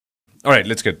All right,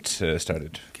 let's get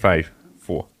started. 5,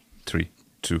 4, 3,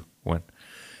 2, 1.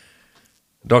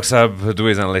 Doc Saab,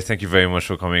 दुवैजनालाई thank you very much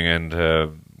for coming, and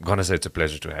Ghanasa, it's a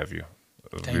pleasure to have you.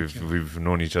 Thank you. We've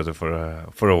known each other for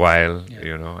a while,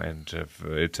 Yeah. and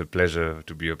it's a pleasure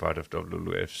to be a part of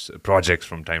WWF's projects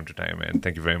from time to time. And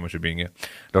thank you very much for being here,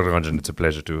 Dr. Ganjan. It's a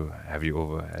pleasure to have you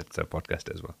over at the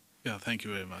podcast as well. Yeah, thank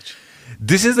you very much.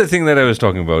 This is the thing that I was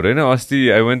talking about.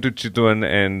 Asti, I went to Chitwan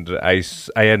and I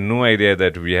had no idea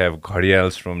that we have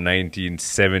gharials from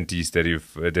 1970s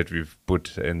that we've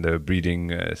put in the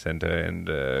breeding center, and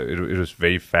it was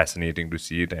very fascinating to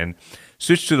see it. And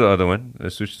switch to the other one.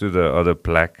 Switch to the other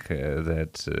plaque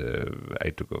that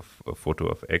I took a photo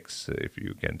of X. If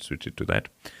you can switch it to that,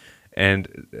 and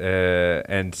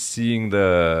seeing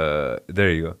the there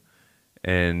you go,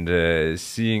 and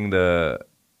seeing the.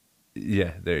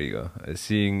 Yeah, there you go.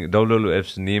 Seeing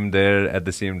WWF's name there at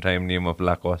the same time, name of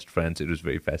Lacoste France, it was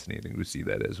very fascinating to see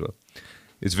that as well.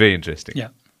 It's very interesting. Yeah.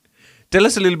 Tell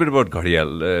us a little bit about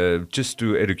gharial, just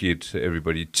to educate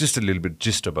everybody, just a little bit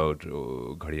just about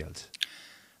gharials.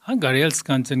 Gharials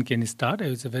Kanchan can start.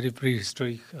 It's a very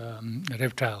prehistoric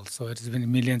reptile, so it has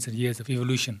been millions of years of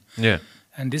evolution. Yeah.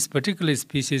 And this particular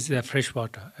species is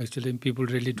freshwater. Actually, people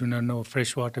really do not know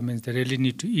freshwater means they really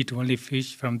need to eat only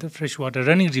fish from the freshwater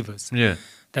running rivers. Yeah.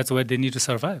 That's where they need to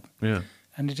survive. Yeah.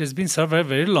 And it has been survived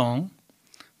very long,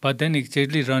 but then it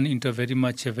actually run into a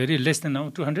very less than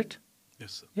now 200.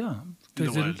 Yes, sir. Yeah, In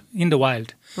the wild. In the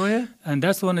wild. Oh yeah. And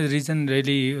that's one of the reason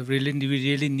we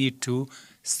really need to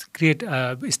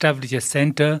establish a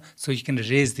center so you can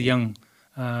raise the young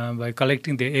by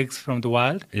collecting the eggs from the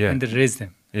wild and then raise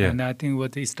them. Yeah. And I think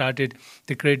what they started,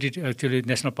 they credit actually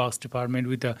National Parks Department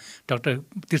with Dr.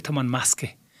 Tirthaman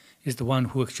Maske is the one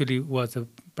who actually was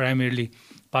primarily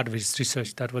part of his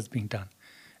research that was being done.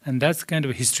 And that's kind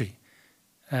of a history.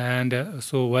 And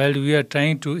so while we are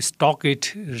trying to stock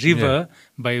it river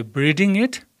by breeding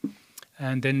it,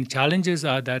 and then challenges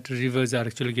are that rivers are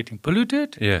actually getting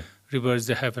polluted. Yeah. Rivers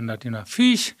have not enough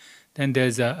fish. Then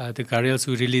there's the gharials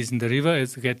we release in the river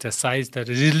get a size that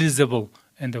is releasable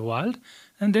in the wild,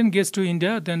 and then gets to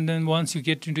India. Then once you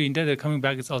get into India, they're coming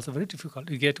back. It's also very difficult.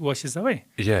 You get washes away.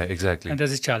 Yeah, exactly. And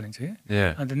that's a challenge. Yeah?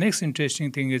 Yeah. And the next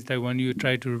interesting thing is that when you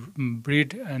try to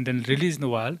breed and then release in the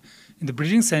wild, in the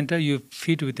breeding center, you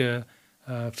feed with the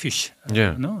fish.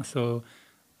 Yeah. So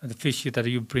the fish that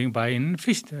you buy in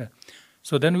fish there.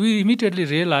 So then we immediately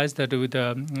realized that with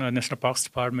the National Parks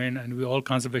Department and we all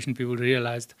conservation people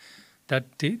realized that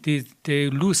they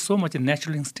lose so much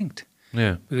natural instinct.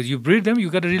 Yeah. Because you breed them, you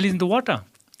got to release in the water.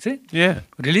 See? Yeah.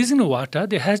 Releasing the water,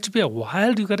 there has to be a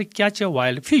wild, you got to catch a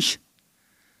wild fish.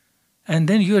 And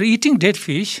then you are eating dead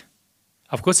fish.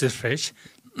 Of course, it's fresh.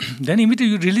 Then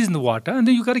immediately you release in the water, and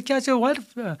then you got to catch a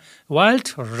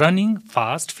wild running,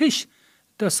 fast fish.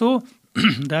 So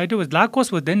the idea was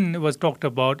Lacoste was talked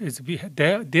about is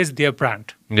there's their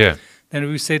brand. Yeah. Then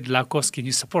we said, Lacoste, can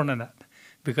you support on that?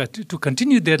 Because to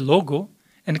continue their logo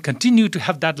and continue to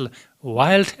have that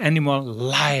wild animal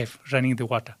live running in the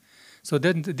water. So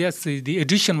then the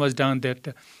addition was done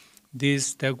that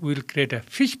will create a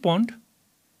fish pond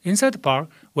inside the park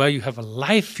where you have a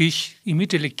live fish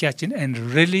immediately catching and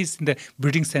release in the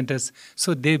breeding centers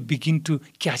so they begin to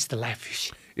catch the live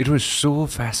fish. It was so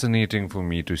fascinating for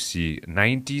me to see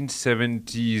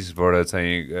 1970s बाट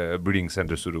चाहिँ breeding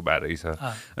centre सुरु भएर रहेछ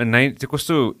अनि त्यो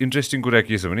कस्तो interesting कुरा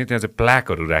के छ भने त्यहाँ चाहिँ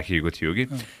प्ल्याकहरू राखिएको थियो कि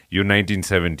यो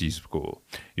 1970s को हो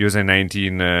यो चाहिँ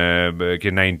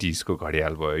 90s को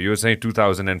घडियाल भयो यो चाहिँ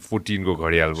 2014 को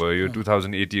घडियाल भयो यो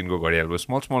 2018 को घडियाल भयो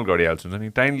स्मल घडियाल्स हुन्छ नि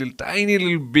tiny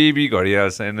little baby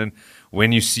घडियाल्स and then when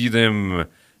you see them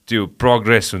त्यो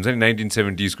progress हुन्छ नि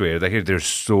 1970s को हेर्दाखेरि they're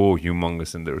so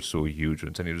humongous and they're so huge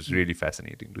हुन्छ नि it was really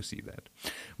fascinating to see that.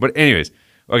 But anyways,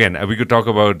 again, we could talk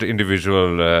about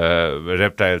individual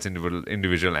reptiles,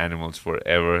 individual animals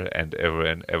forever and ever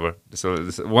and ever. So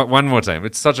one more time,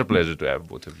 it's such a pleasure to have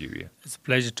both of you here. It's a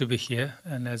pleasure to be here,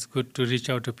 and it's good to reach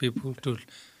out to people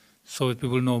so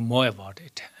people know more about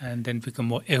it and then become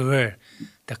more aware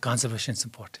that conservation is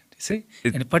important. You see?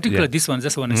 In particular, this one,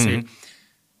 just want to say,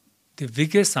 the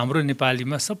biggest हाम्रो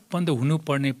नेपालीमा सबभन्दा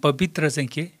हुनुपर्ने पवित्र चाहिँ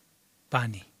के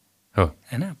पानी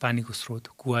हैन पानीको स्रोत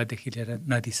कुवादेखि लिएर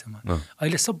नदीसम्म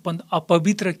अहिले सबभन्दा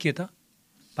अपवित्र के त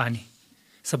पानी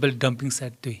सबैले डम्पिङ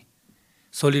साइट त्यही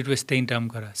सोलिड वेस्ट त्यही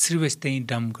डम्प गर सी वेस्ट त्यही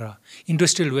डम्प गर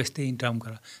इन्डस्ट्रियल वेस्ट त्यही डम्प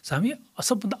गर सो हामी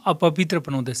सबभन्दा अपवित्र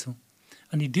बनाउँदैछौँ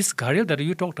अनि this gharial that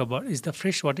you talked about is the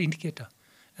fresh water indicator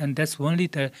and that's only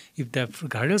if the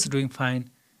gharials are doing fine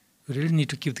we really need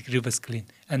to keep the rivers clean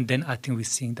and then I think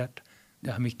we're seeing that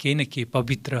हामी केही न केही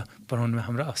पवित्र बनाउनुमा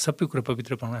हाम्रो सबै कुरा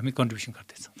पवित्र बनाउनु हामी कन्ट्रिब्युसन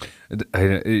गर्दैछौँ।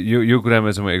 होइन यो कुरामा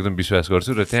चाहिँ म एकदम विश्वास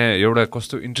गर्छु र त्यहाँ एउटा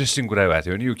कस्तो इन्ट्रेस्टिङ कुरा भएको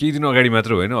थियो भने यो केही दिन अगाडि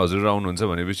मात्र होइन हजुर आउनुहुन्छ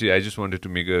भनेपछि I just wanted to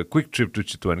make a quick trip to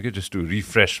Chitwan के just to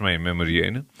refresh my memory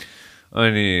होइन।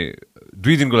 अनि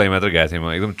 2 दिनको लागि मात्र गएको थिएँ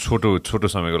म, एकदम छोटो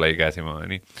समयको लागि गएको थिएँ म।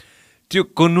 अनि त्यो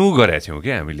कनु गरेका थियौँ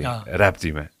क्या हामीले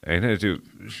राप्तीमा होइन, त्यो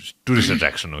टुरिस्ट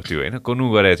एट्र्याक्सन हो त्यो होइन, कनु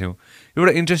गरेका थियौँ।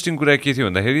 एउटा इन्ट्रेस्टिङ कुरा के थियो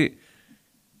भन्दाखेरि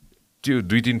त्यो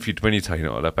 2-3 फिट पनि छैन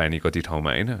होला पानी कति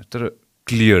ठाउँमा होइन, तर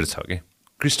क्लियर छ क्या,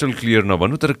 क्रिस्टल क्लियर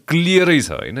नभन्नु तर क्लियरै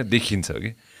छ होइन, देखिन्छ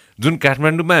कि। जुन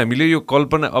काठमाडौँमा हामीले यो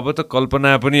कल्पना, अब त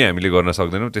कल्पना पनि हामीले गर्न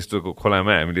सक्दैनौँ त्यस्तो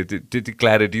खोलामा हामीले त्यति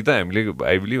क्ल्यारिटी त हामीले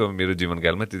आई बिलिभ अब मेरो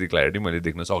जीवनकालमा त्यति क्ल्यारिटी मैले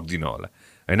देख्न सक्दिनँ होला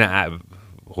होइन,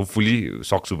 होपफुली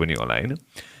सक्छु पनि होला होइन,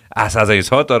 आशा चाहिँ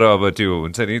छ। तर अब त्यो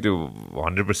हुन्छ नि त्यो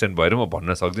 100% भएर म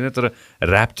भन्न सक्दिनँ, तर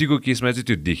राप्तीको केसमा चाहिँ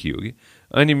त्यो देखियो कि।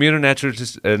 अनि मेरो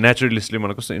नेचुरलिस्टले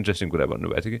मलाई कस्तो इन्ट्रेस्टिङ कुरा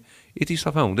भन्नुभएको थियो कि यति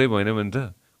सफा हुँदै भएन भने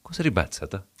त कसरी बाँच्छ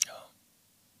त,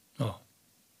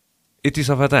 यति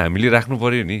सफा त हामीले राख्नु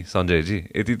पऱ्यो नि सञ्जयजी,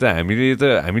 यति त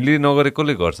हामीले नगरे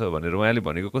कसले गर्छ भनेर उहाँले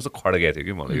भनेको कस्तो खड्काएको थियो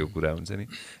कि मलाई यो कुरा हुन्छ नि।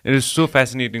 It is so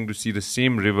fascinating to see the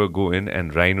same river go in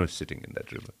and rhino sitting in that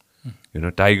river, you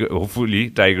know, hopefully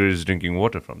tiger is drinking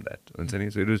water from that.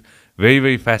 So it was very,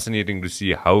 very fascinating to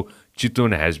see how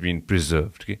Chittagong has been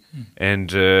preserved. Okay?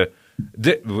 And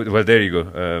well, there you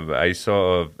go. I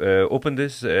saw, open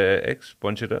this, X,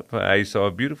 punch it up. I saw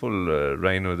a beautiful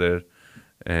rhino there.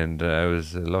 And I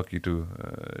was lucky to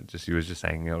he was just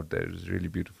hanging out there. It was really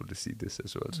beautiful to see this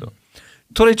as well. So,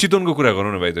 थोरै चितवनको कुरा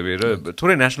गरौँ न भाइ तपाईँ र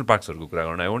थोरै national पार्क्सहरूको कुरा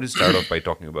गरौँ. I want to start off by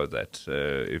talking about that.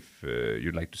 If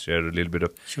you'd like to share a little bit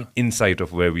of insight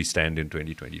of where we stand in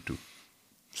 2022.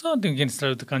 So I think we can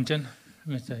start with the Kanchan.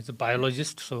 It's a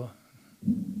biologist, so.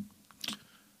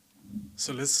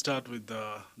 So let's start with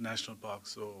the national park.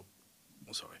 So,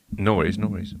 sorry. No worries.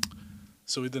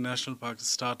 So with the national park, it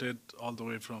started all the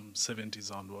way from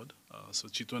 70s onward. So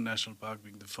Chitwan National Park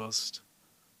being the first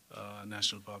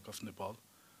national park of Nepal.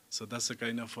 So that's a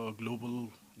kind of a global,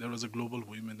 there was a global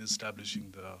women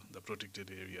establishing the protected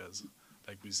areas.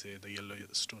 Like we say, the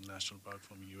Yellowstone National Park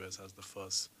from US as the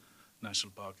first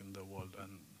national park in the world.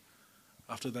 And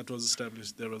after that was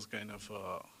established, there was kind of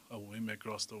a whim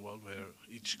across the world where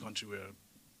each country were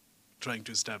trying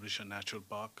to establish a natural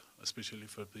park, especially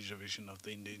for preservation of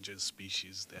the endangered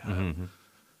species they have. Mm-hmm.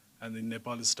 And in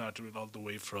Nepal, it started all the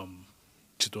way from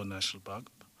Chitwan National Park.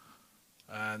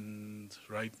 And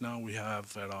right now we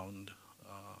have around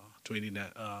 20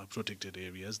 protected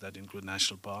areas that include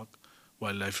national park,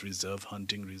 wildlife reserve,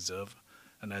 hunting reserve,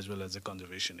 and as well as a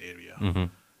conservation area. Mm-hmm.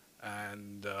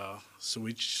 And so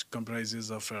which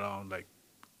comprises of around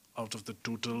out of the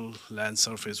total land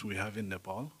surface we have in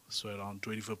Nepal, so around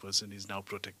 24% is now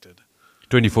protected.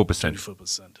 24%?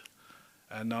 24%.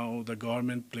 And now the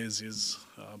government places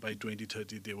by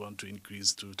 2030 they want to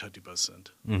increase to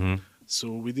 30%. Mm-hmm.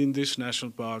 So within this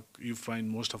national park, you find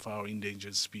most of our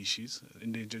endangered species.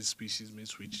 Endangered species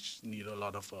means which need a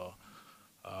lot of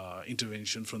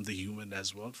intervention from the human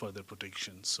as well for their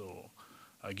protection. So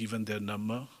given their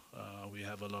number, we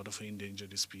have a lot of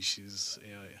endangered species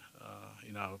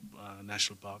in our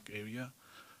national park area.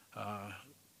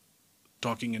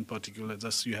 Talking in particular,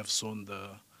 just you have shown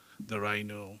the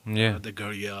rhino, the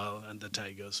gharial, and the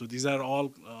tiger. So these are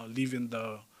all live in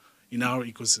our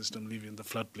ecosystem, live in the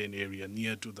floodplain area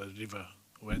near to the river,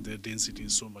 where the density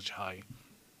is so much high.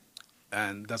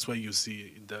 And that's why you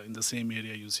see in the same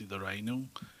area you see the rhino,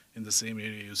 in the same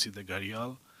area you see the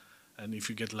gharial. And if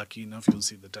you get lucky enough, you'll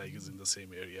see the tigers in the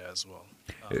same area as well.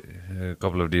 A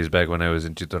couple of days back when I was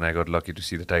in Chittagong, I got lucky to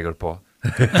see the tiger paw.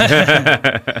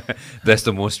 That's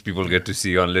the most people get to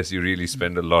see unless you really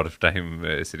spend a lot of time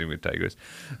sitting with tigers.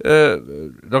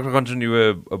 Dr. Kanchan, you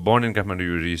were born in Kathmandu,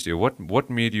 you were raised here. What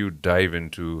made you dive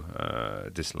into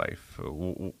this life?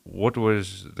 What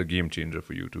was the game changer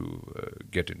for you to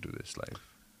get into this life?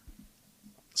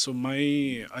 So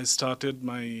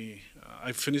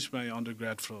I finished my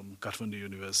undergrad from Kathmandu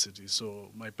University.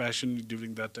 So my passion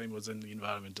during that time was in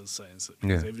environmental science,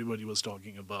 because everybody was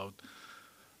talking about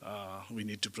we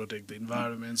need to protect the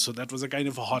environment. So that was a kind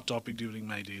of a hot topic during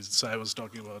my days. So I was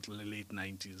talking about the late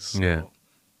 90s. So,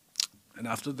 and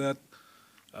after that,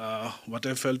 what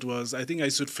I felt was I think I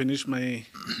should finish my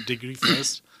degree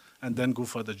first and then go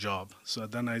for the job. So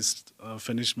then I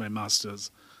finished my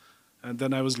master's. And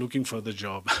then I was looking for the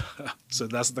job. So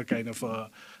that's the kind of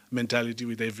mentality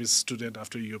with every student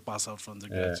after you pass out from the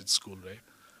graduate school, right?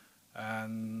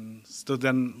 And so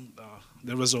then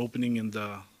there was an opening in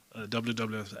the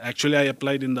WWF. Actually, I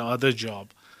applied in the other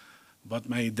job, but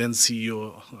my then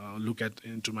CEO looked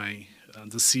into my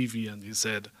the CV and he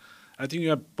said, I think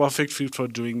you are perfect fit for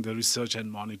doing the research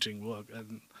and monitoring work.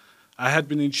 And I had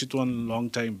been in Chitwan a long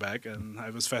time back, and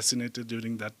I was fascinated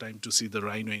during that time to see the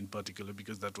rhino in particular,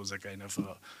 because that was a kind of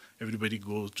everybody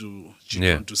goes to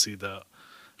Chitwan to see the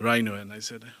rhino. And I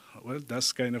said, well,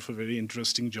 that's kind of a very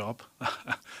interesting job.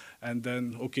 And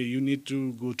then, okay, you need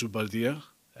to go to Bardia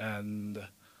and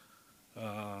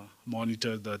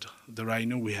monitor the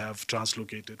rhino we have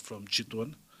translocated from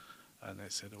Chitwan. And I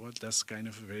said, well, that's kind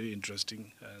of very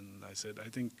interesting. And I said, I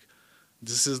think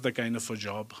this is the kind of a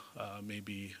job,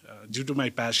 maybe due to my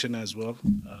passion as well.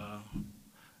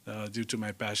 I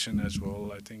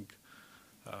think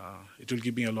it will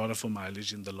give me a lot of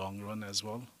very in the long run as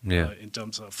well, in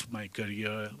terms of my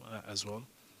career as well.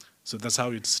 So that's how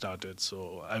it started.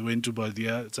 So I went to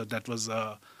Bardia. So that was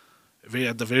at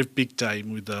the very peak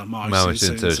time with the Maoist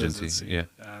insurgency. Yeah.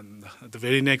 And the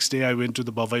very next day, I went to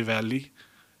the Bavai Valley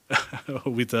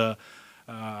with a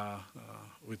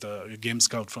game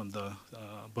scout from the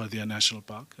Bardia National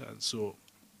Park. So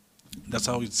that's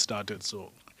how it started.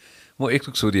 So,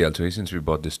 since we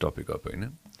brought this topic up,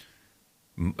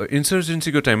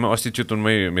 इन्सर्जेन्सीको टाइममा अस्ति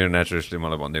चितवनमै मेरो नेचुरलिस्टले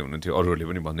मलाई भन्दै हुनुहुन्थ्यो, अरूहरूले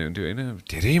पनि भन्दै हुन्थ्यो होइन,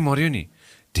 धेरै मऱ्यो नि,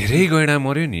 धेरै गैडा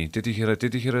मऱ्यो नि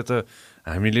त्यतिखेर त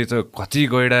हामीले त कति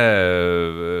गैडा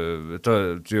त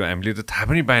त्यो हामीले त थाहा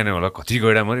पनि पाएन होला कति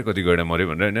गैडा मऱ्यो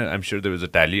भनेर होइन. I'm sure there was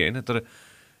a tally होइन. तर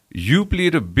you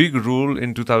played a big role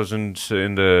in 2000s,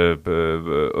 in the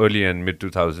early and mid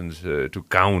 2000s to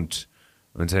count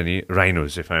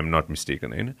rhinos, if I'm not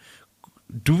mistaken. Right?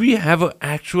 Do we have an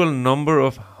actual number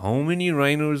of how many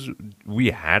rhinos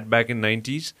we had back in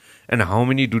 90s and how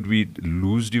many did we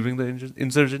lose during the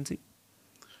insurgency?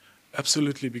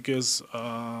 Absolutely, because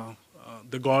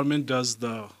the government does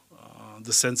the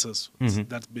census. Mm-hmm.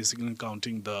 That's basically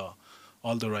counting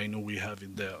all the rhino we have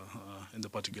in the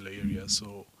particular area.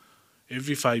 So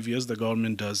every 5 years, the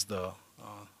government does the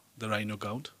rhino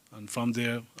count, and from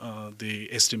there they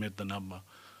estimate the number.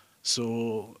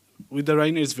 So with the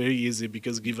rhino, it's very easy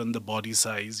because given the body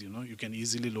size, you can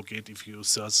easily locate if you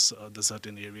search the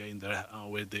certain area in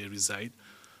where they reside.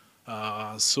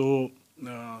 So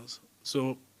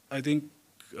I think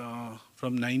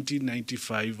from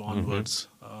 1995 onwards,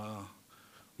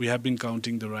 we have been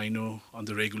counting the rhino on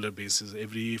the regular basis,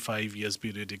 every 5 years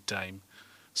periodic time.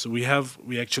 So we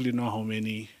actually know how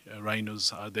many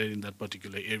rhinos are there in that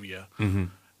particular area. Mm-hmm.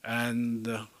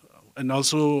 And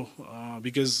also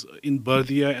because in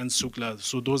Bardia and Sukla,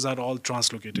 so those are all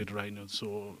translocated rhinos.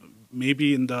 So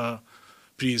maybe in the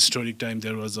prehistoric time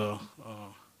there was a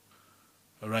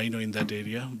rhino in that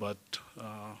area, but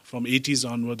from 80s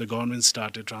onward, the government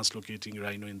started translocating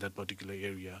rhino in that particular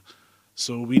area.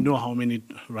 So we know how many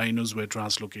rhinos were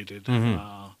translocated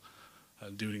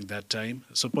during that time.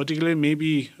 So particularly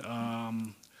maybe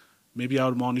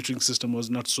our monitoring system was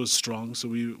not so strong, so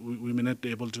we may not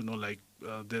be able to know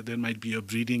there might be a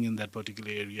breeding in that particular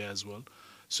area as well.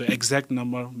 So exact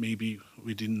number maybe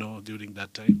we didn't know during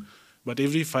that time. But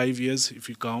every 5 years, if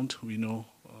you count, we know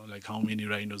how many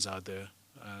rhinos are there.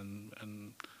 And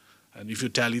if you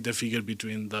tally the figure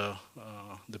between the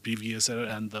previous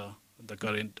era and the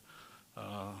current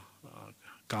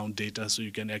count data, so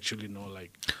you can actually know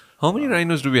how many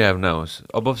rhinos do we have now?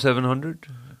 Above 700?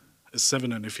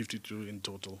 752 in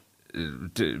total.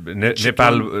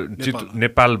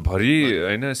 Nepal भरि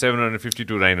हैन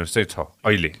 752 rhinos चाहिँ छ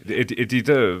अहिले यति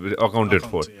त accounted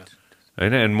for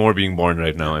हैन, and more being born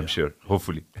right now, I'm sure,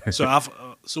 hopefully.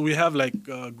 So we have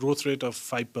a growth rate of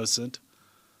 5%.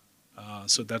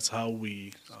 So that's how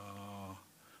we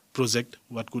project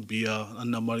what could be a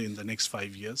number in the next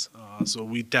 5 years. So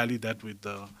we tally that with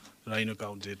the rhino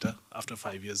count data after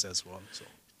 5 years as well. So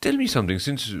tell me something,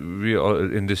 since we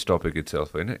are in this topic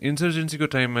itself, होइन, इन्सर्जेन्सीको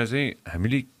टाइममा चाहिँ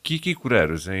हामीले के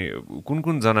कुराहरू चाहिँ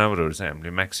कुन जनावरहरू चाहिँ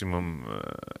हामीले म्याक्सिमम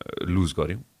लुज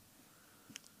गर्यौं?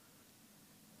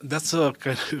 That's a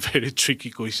kind of very tricky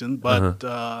question, but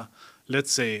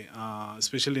let's say,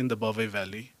 especially in the Bavai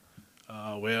Valley,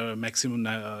 where a maximum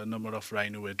number of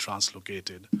rhino were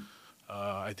translocated.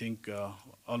 I think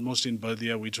almost in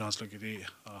Bardia we translocated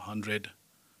 100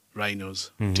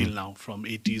 rhinos till now, from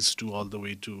 80s to all the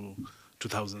way to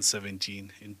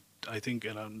 2017. In I think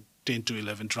around 10 to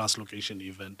 11 translocation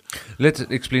event. Let's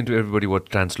explain to everybody what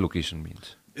translocation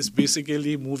means. It's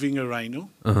basically moving a rhino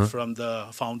from the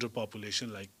founder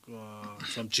population,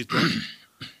 from Chitwan,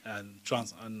 and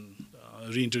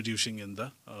reintroducing in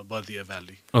the Bardia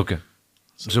Valley. Okay.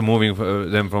 So moving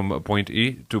them from point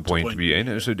A to point B.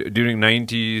 Yeah. So during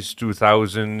 90s,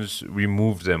 2000s, we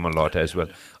moved them a lot as well.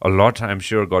 Yeah. A lot, I'm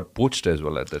sure, got poached as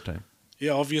well at that time.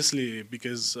 Yeah, obviously,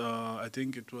 because I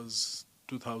think it was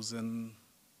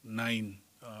 2009,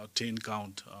 10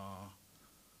 count.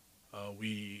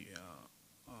 we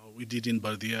did in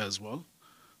Bardia as well.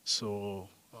 So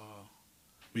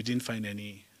we didn't find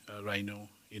any rhino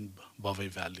in Bavai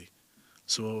Valley.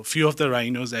 So few of the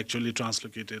rhinos actually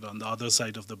translocated on the other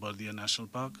side of the Bardia National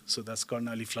Park. So that's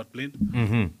Karnali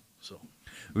floodplain. So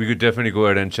we could definitely go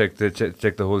ahead and check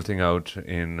the whole thing out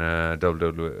in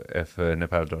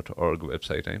www.nepal.org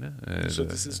website. So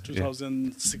this is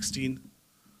 2016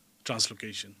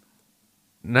 translocation.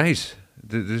 Nice.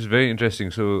 This is very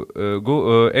interesting. So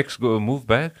move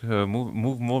back,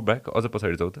 move more back. Other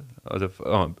pasadi जाऊ त.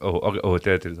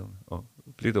 त्यतातिर जाऊ.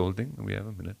 Play the whole thing. We have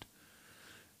a minute.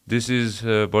 This is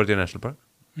Bardia National Park.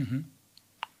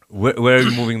 Where are you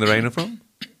moving the rhino from?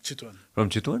 Chitwan. From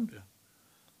Chitwan? Yeah.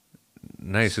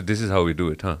 Nice. So this is how we do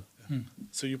it, huh? Yeah.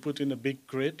 So you put in a big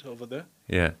crate over there.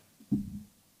 Yeah.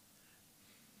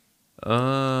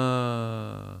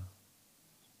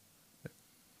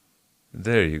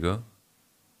 There you go.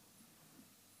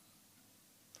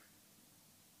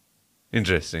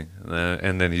 Interesting.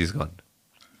 And then he's gone.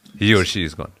 He or she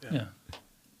is gone. Yeah.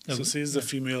 So she is the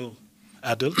female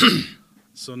adult.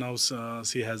 So now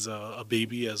she has a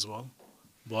baby as well,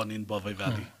 born in Bavai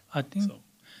Valley. I think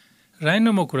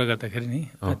rhino ma kura garदाखेरि नि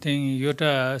I think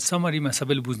एउटा समरीमा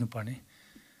सबैले बुझ्नु पर्ने.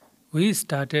 We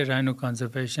started rhino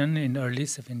conservation in early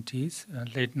 70s,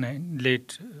 late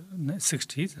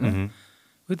 60s,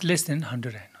 with less than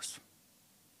 100 rhinos.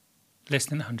 Less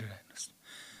than 100 rhinos.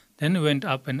 Then it went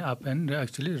up and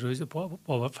actually rose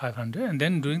over 500. And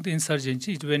then during the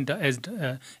insurgency, it went as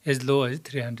low as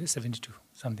 372,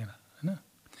 something like that.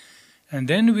 And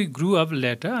then we grew up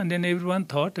later, and then everyone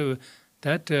thought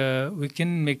that we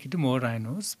can make it more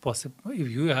rhinos possible if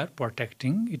you are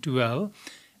protecting it well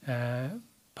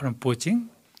from poaching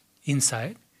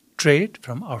inside, trade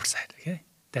from outside. Okay,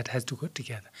 that has to go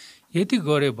together. यदि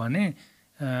गऱ्यो भने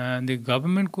the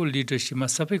government को leadership मा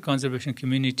सबै conservation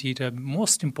community र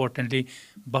most importantly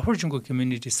बफरजोनको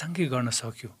community सँगै गर्न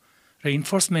सक्यो र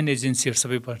enforcement agency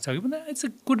सबै गर्न सक्यो भने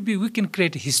it could be we can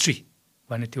create a history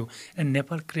भने थियो, and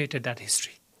Nepal created that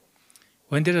history.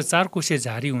 When there was 4 कोसे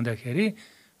झारी हुँदाखेरि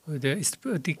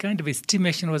the kind of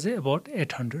estimation was about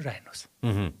 800 rhinos.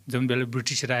 जुन बेला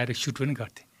ब्रिटिसहरु आएर shoot पनि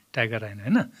गर्थे टाइगर rhino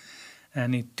हैन,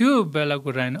 अनि त्यो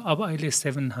बेलाको rhino अब अहिले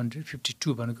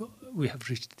 752 भनेको we have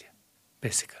reached there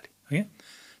basically. Okay,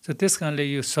 so this कारणले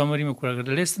यो समरीमा कुरा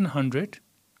गर्दा less than 100.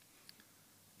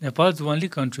 Nepal is the only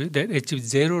country that achieved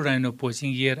zero rhino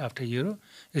poaching year after year.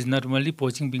 Is not only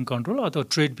poaching being controlled, or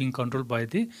trade being controlled by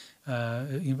the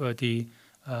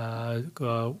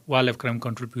Wildlife Crime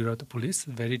Control Bureau, the police,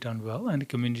 very done well, and the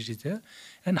community there,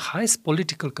 and highest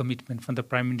political commitment from the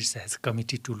Prime Minister has a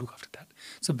committee to look after that.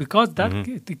 So because that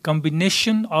the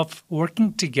combination of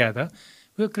working together,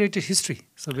 we have created history.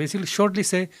 So basically, shortly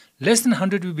say, less than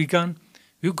 100 we began,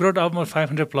 we grew to almost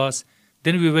 500 plus,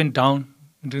 then we went down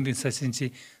during the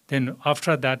insurgency. Then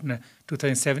after that,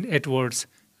 2007, Edwards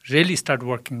really started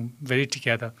working very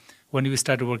together. When we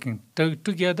started working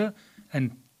together,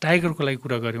 and Tiger को लागि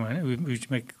कुरा गर्यौं हैन,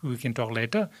 we can talk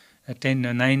later.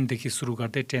 9 देखि सुरु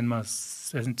गर्दै 10 मा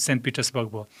St.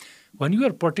 Petersburg भयो. When you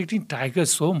are protecting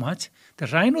tigers so much, the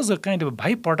rhinos are kind of a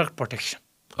byproduct protection.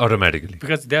 Automatically.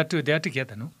 Because they are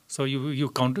together, no? So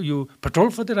you patrol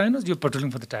for the rhinos, you're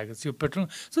patrolling for the tigers. You patrol.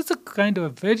 So it's a kind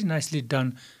of very nicely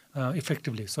done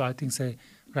effectively. So I think say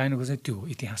rhino was a त्यो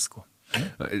इतिहासको.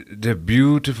 They're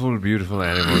beautiful, beautiful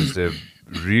animals. They're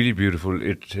really beautiful.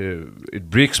 It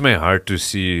breaks my heart to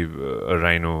see a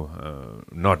rhino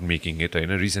not making it.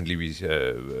 Recently we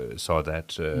saw that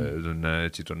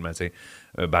चितवनमा चाहिँ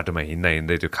बाटोमा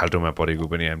हिँड्दै त्यो खाल्टोमा परेको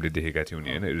पनि हामीले देखेका थियौं नि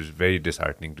हैन. It was very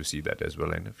disheartening to see that as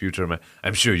well. Future ma,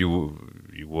 I'm sure you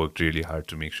worked really hard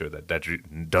to make sure that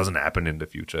doesn't happen in the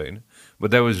future.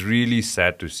 But that was really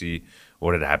sad to see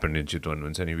what had happened in Chitwan.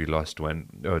 We lost one.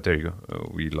 Oh, there you go.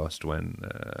 We lost one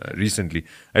recently.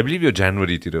 I believe you're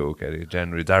January tiro, okay?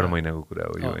 January.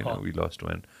 We lost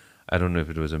one. I don't know if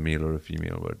it was a male or a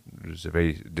female, but it was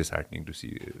very disheartening to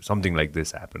see something like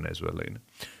this happen as well.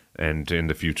 And in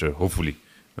the future, hopefully,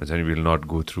 we will not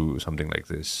go through something like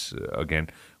this again.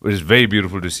 It is very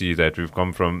beautiful to see that we've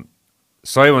come from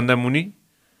 100 भन्दा मुनि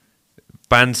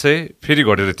 500 फेरि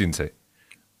घटेर 300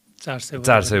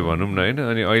 400 भनौं न हैन.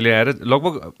 अनि अहिले आएर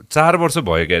लगभग 4 वर्ष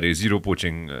भयो के अरे जिरो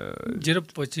पोचिङ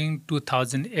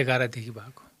 2011 देखि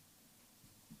भएको.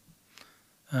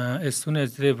 यसो नै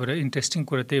धेरै इन्ट्रेस्टिङ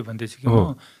कुरा त्यही भन्दै छु कि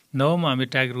म 9 मा हामी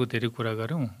टाइगरको धेरै कुरा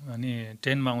गर्यौं, अनि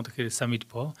 10 मा आउँदाखेरि समिट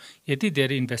भयो, यति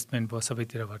धेरै इन्भेस्टमेन्ट भयो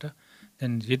सबैतिरबाट.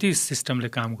 देन यदि सिस्टमले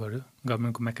काम गर्यो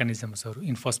गभर्मेन्टको मेकानिजम्सहरू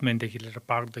इन्फोर्समेन्टदेखि लिएर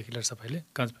पार्कदेखि लिएर सबैले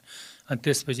अनि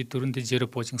त्यसपछि तुरुन्तै जेरो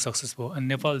पोचिङ सक्सेस भयो अनि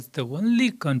Nepal is the only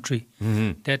country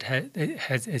that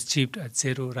has एचिभड a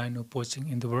zero rhino poaching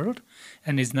in the world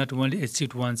and is not only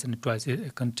एचिभड once and twice it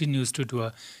continues to do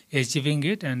achieving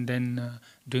it and then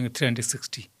doing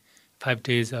 365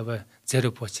 days अब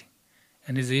zero poaching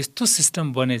and is यस्तो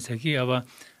system बनेछ कि अब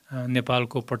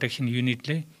नेपालको protection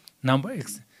युनिटले number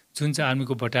जुन चाहिँ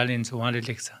आर्मीको battalion छ उहाँले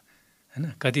लेख्छ होइन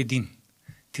कति दिन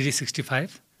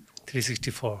 365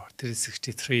 364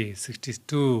 363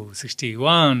 62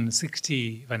 61 60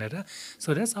 भनेर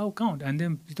so that's how count and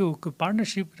then त्यो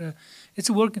पार्टनरसिप र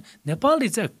it's work Nepal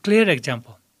is a clear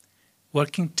example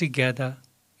working together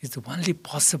is the only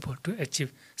possible to achieve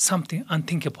something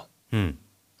अनथिङ्केबल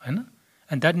होइन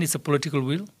and that needs a political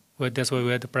will that's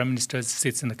why the prime minister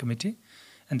sits in the committee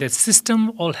and that system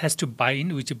all has to buy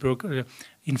in, which broke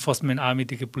enforcement army,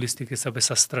 police,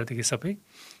 sastra,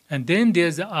 and then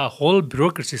there's a whole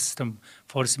bureaucracy system,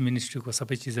 forest ministry,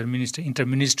 minister,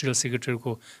 interministerial secretary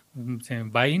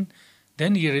buy in.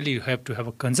 Then you really have to have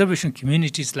a conservation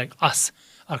communities like us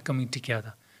are coming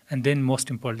together, and then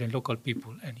most importantly, local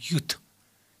people and youth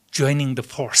joining the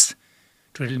force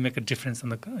to really make a difference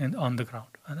on the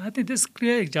ground. And I think this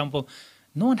clear example,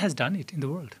 no one has done it in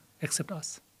the world except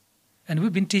us. And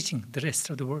we've been teaching the rest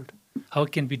of the world how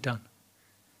it can be done.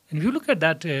 And if you look at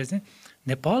that,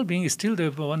 Nepal being still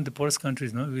one of the poorest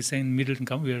countries, we're saying middle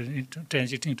income, we are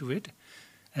transiting to it,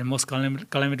 and most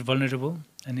climate vulnerable,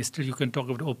 and still you can talk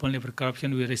about openly about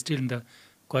corruption, we are still in the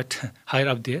quite higher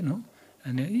up there,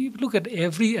 And you look at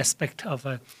every aspect of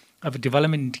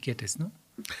development indicators,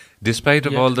 Despite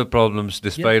of all the problems,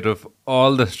 despite of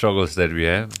all the struggles that we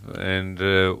have, and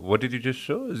what did you just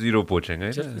show? Zero poaching,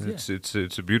 right?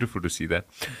 It's beautiful to see that.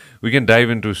 We can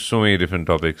dive into so many different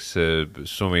topics,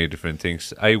 so many different things.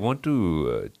 I want to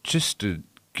just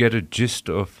get a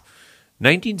gist of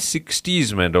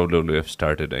 1960s when WWF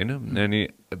started, and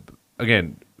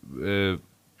again.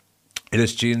 It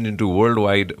has changed into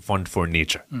Worldwide Fund for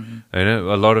Nature.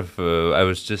 A lot of I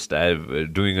was just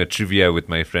doing a trivia with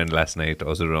my friend last night.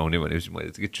 Also,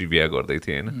 trivia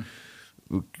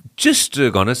just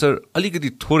Ghana sir,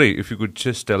 if you could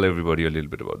just tell everybody a little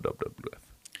bit about WWF.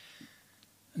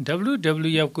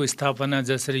 WWF को स्थापना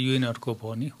जसरी युएनहरुको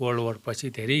भयो नि world war पछि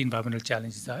धेरै environmental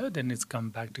challenges आयो then it's come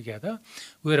back together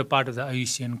we are a part of the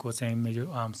IUCN को चाहिँ मेजर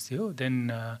आर्म्स थियो then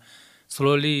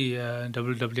slowly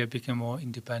WWF became more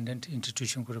independent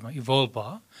institution evolved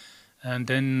and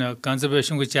then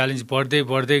conservation challenge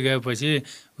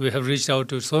we have reached out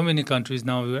to so many countries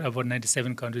now. We are about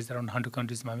 97 countries, around 100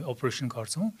 countries operation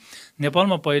गर्छौं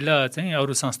नेपालमा पहिला चाहिँ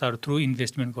अरु संस्थाहरु through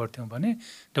investment गर्थ्यौं भने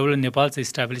WWF Nepal चाहिँ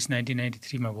established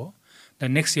 1993 मा भयो. The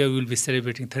next year we will be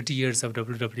celebrating 30 years of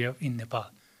WWF in Nepal.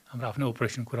 हाम्रो आफ्नो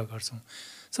operation कुरा गर्छौं.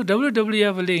 So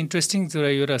WWF ले इन्ट्रेस्टिङ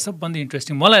एउटा सबभन्दा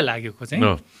इन्ट्रेस्टिङ मलाई लागेको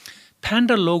चाहिँ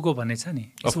Panda logo भन्ने छ नि.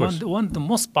 It's one of the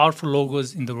most powerful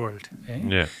logos in the world.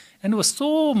 Yeah. And it was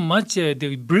so much the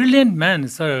brilliant man,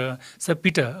 Sir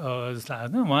Peter.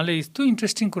 उहाँले यस्तो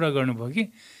इन्ट्रेस्टिङ कुरा गर्नुभयो कि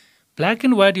black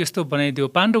and white यस्तो बनाइदियो.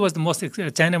 Panda was the most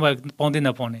China पाउँदै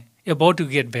नपाउने. About to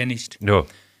get vanished. No.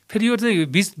 फेरि यो चाहिँ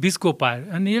बीचको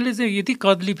पायो अनि यसले चाहिँ यति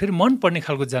कदली फेरि मन पर्ने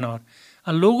खालको जनावर.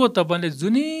 लोगो तपाईले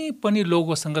जुनै पनि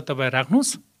लोगोसँग तपाई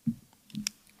राख्नुस्.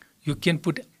 You can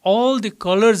put all the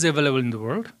colors available in the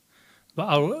world. But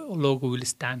our logo will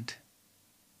stand.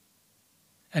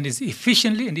 And it's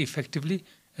efficiently and effectively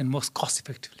and most cost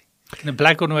effectively. And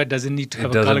black and white doesn't need to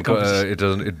have a color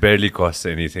combination. It barely costs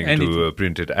anything to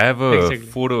print it. I have a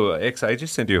photo. I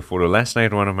just sent you a photo. Last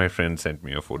night, one of my friends sent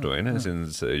me a photo.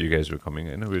 Since you guys were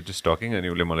coming, we were just talking, and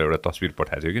you let me know a tasveer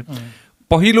pathadio ke.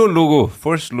 पहिलो logo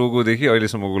first logo देखि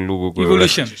अहिलेसम्मको लोगोको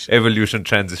evolution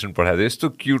transition पठाएको यस्तो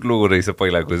cute logo रहेछ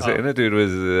पहिलाको चाहिँ हैन त्यो it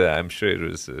was I am sure it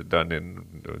was done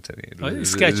in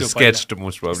sketched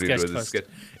most probably it was a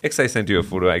sketch. I sent you a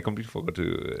photo. I completely forgot to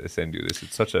send you this.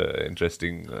 It's such an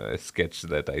interesting sketch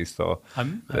that I saw.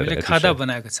 हामीले खादा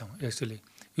बनाएको छौं actually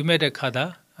we made a khada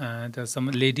and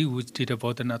some lady who did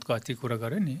about the natko ati kura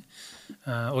gare ni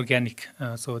organic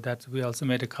so that we also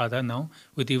made a khada now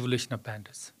with the evolution of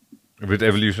pandas. With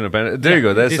evolution of pandas. There you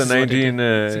go. That's the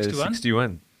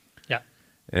 1961. Yeah.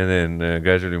 And then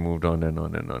gradually moved on and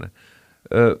on and on.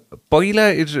 पहिला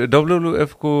it's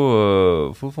WWF को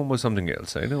full form was something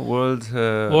else, I know.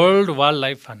 World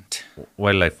Wildlife Fund.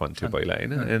 Wildlife Fund थियो पहिला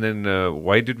हैन. And then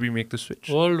why did we make the switch?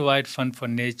 Worldwide Fund for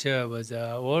Nature was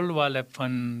World Wildlife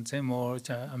Fund चाहिँ more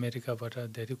अमेरिकाबाट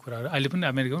धेरै कुराहरु अहिले पनि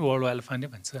अमेरिकामा World Wildlife Fund नै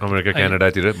भन्छ. अमेरिका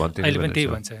क्यानाडातिर भन्थे अहिले पनि त्यही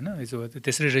भन्छ हैन. यसो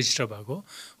त्यसरी रेजिस्टर भएको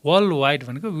World Wide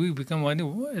भनेको we become one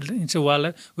into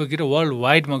wildlife we get a world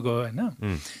wide मा गयो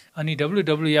हैन. अनि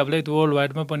WWFलाई वर्ल्ड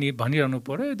वाइडमा पनि भनिरहनु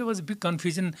पर्यो. It was big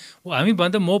confusion.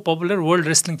 हामीभन्दा more popular world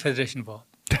wrestling federation भयो.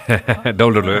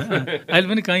 अहिले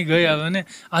पनि कहीँ गयो भने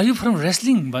आर यु फ्रम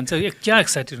रेस्लिङ भन्छ, क्या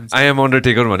एक्साइटेड हुन्छ. आई एम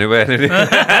अन्डरटेकर भने भयो.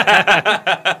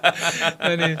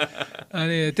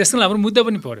 अनि त्यसमा हाम्रो मुद्दा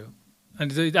पनि पऱ्यो.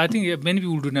 अनि I think many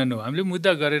people do not know. हामीले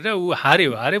मुद्दा गरेर ऊ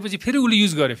हारेपछि फेरि उसले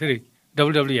युज गर्यो फेरि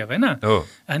WWF होइन.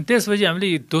 अनि त्यसपछि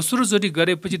हामीले दोस्रोचोटि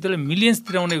गरेपछि त्यसलाई मिलियन्स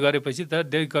तिराउने गरेपछि त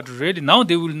they got really now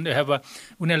they will have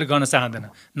उनीहरूले गर्न चाहँदैन.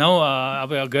 नाउ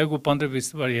अब गएको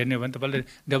 15-20 वर्ष हेर्ने हो भने तपाईँले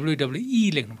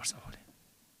WWE लेख्नुपर्छ.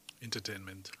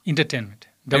 Entertainment.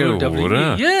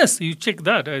 WWE. Yes, you check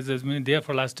that. It's been there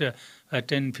for last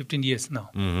 10-15 years now.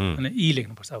 And E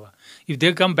लेख्नुपर्छ अब. If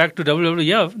they come back to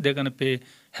WWF, they're going to pay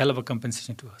hell of a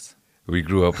compensation to us. We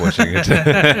grew up watching it.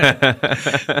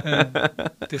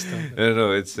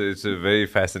 No, it's very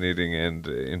fascinating and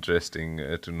interesting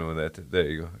to know that. There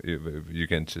you go. You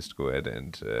can just go ahead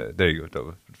and there you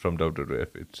go. From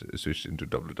WWF, it's switched into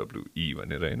WWE.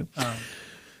 Right?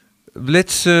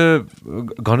 Let's,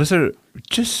 Ghana sir,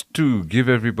 just to give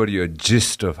everybody a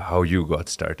gist of how you got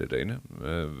started, right?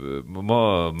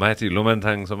 Mati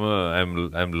Lomanthang,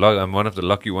 I'm one of the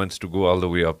lucky ones to go all the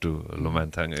way up to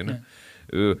Lomanthang, you know.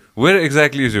 Where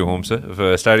exactly is your home, sir?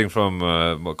 Starting from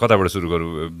कताबाट सुरु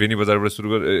गरौँ? बेनी बजारबाट सुरु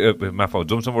गरौँ? माफ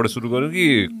जोमसमबाट सुरु गरौँ कि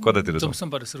कतातिर?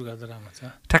 जोमसमबाट सुरु गर्दा राम्रो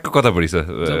छ. ठ्याक्क कता पढि सर?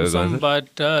 जोमसमबाट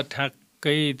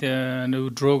ठ्याक्कै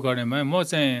ड्रो गरेमा म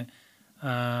चाहिँ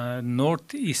नर्थ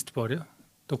इस्ट पऱ्यो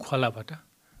त्यो खोलाबाट.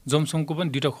 जोमसङको पनि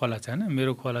दुईवटा खोला छ होइन.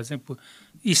 मेरो खोला चाहिँ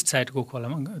इस्ट साइडको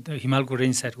खोलामा, हिमालको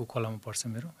रेन्ज साइडको खोलामा पर्छ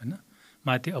मेरो होइन,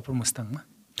 माथि upper मुस्ताङमा.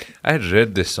 I had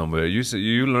read this somewhere.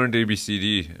 You learned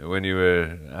ABCD when you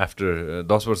were after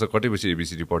 10 वर्ष कटेपछि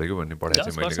ABCD पढेको भन्ने पढाइ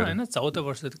चाहिँ मैले गरेँ. 14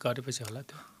 वर्ष त कटेपछि होला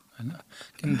त्यो होइन.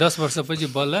 किन 10 वर्षपछि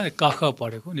बल्ल क ख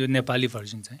पढेको, यो नेपाली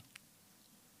भर्जन चाहिँ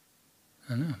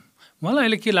होइन. मलाई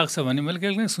अहिले के लाग्छ भने मैले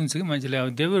कहिले सुन्छु कि मान्छेले अब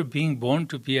they were being born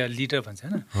to be a leader भन्छ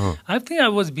होइन. I think I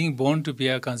was being born to be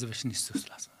a conservationist जस्तो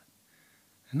लाग्छ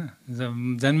होइन.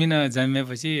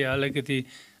 जन्मेपछि अलिकति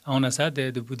आउन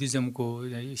साथ त्यो बुद्धिज्मको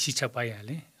शिक्षा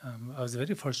पाइहालेँ. I was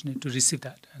very fortunate to receive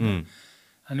that.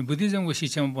 अनि बुद्धिज्मको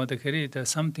शिक्षामा पाउँदाखेरि त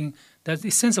something that's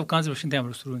the sense of conservation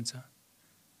त्यहाँबाट सुरु हुन्छ.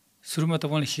 सुरुमा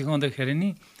तपाईँले सिकाउँदाखेरि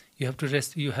नि you have to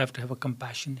have a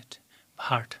कम्प्यासनेट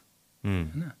heart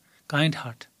होइन, kind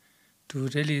heart, to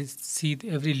really see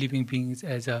every living being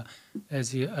as a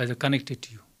connected to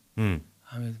you.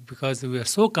 I mean, because we are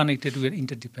so connected, we are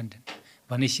interdependent.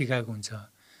 भन्ने सिकाएको हुन्छ.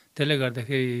 त्यसले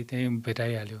गर्दाखेरि त्यही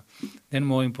भेटाइहाल्यो. देन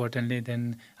मोर इम्पोर्टेन्टली देन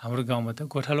हाम्रो गाउँमा त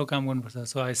गोठालो काम गर्नुपर्छ.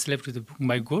 So I slept with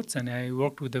my goats and I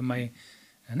work with my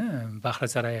होइन, बाख्रा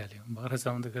चराइहाल्यो. बाख्रा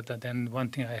चराउँदाखेरि then one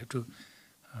thing I have to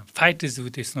fight is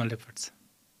with snow leopards.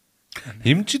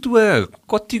 हिमचितुवा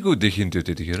कतिको देखिन्थ्यो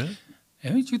त्यतिखेर?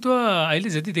 हिमचितुवा अहिले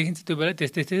जति देखिन्छ त्यो बेला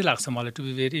त्यस्तै लाग्छ मलाई, to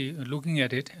be very looking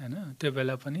at it होइन. त्यो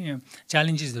बेला पनि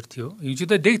च्यालेन्जेसहरू थियो.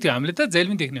 हिमचितुवा देख्थ्यो हामीले त, जहिले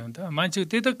पनि देख्ने हो नि त. मान्छे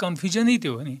त्यही त कन्फ्युजनै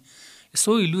थियो नि.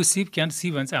 सो इलुसिभ क्यान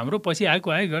सी भन्छ. हाम्रो पछि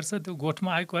आएको गर्छ त्यो, गोठमा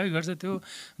आएको गर्छ त्यो.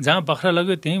 जहाँ बाख्रा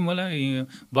लग्यो त्यहीँ मलाई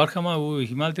बर्खामा ऊ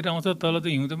हिमालतिर आउँछ, तल त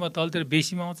हिउँदोमा तलतिर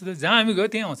बेसीमा आउँछ. त्यो जहाँ हामी गयो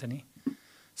त्यहीँ आउँछ नि.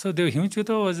 सो त्यो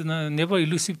हिमचितुवा was never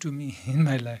इलुसिभ to me in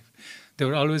my life. They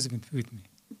were always with me.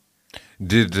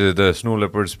 Did the snow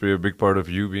leopards play a big part of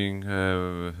you being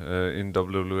in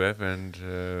WWF and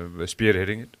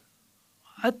spearheading it?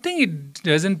 I think it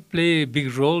doesn't play a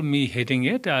big role, me hating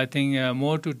it. I think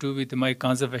more to do with my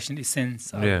conservation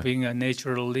essence of being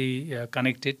naturally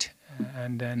connected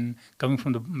and then coming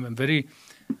from the very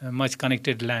much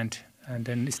connected land and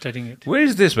then studying it. Where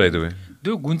is this, by the way?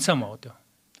 त्यो गुन्सामा हो त्यो.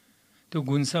 त्यो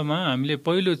गुन्सामा हामीले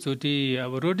पहिलोचोटि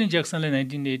अब रोडनी ज्याक्सनले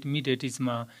 1980s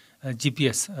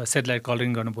GPS satellite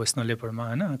colouring गर्नुभयो snow लेपर्डमा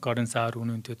होइन. करण शाहहरू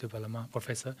हुनुहुन्थ्यो त्यो बेलामा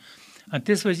प्रोफेसर. अनि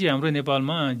त्यसपछि हाम्रो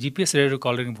नेपालमा GPS रेडियो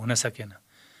कलरिङ हुन सकेन.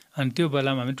 अनि त्यो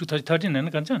बेलामा हामी 2013 होइन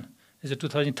कञ्चन,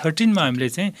 2013 हामीले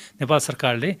चाहिँ नेपाल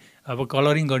सरकारले अब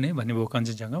कलरिङ गर्ने भन्ने भयो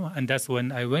कञ्चनजङ्घामा. And that's when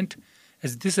I went.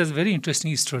 This is very interesting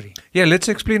story. Yeah let's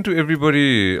explain to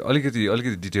everybody.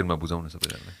 अलिकति डिटेलमा बुझाउन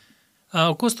सबैजनालाई.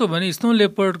 कस्तो भने स्नो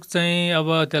लेपर्ड चाहिँ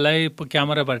अब त्यसलाई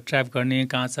क्यामेराबाट ट्र्याप गर्ने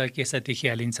कहाँ छ के छ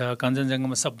देखिहालिन्छ.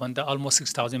 कञ्चनजङ्घामा सबभन्दा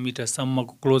अलमोस्ट 6000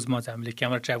 मिटरसम्मको क्लोजमा चाहिँ हामीले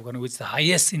क्यामेरा ट्र्याप गर्ने, which the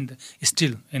highest in the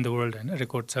still in the world होइन,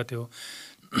 रेकर्ड छ त्यो.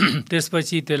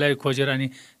 त्यसपछि त्यसलाई खोजेर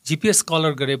अनि GPS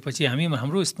कलर गरेपछि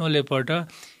हाम्रो स्नो लेपर्ड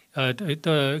त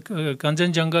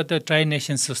कञ्चनजङ्घा त ट्राई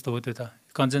नेसन्स जस्तो हो. त्यो त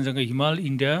कञ्चनजङ्घा हिमाल,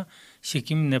 इन्डिया,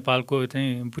 सिक्किम, नेपालको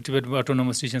चाहिँ टिबेट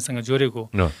अटोनोमस रिजनसँग जोडेको.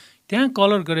 त्यहाँ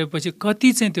कलर गरेपछि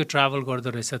कति चाहिँ त्यो ट्राभल गर्दो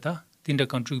रहेछ त तीनटा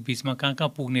कन्ट्रीको बिचमा कहाँ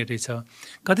पुग्ने रहेछ,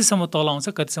 कतिसम्म तल आउँछ,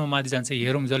 कतिसम्म माथि जान्छ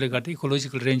हेरौँ, जसले गर्दा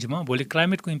इकोलोजिकल रेन्जमा भोलि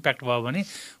क्लाइमेटको इम्प्याक्ट भयो भने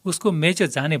उसको मेजर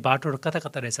जाने बाटोहरू कता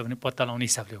रहेछ भने पत्ता लगाउने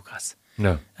हिसाबले हो खास।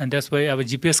 एन्ड द्याट्स वाइ अब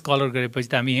जिपिएस कलर गरेपछि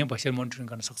त हामी यहीँ बसेर मोनिटरिङ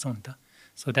गर्न सक्छौँ नि त।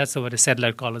 So that's what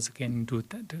satellite colours can do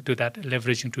that,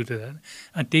 लेभरेजिङ to do that.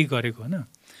 अनि त्यही गरेको होइन।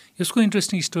 यसको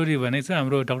इन्ट्रेस्टिङ स्टोरी भने चाहिँ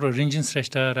हाम्रो डक्टर रिन्जिन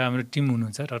श्रेष्ठ र हाम्रो टिम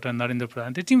हुनुहुन्छ, डक्टर नरेन्द्र प्रधान,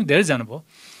 त्यो टिम धेरैजना भयो,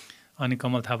 अनि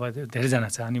कमल थापा धेरैजना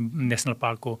छ, अनि नेसनल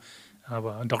पार्कको अब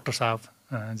डक्टर साहब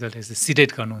जसले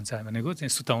सिडेट गर्नुहुन्छ भनेको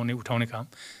चाहिँ सुताउने उठाउने काम,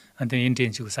 अनि त्यो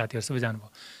एनटिएनसीको साथीहरू सबै जानुभयो।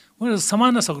 उनीहरू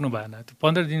सम्हाल्न सक्नु भएन।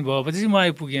 15 दिन भएपछि म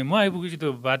आइपुगेँ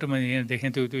त्यो बाटोमा यहाँ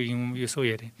देखेँ, त्यो हिउँ यसो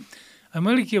हेरेँ।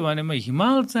 मैले के भने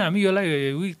हिमाल चाहिँ हामी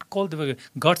यसलाई वी कल द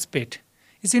गड्स पेट।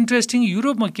 It's interesting.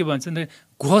 युरोपमा के भन्छ भने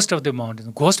ghost of the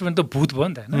mountain, ghost भने त भूत भयो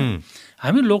नि त होइन।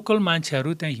 हामी लोकल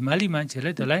मान्छेहरू त्यहाँ हिमाली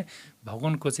मान्छेहरूले त्यसलाई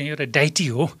भगवानको चाहिँ एउटा डाइटी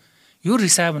हो, यो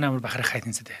रिसायो भने हाम्रो बाख्रा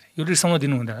खाइदिन्छ धेरै, यो रिसाउन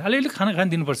दिनु हुँदैन, अलिअलि खाना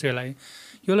दिनुपर्छ,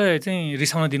 यसलाई चाहिँ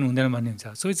रिसाउन दिनु हुँदैन भन्ने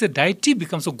हुन्छ। So it's a deity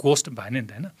becomes a ghost भएन नि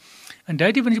त होइन। अनि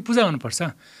डाइटी पनि पूजा गर्नुपर्छ।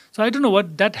 So I don't know what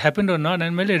that happen or not.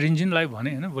 अनि मैले रिन्जिनलाई भने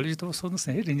होइन, भोलि त सोध्नुहोस्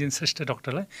न है रिन्जिन श्रेष्ठ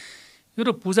डक्टरलाई, यो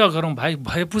त पूजा गरौँ भाइ,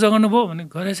 पूजा गर्नुभयो भने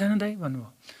गरेको छैन दाइ भन्नुभयो।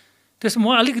 त्यसो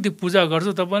म अलिकति पूजा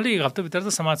गर्छु, तपाईँले एक हप्ताभित्र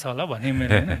त समाज छ होला भने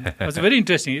मैले होइन। It's very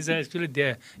interesting, it's actually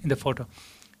they in the photo.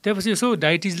 त्यसपछि यसो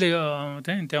डाइटिजले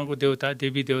चाहिँ त्यहाँको देवता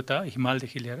देवी देवता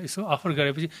हिमालदेखि लिएर यसो अफर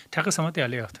गरेपछि ठ्याक्क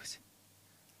समातिहाल्यो हप्तापछि।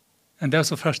 And that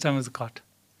was the first time was cut.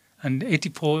 And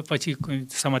 84 पछि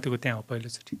समातेको त्यहाँ हो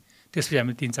पहिलोचोटि। त्यसपछि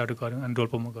हामी 3-4 गऱ्यौँ अनि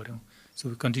डोल्पोमा गऱ्यौँ। So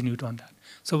we continue to on that.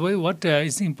 So what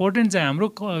is important चाहिँ हाम्रो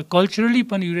कल्चरली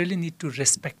पनि you really need to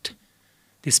respect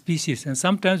the species, and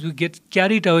sometimes we get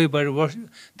carried away by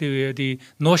the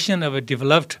notion of a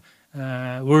developed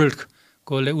world.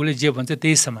 उसले जे भन्छ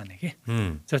त्यही समान के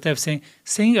जस्तै अब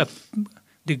saying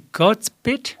the god's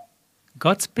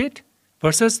pet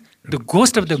versus the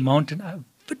ghost of the mountain are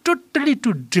totally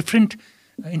two different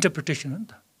interpretation हो नि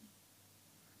त।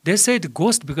 They say the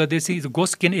ghost because they say the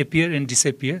ghost can appear and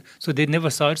disappear, so they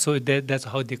never saw it, so that's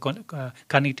how they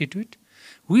connected to it.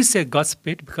 We say God's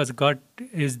pet because God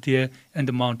is there and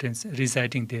the mountains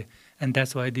residing there, and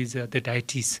that's why these are the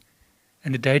deities.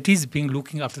 And the deities being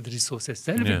looking after the resources.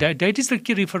 Yeah. Deities like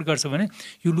refer to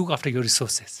you look after your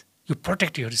resources, you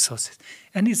protect your resources,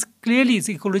 and it's clearly it's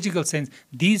ecological sense.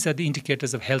 These are the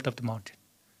indicators of health of the mountain,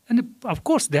 and of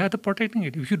course they are the protecting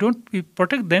it. If you don't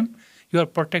protect them, you are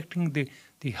protecting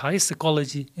the highest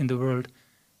ecology in the world.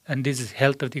 And this is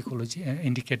health of the ecology,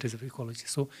 indicators of ecology.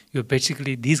 So you're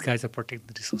basically, these guys are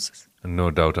protecting the resources. No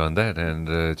doubt on that. And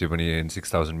Jibani in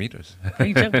 6,000 meters.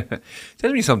 Exactly.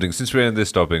 Tell me something, since we're on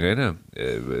this topic,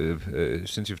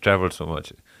 since you've traveled so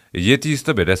much, Yeti is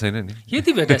the best, isn't it?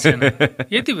 Yeti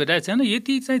best,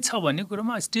 Yeti चाहिँ छ भन्ने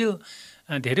कुरामा still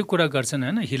धेरै कुरा गर्छन्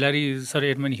हैन। Hilari sir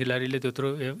Edmund हिलारीले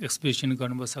त्यत्रो expedition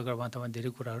गर्नुभयो सगरमाथामा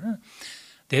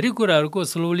धेरै कुराहरूको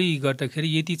स्लोली गर्दाखेरि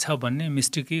यति छ भन्ने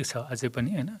मिस्टेकै छ अझै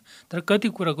पनि हैन। तर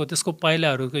कति कुराको त्यसको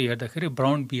पाइलाहरूको हेर्दाखेरि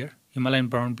brown bear, Himalayan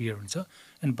brown bear हुन्छ,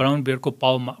 एन्ड ब्राउन बियरको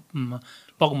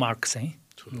पग मार्क चाहिँ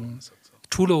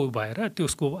ठुलो भएर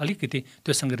त्यसको अलिकति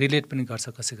त्योसँग रिलेट पनि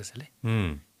गर्छ कसैले।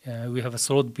 We have a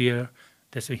sloth beer,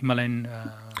 त्यसो Himalayan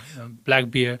black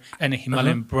beer and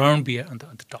Himalayan brown bear on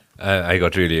the top. I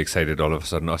got really excited all of a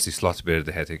sudden. अस्ति स्लथ बियर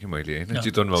देखाएको थिएँ कि मैले होइन,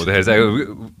 चितवनमा हुँदाखेरि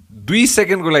चाहिँ 2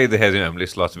 सेकेन्डको लागि देखाएको थियौँ हामीले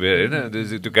स्लथ बियर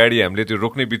होइन। त्यो गाडी हामीले त्यो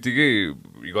रोक्ने बित्तिकै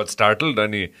you got startled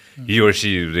अनि he or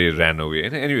she ran away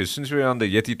होइन। Anyway, since we're on the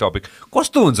Yeti topic,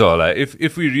 कस्तो हुन्छ होला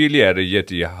if we really had a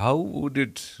Yeti, how would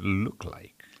it look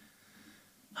like?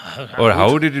 Or how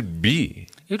would it be?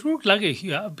 It would look like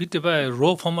a bit of a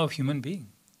raw form of human being.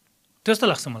 त्यस्तो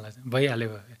लाग्छ मलाई भइहाल्यो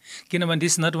किनभने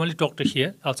this not only talk to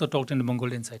hear, also talk in the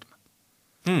Mongolian साइडमा,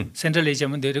 central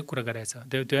एसियामा धेरै कुरा गरेको छ।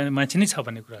 त्यो मान्छे नै छ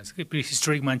भन्ने कुरा छ कि प्रि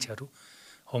हिस्टोरिक मान्छेहरू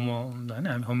होमो होइन,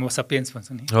 हामी होमो सपियन्स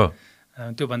भन्छौँ नि,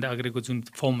 त्योभन्दा अगाडिको जुन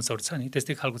फर्म्सहरू छ नि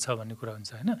त्यस्तै खालको छ भन्ने कुरा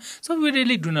हुन्छ होइन। So we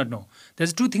really do not know.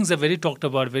 That's 2 things are very talked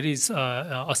about very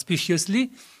अस्पिसियसली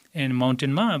in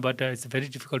माउन्टेनमा, but it's very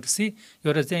difficult to see.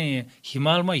 एउटा चाहिँ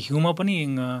हिमालमा हिउँमा पनि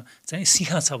चाहिँ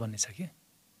सिंह छ भन्ने छ कि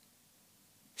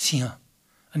सिंह,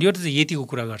 अनि एउटा चाहिँ यतिको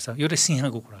कुरा गर्छ, एउटा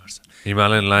सिंहको कुरा गर्छ,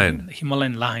 हिमालयन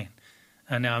लायन।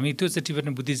 अनि हामी त्यो चाहिँ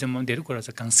टिबेटन बुद्धिज्ममा धेरै कुरा छ।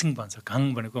 काङसिङ भन्छ,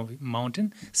 काङ भनेको माउन्टेन,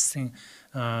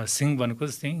 सिंह भनेको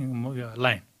चाहिँ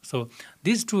lion. So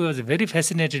this to was very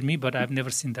fascinated me, but I have never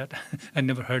scene that. I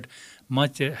never heard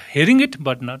much, hearing it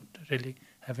but not really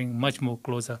having much more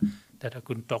closer that I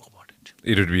couldn't talk about it.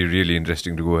 It would be really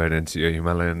interesting to go ahead and see a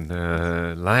Himalayan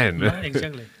lion. Yeah,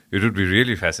 exactly. It would be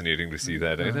really fascinating to see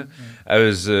that. I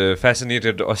was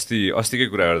fascinated अस्तिकै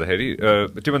कुरा गर्दाखेरि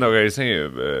त्योभन्दा अगाडि चाहिँ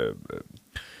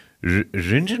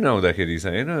रेन्जन आउँदाखेरि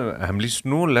चाहिँ होइन हामीले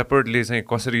snow लेपर्डले चाहिँ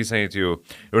कसरी चाहिँ त्यो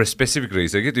एउटा स्पेसिफिक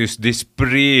रहेछ कि त्यो they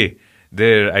spray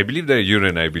there I believe the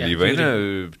urine I believe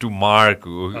होइन टु मार्क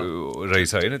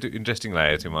रहेछ होइन त्यो इन्ट्रेस्टिङ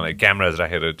लागेको थियो मलाई क्यामराज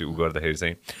राखेर त्यो गर्दाखेरि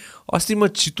चाहिँ अस्ति म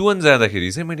चितवन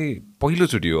जाँदाखेरि चाहिँ मैले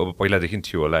पहिलोचोटि हो अब पहिलादेखि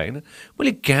थियो होला होइन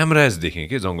मैले क्यामराज देखेँ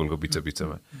कि जङ्गलको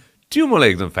बिचमा त्यो मलाई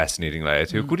एकदम फेसिनेटिङ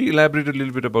लागेको थियो could you elaborate a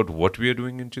little beet about what we are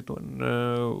doing in Chitwan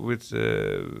with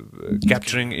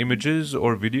capturing images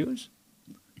or videos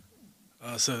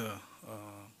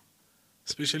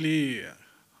specially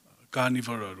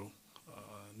कार्निभरहरू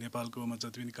नेपालकोमा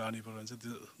जति पनि कार्निभर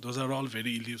हुन्छ दोज आर अल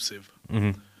भेरी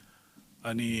इल्युसिभ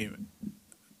अनि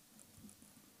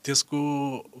त्यसको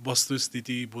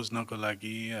वस्तुस्थिति बुझ्नको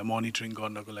लागि मोनिटरिङ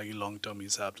गर्नको लागि लङ टर्म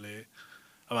हिसाबले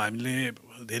अब हामीले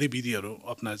धेरै विधिहरू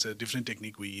अप्नाएको छ डिफ्रेन्ट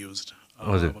टेक्निक वी युज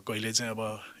कहिले चाहिँ अब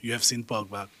यु हेभ सिन पग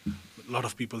बाघ lot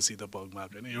of people see the pug बाघ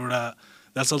होइन एउटा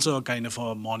that's also a kind of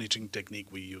a monitoring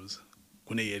technique we use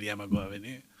कुनै एरियामा गयो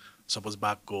भने सपोज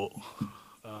बाघको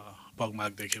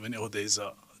पगमाग देख्यो भने oh there is a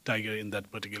tiger in that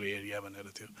particular area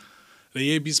भनेर थियो र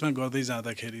यही बिचमा गर्दै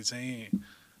जाँदाखेरि चाहिँ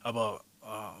अब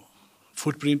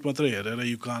फुटप्रिन्ट मात्रै हेरेर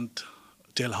you can't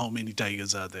tell how many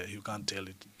tigers are there you can't tell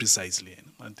it precisely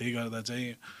होइन अनि त्यही गर्दा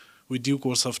चाहिँ with due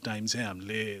course of time चाहिँ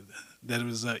हामीले there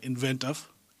is a invent of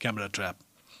camera trap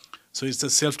so it's a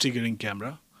self triggering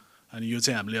camera अनि यो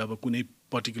चाहिँ हामीले अब कुनै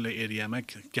पर्टिकुलर एरियामा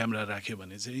क्यामेरा राख्यो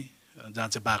भने चाहिँ जहाँ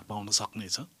चाहिँ बाघ पाउन सक्ने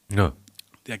छ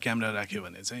त्यहाँ क्यामेरा राख्यो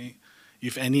भने चाहिँ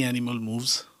if any animal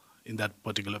moves in that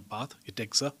particular path it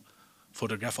takes a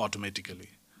photograph automatically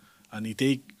अनि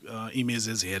त्यही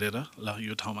इमेजेस हेरेर ल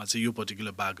यो ठाउँमा चाहिँ यो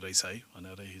पर्टिकुलर बाघ रहेछ है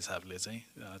भनेर हिसाबले चाहिँ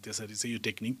त्यसरी चाहिँ यो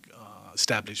टेक्निक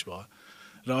इस्टाब्लिस भयो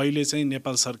र अहिले चाहिँ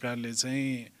नेपाल सरकारले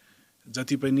चाहिँ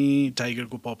जति पनि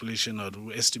टाइगरको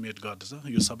पपुलेसनहरू एस्टिमेट गर्दछ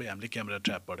यो सबै हामीले क्यामेरा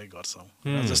ट्र्यापबाटै गर्छौँ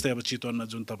जस्तै अब चितवनमा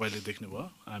जुन तपाईँले देख्नुभयो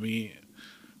हामी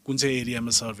कुन चाहिँ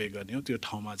एरियामा सर्वे गर्ने हो त्यो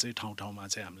ठाउँमा चाहिँ ठाउँमा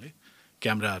चाहिँ हामीले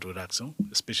क्यामेराहरू राख्छौँ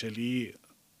specially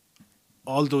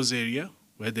all those area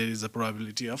where there is a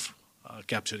probability of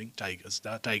capturing tigers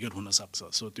जहाँ टाइगर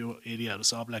हुनसक्छ सो त्यो एरियाहरू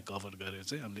सबलाई कभर गरेर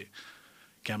चाहिँ हामीले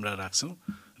क्यामेरा राख्छौँ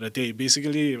र त्यही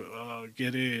बेसिकली के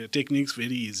अरे टेक्निक्स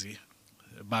भेरी इजी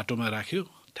बाटोमा राख्यो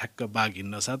ठ्याक्क बाघ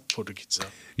हिँड्न साथ फोटो खिच्छ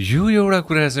यो एउटा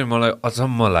कुरा चाहिँ मलाई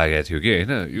अचम्म लागेको थियो कि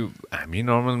होइन यो हामी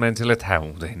नर्मल मान्छेलाई थाहा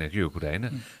हुँदैन कि यो कुरा होइन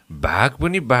बाघ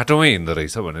पनि बाटोमै हिँड्दो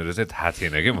रहेछ भनेर चाहिँ थाहा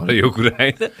थिएन कि मलाई यो कुरा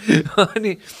होइन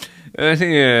अनि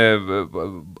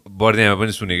बर्दियामा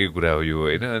पनि सुनेकै कुरा हो यो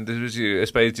होइन अनि त्यसपछि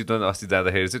यसपालि चितवन अस्ति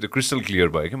जाँदाखेरि चाहिँ त्यो क्रिस्टल क्लियर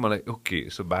भयो कि मलाई ओके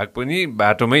सो बाघ पनि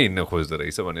बाटोमै हिँड्न खोज्दो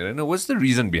रहेछ भनेर होइन what's the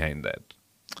reason behind that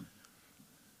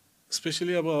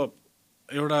specially अब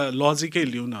एउटा लजिकै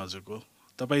लिउँ न हजुरको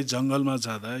तपाईँ जङ्गलमा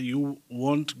जाँदा you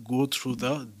won't go through the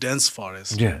dense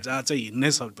forest जहाँ चाहिँ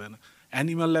हिँड्नै सक्दैन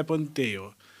एनिमललाई पनि त्यही हो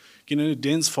किनभने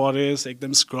डेन्स फरेस्ट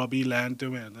एकदम स्क्रबी ल्यान्ड त्यो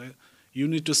हेर्दा यु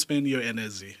निड टु स्पेन्ड यो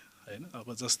एनर्जी होइन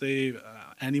अब जस्तै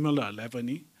एनिमलहरूलाई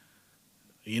पनि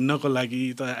हिँड्नको लागि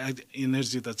त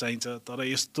एनर्जी त चाहिन्छ तर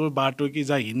यस्तो बाटो कि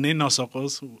जहाँ हिँड्नै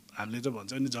नसकोस् हामीले त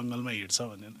भन्छ नि जङ्गलमा हिँड्छ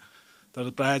भनेर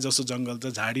तर प्रायः जस्तो जङ्गल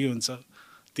त झाडी हुन्छ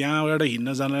त्यहाँबाट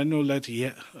हिँड्न जानलाई नि उसलाई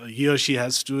he or she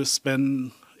has to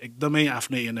spend एकदमै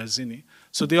आफ्नै एनर्जी नि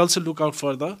so they also look out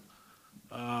for the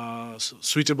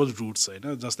suitable routes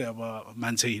होइन जस्तै अब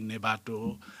मान्छे हिँड्ने बाटो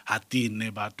हात्ती हिँड्ने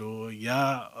बाटो या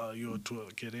यो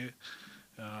के अरे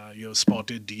यो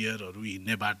स्पटेड डियरहरू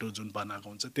हिँड्ने बाटो जुन बनाएको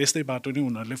हुन्छ त्यस्तै बाटो नै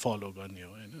उनीहरूले फलो गर्ने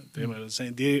हो होइन त्यही भएर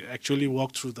चाहिँ they actually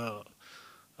walk through the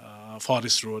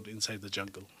forest road inside the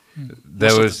jungle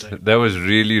That was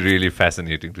really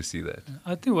fascinating to see that.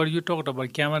 I think what you talked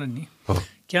about camera नि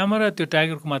क्यामेरा त्यो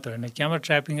टाइगरको मात्र होइन क्यामेरा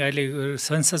ट्र्यापिङ अहिले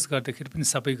सेन्सस गर्दाखेरि पनि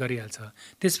सबै गरिहाल्छ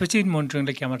त्यसपछि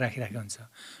मोनिटरिङले क्यामेरा राखिराखेको हुन्छ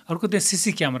अर्को त्यहाँ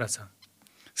सिसी क्यामेरा छ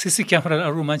सिसी क्यामेरा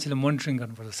अरू मान्छेले मोनिटरिङ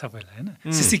गर्नुपर्छ सबैलाई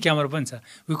होइन सिसी क्यामेरा पनि छ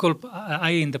we call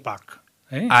eye in the park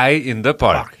है eye in the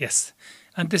park yes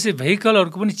अनि त्यसै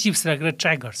भेहिकलहरूको पनि चिप्स राखेर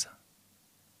ट्र्याक गर्छ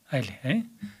अहिले है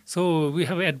so we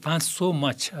have advance so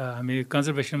much हामी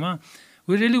कन्जर्भेसनमा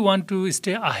we really want to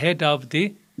stay ahead of the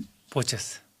poachers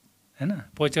होइन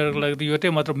पोचरको लागि त एउटै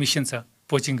मात्र मिसन छ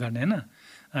पोचिङ गर्ने होइन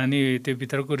अनि त्यो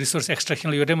भित्रको रिसोर्स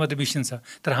एक्सट्र्याक्सनलाई एउटै मात्र मिसन छ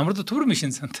तर हाम्रो त थुप्रो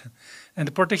मिसन छ नि त and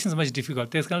the protection is much difficult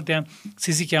त्यस कारण त्यहाँ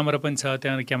सिसी क्यामेरा पनि छ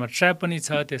त्यहाँ क्यामेरा ट्र्याप पनि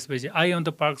छ त्यसपछि आई अन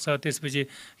द पार्क छ त्यसपछि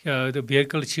त्यो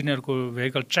भेहिकल छिर्नेहरूको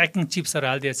भेहिकल ट्र्याकिङ चिप्सहरू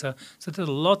हालिदिएको छ सो त्यो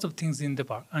lots of things in the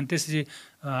park अनि त्यसपछि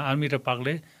आर्मी र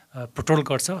पार्कले पेट्रोल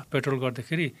गर्छ पेट्रोल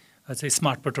गर्दाखेरि चाहिँ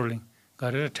स्मार्ट पेट्रोलिङ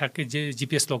गरेर ठ्याक्कै जे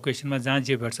जिपिएस लोकेसनमा जहाँ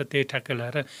जे भेट्छ त्यही ठ्याक्कै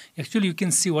लगाएर actually you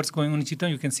can see what's going on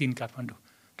Chitwan you can C in Kathmandu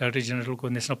director जेनरलको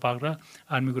national park र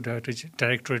आर्मीको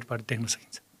डाइरेक्टोरेटबाट देख्न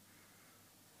सकिन्छ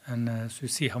and so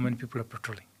see how many people are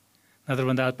patrolling नत्र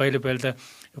भन्दा पहिले त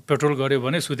पेट्रोल गऱ्यो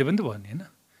भने सुते पनि त भयो नि होइन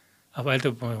अब अहिले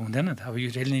त हुँदैन त अब you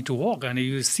really need to walk and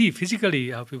you C physically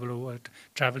how people were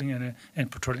travelling and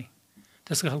patrolling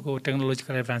त्यस्तो खालको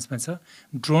टेक्नोलोजिकल एडभान्समेन्ट छ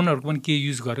ड्रोनहरूको पनि के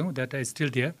युज गऱ्यौँ that is still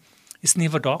there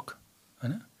sniff a डग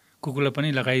होइन कुकुरलाई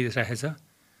पनि लगाइराखेको छ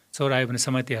चौर आयो भने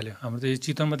समातिहाल्यो हाम्रो त यो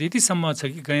चितवनमा त यतिसम्म छ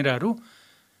कि गैँडाहरू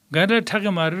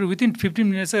ठ्याक्कै मारेर विदिन 15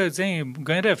 मिनट्स चाहिँ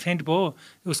गैँडा फेन्ट भयो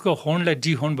उसको हर्नलाई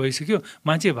डिहर्न भइसक्यो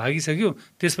मान्छे भागिसक्यो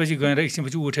त्यसपछि गैँडा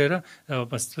एकछिनपछि उठेर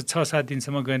 6-7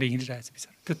 दिनसम्म गैँडा हिँडिरहेको छ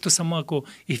बिचरा त्यस्तोसम्मको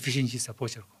इफिसियन्सी छ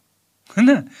पोचरको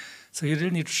होइन so you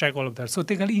really need to track all of that so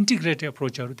त्यही कारण इन्टिग्रेटेड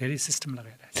अप्रोचहरू धेरै सिस्टम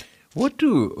लगाइरहेको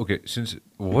छ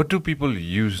what do people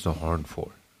use the horn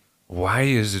for? Why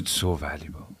is it so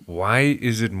valuable? Why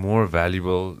is it more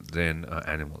valuable than an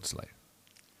animal's life?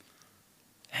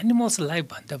 Animals life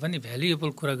भन्दा पनि valuable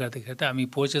कुरा गर्दाखेरि त हामी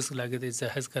पोचर्सको लागि त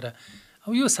खास गरेर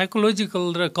अब यो साइकोलोजिकल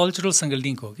र कल्चरलसँग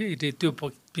लिङ्क हो कि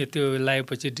त्यो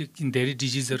लगाएपछि धेरै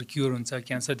डिजिजहरू क्योर हुन्छ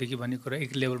क्यान्सरदेखि भन्ने कुरा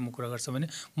एक लेभलमा कुरा गर्छ भने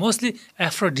मोस्टली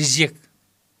एफ्रोडिजियक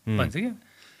भन्छ क्या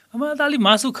अब त अलिक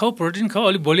मासु खाऊ प्रोटिन खाऊ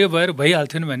अलिक बलियो भएर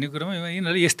भइहाल्थ्यो नि भन्ने कुरामा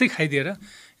यिनीहरूले यस्तै खाइदिएर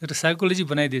एउटा साइकोलोजी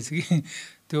बनाइदिएछ कि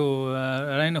त्यो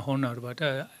राइनो हर्नहरूबाट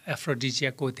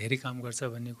एफ्रोडिजियाको धेरै काम गर्छ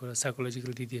भन्ने कुरा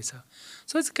psychological दिइदिएछ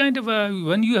so it's kind of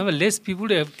when you have a less people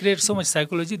have create so much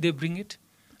psychology they bring it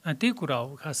त्यही कुरा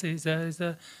हो खासै इज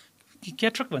अ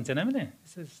क्याट्रक भन्छ हामीले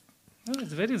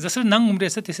इट्स भेरी जसरी नाङ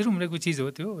उम्रिएछ त्यसरी उम्रेको चिज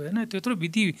हो त्यो होइन त्यत्रो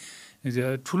विधि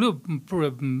ठुलो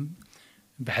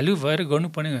भ्यालु भएर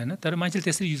गर्नुपर्ने होइन तर मान्छेले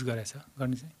त्यसरी युज गरेछ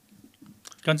गर्ने चाहिँ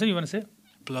कन्छ यु भन्छ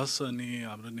प्लस अनि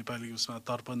हाम्रो नेपाली उसमा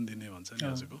तर्पण दिने भन्छ नि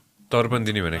आजको तर्पण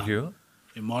दिने भने के हो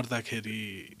मर्दाखेरि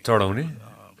चढाउने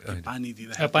पानी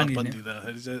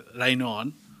दिँदाखेरि चाहिँ राइनो हर्न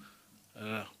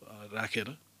राखेर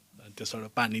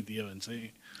त्यसबाट पानी दियो भने चाहिँ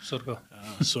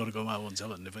स्वर्गमा हुन्छ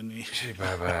भन्ने पनि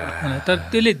तर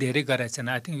त्यसले धेरै गराएको छैन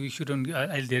आई थिङ्क यु सुड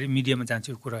अहिले धेरै मिडियामा जान्छ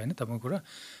यो कुरा होइन तपाईँको कुरा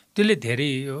त्यसले धेरै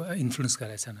इन्फ्लुएन्स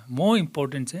गराएको छैन मोर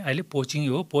इम्पोर्टेन्ट चाहिँ अहिले पोचिङ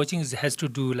हो poaching has to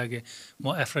do like a म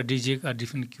एफ्रोडिजिक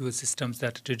different cure systems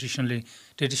that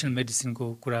traditional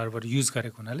मेडिसिनको कुराहरूबाट युज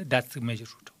गरेको हुनाले द्याट्स द मेजर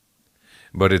रुट हो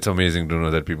But it's amazing to know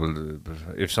that people,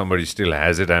 if somebody still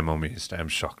has it, I'm amazed, I'm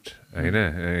shocked. होइन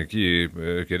कि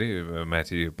के अरे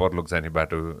माथि परलोक जाने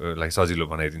बाटोलाई सजिलो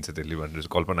बनाइदिन्छ त्यसले भनेर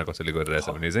कल्पना कसैले गरिरहेछ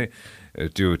भने चाहिँ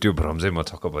त्यो भ्रम चाहिँ म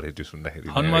छक्क परेँ त्यो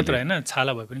सुन्दाखेरि हन मात्र होइन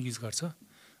छाला भए पनि युज गर्छ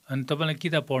अनि तपाईँलाई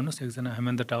किताब पढ्नुहोस्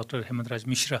एकजना डाक्टर हेमन्तराज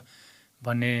मिश्र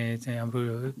भन्ने चाहिँ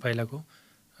हाम्रो पहिलाको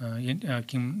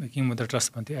किङ मुद्रा ट्रस्ट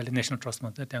भन्थ्यो अहिले नेसनल ट्रस्ट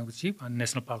भन्छ त्यहाँको चिफ अनि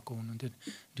नेसनल पार्कको हुनुहुन्थ्यो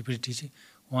डिप्युटी चिफ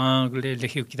उहाँले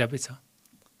लेखेको किताबै छ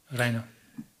राइनो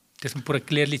त्यसमा पुरा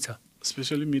क्लियरली छ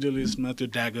स्पेसली मिडल इस्टमा त्यो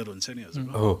ड्यागर हुन्छ नि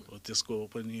हजुर त्यसको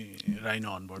पनि राइनो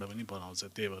हर्नबाट पनि बनाउँछ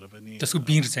त्यही भएर पनि त्यसको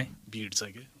भिड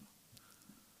चाहिँ के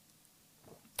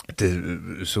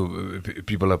So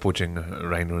people are poaching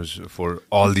rhinos for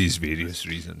all these various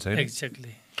reasons, right?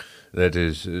 Exactly. That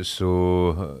is so.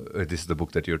 This is the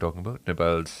book that you're talking about,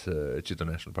 Nepal's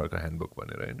Chitwan National Park Handbook,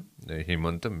 right?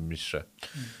 Hemanta Mishra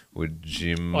with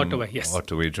Jim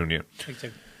Ottaway Jr.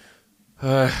 Exactly.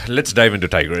 Let's dive into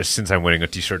tigers since I'm wearing a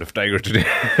T-shirt of tiger today.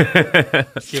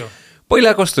 Sure.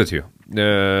 पहिला कस्तो थियो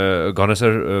घन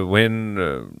sir when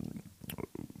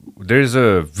there is a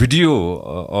video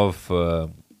of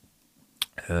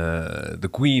the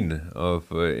Queen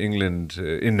of England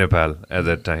in Nepal at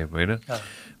that time, होइन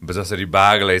जसरी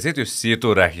बाघलाई चाहिँ त्यो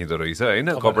सेतो राखिँदो रहेछ होइन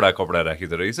कपडा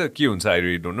राखिँदो रहेछ के हुन्छ I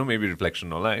really don't no maybe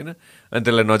reflection होला होइन अनि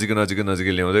त्यसलाई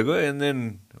नजिकै ल्याउँदै गयो एन्ड देन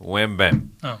व्याम ब्याम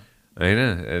होइन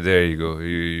there you go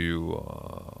you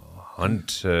hunt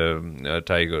a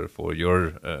tiger for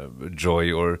your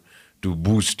joy or to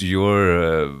boost your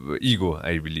ego,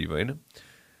 I believe, right?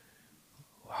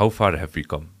 How far have we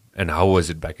come and how was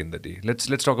it back in the day? Let's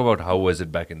talk about how was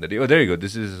it back in the day. Oh, there you go.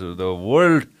 This is the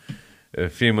world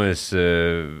famous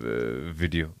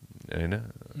video, right?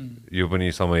 यो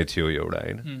पनि समय थियो एउटा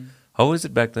हैन. How was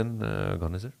it back then,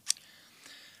 Ghana sir?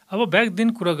 अब back दिन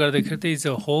कुरा गर्दाखेरि त इट्स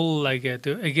अ होल लाइक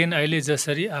त्यो अगेन अहिले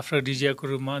जसरी एफ्रोडिजियाको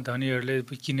रूपमा धनीहरूले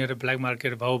किनेर ब्ल्याक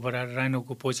मार्केट भाउ बढाएर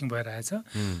राइनोको पोचिङ भइरहेछ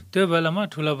त्यो बेलामा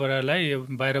ठुला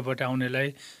बडालाई बाहिरबाट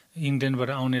आउनेलाई इङ्ल्यान्डबाट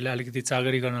आउनेलाई अलिकति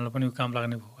चाकरी गर्नलाई पनि काम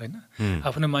लाग्ने भयो होइन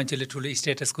आफ्नो मान्छेले ठुलो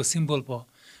स्टेटसको सिम्बल भयो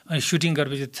अनि सुटिङ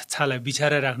गरेपछि छाला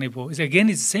बिछाएर राख्ने भयो it's again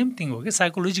is same thing हो कि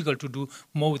साइकोलोजिकल टु डु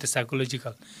मो with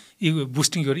psychological ego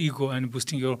boosting your ego and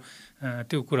boosting your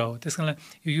त्यो कुरा हो त्यस कारण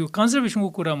यो कन्जर्भेसनको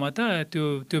कुरामा त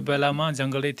त्यो बेलामा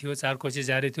जङ्गलै थियो चारकोचे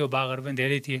जारी थियो बाघहरू पनि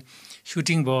धेरै थिए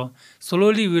सुटिङ भयो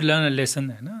slowly we learn a lesson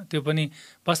होइन त्यो पनि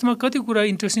वास्तवमा कति कुरा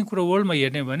इन्ट्रेस्टिङ कुरा वर्ल्डमा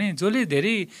हेर्ने भने जसले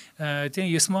धेरै चाहिँ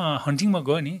यसमा हन्टिङमा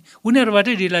गयो नि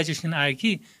उनीहरूबाटै रियलाइजेसन आयो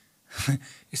कि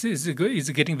इट्स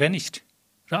गेटिङ भ्यानिस्ड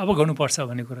र अब गर्नुपर्छ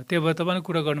भन्ने कुरा त्यही भएर तपाईँले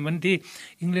कुरा गर्नु भने त्यही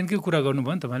इङ्ल्यान्डकै कुरा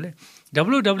गर्नुभयो नि तपाईँले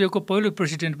WWFको पहिलो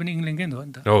प्रेसिडेन्ट पनि इङ्ल्यान्डकै हो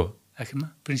नि त आखिरमा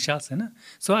प्रिन्स चार्ल्स होइन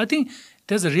सो आई थिङ्क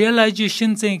त्यस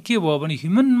रियलाइजेसन चाहिँ के भयो भने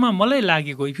ह्युमनमा मलाई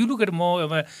लागेको इफ यु लुक एट म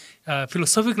अब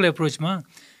फिलोसफिकल एप्रोचमा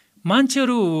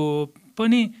मान्छेहरू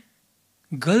पनि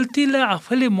गल्तीलाई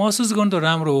आफैले महसुस गर्नु त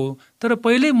राम्रो हो तर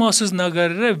पहिल्यै महसुस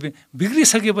नगरेर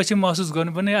बिग्रिसकेपछि महसुस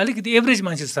गर्नु पनि अलिकति एभरेज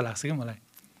मान्छे जस्तो लाग्छ कि मलाई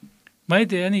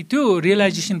अनि त्यो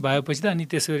रियलाइजेसन भएपछि त अनि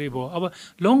त्यसरी भयो अब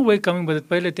लङ वे कमिङ भयो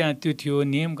पहिले त्यहाँ त्यो थियो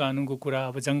नियम कानुनको कुरा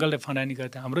अब जङ्गलले फनानी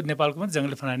गर्थ्यो हाम्रो नेपालको पनि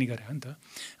जङ्गलले फनानी गरे हो नि त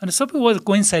अनि सबै वाज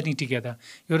कोइन्साइडिङ टुगेदर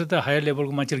एउटा त हायर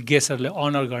लेभलको मान्छेले गेस्टहरूले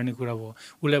अनर गर्ने कुरा भयो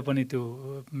उसलाई पनि त्यो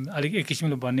अलिक एक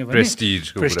किसिमले भन्ने भने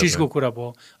प्रेस्टिजको कुरा भयो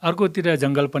अर्कोतिर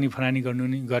जङ्गल पनि फनानी गर्नु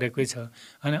नि गरेकै छ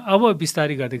अनि अब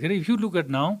बिस्तारै गर्दाखेरि if you look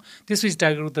at now त्यसपछि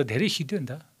टाइगरको त धेरै सिध्यो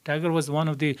नि त tiger was one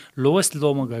of the lowest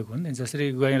लोमा गएको नि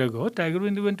जसरी गएर गयो tiger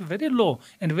went to very low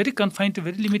and very confined to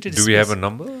very limited Do we have a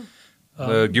number?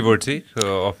 Give or take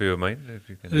of your mind, if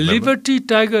you can remember. Liberty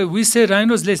tiger, we say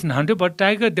rhinos less than 100, but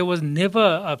tiger there was never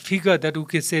a figure that we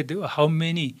could say how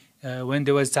many when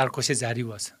there was Charkoshe Jari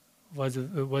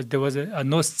there was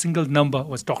no single number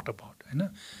was talked about. होइन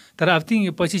तर I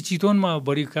think पछि चितवनमा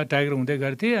बढी tiger हुँदै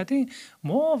गएको थिएँ I think म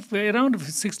around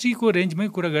 60को रेन्जमै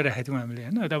कुरा गरिरहेको थियौँ हामीले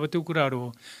होइन अब त्यो कुराहरू हो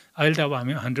अहिले त अब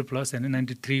हामी 100+ होइन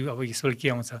 93 अब यसबाट के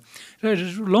आउँछ र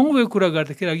लङ वे कुरा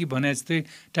गर्दाखेरि अघि भने जस्तै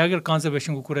टाइगर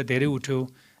कन्जर्भेसनको कुरा धेरै उठ्यो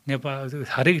नेपाल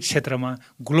हरेक क्षेत्रमा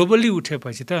ग्लोबली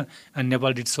उठेपछि त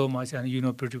Nepal did so much and you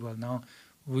know pretty well now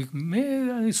we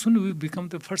may soon we become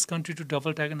the first country to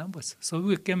double tiger numbers. So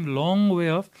we came long way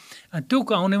off. And to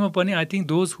kaunema pani, I think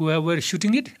those who were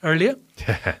shooting it earlier,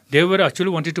 they were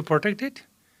actually wanted to protect it.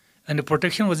 And the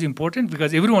protection was important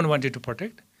because everyone wanted to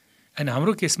protect. And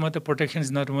हाम्रो केसमा त protection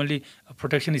is not only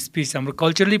protection species, हाम्रो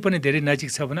culturally पनि धेरै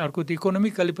नजिक छ भने अर्को त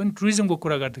इकोनोमिकली पनि टुरिज्मको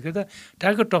कुरा गर्दाखेरि त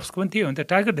टाइगर टप्सको पनि थियो भने त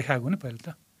टाइगर देखाएको नि पहिला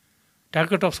त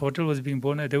Tiger Tops hotel was being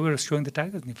born they were showing the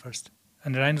tigers नि first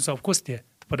and rhinos of course थिए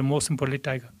but most importantly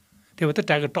tiger त्यो भएर त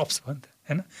टाइगर टप्स भयो नि त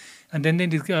होइन अनि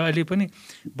त्यहाँदेखि अहिले पनि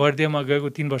बर्दियामा गएको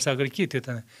 3 वर्ष अगाडि के थियो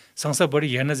त संसारभरि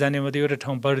हेर्न जाने मात्रै एउटा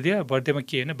ठाउँ बर्दियामा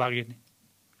के होइन बाघ हेर्ने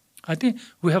I think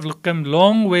we have come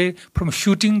long way from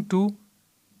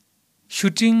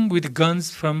shooting with guns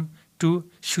to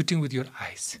shooting with your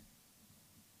eyes.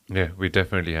 Yeah, we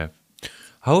definitely have.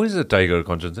 How is a tiger,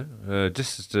 Kanchan sir?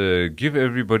 Just give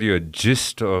everybody a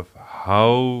gist of how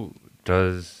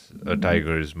does a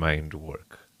tiger's mind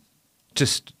work?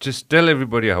 Just tell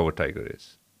everybody how a tiger is.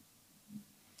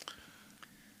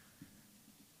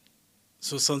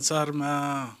 So संसारमा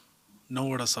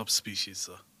 9वटा सब species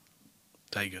छ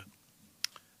tiger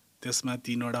त्यसमा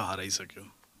 3वटा हराइसक्यो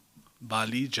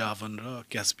Bali Javan र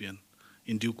Caspian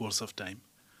in due course of time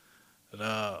र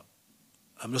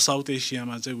हाम्रो South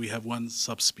एसियामा चाहिँ we have one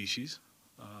subspecies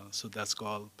so that's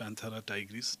call Panthera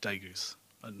tigris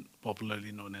and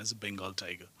popularly known as Bengal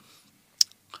tiger.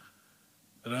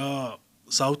 र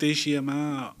South एसियामा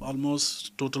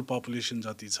अलमोस्ट टोटल पपुलेसन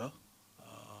जति छ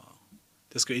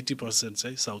त्यसको 80%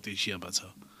 चाहिँ साउथ एसियामा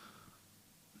छ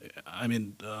आई मिन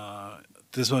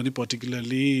त्यसमा पनि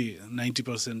पर्टिकुलरली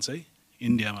 90% चाहिँ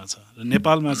इन्डियामा छ र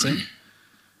नेपालमा चाहिँ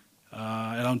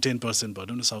अराउन्ड 10%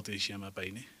 भनौँ न साउथ एसियामा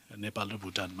पाइने नेपाल र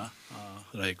भुटानमा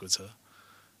रहेको छ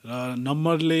र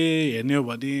नम्बरले हेर्ने हो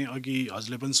भने अघि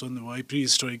हजुरले पनि सोध्नुभयो प्री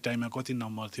हिस्टोरिक टाइममा कति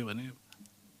नम्बर थियो भने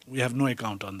we have no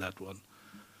account on that one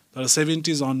तर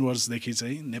 70s अनवर्ड्सदेखि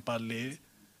चाहिँ नेपालले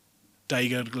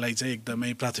टाइगरलाई चाहिँ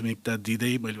एकदमै प्राथमिकता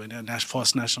दिँदै मैले भने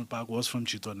first national park was from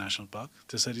Chitwan national park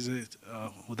त्यसरी चाहिँ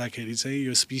हुँदाखेरि चाहिँ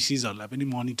यो स्पिसिसहरूलाई पनि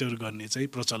मोनिटर गर्ने चाहिँ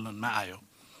प्रचलनमा आयो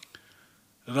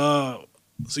र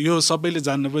यो सबैले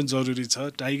जान्न पनि जरुरी छ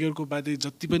टाइगरको बारे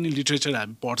जति पनि लिट्रेचर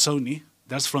हामी पढ्छौँ नि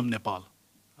द्याट्स फ्रम नेपाल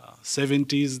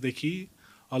 70s देखि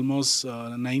अलमोस्ट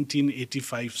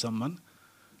 1985 सम्म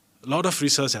lot of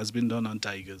research has been done on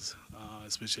tigers,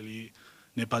 especially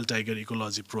Nepal Tiger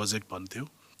Ecology Project भन्थ्यो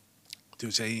त्यो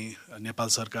चाहिँ नेपाल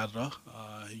सरकार र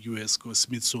US को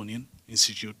स्मिथसोनियन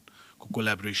इन्स्टिट्युटको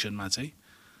कोल्याबोरेसनमा चाहिँ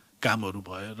कामहरू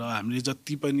भयो र हामीले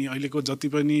जति पनि अहिलेको जति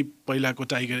पनि पहिलाको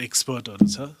टाइगर एक्सपर्टहरू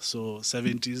छ सो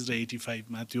 70s र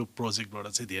 85 मा त्यो प्रोजेक्टबाट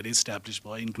चाहिँ धेरै इस्टाब्लिश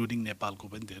भयो इन्क्लुडिङ नेपालको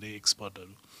पनि धेरै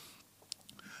एक्सपर्टहरू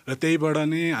र त्यहीबाट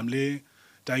नै हामीले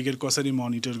टाइगर कसरी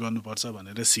मोनिटर गर्नुपर्छ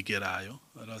भनेर सिकेर आयो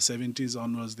र 70s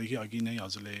अनवर्ड्सदेखि अघि नै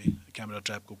हजुरले क्यामेरा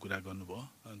ट्र्यापको कुरा गर्नुभयो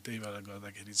अनि त्यही भएर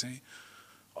गर्दाखेरि चाहिँ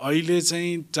अहिले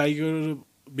चाहिँ tiger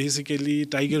basically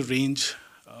tiger range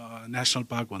national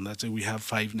park भन्दा चाहिँ we have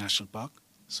 5 national park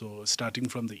so starting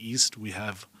from the east we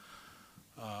have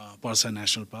Parsa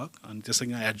national park अनि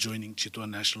त्यससँग adjoining Chitwan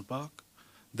national park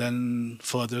Then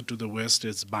further to the west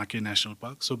is Baake National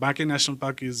Park. So Baake National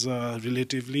Park is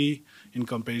relatively, in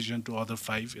comparison to other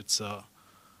 5, it's a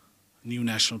new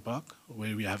national park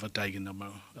where we have a tiger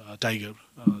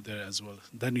there as well.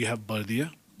 Then we have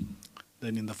Bardia.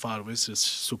 Then in the far west is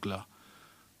Sukla.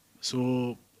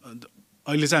 So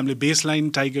अहिले चाहिँ हामीले baseline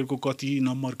टाइगरको कति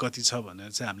number कति छ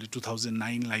भनेर चाहिँ हामीले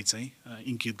 2009 लाई चाहिँ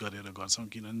इन्कित गरेर गर्छौँ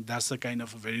किनभने that's the kind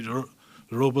of a very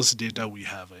robust data we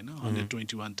have हैन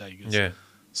 121 tigers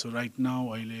So right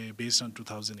now, based on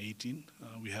 2018,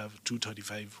 we have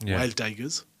 235 wild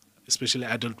tigers, especially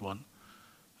adult one,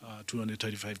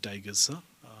 235 tigers.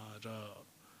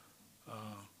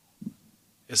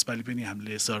 यसपालि पनि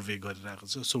हामीले सर्वे गरिरहेको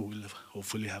छ, so we'll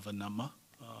hopefully have a number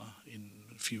in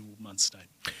few months time.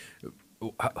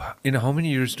 In how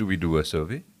many years do we do a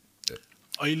survey?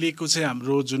 अहिलेको चाहिँ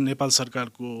हाम्रो जुन नेपाल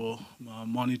सरकारको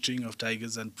monitoring of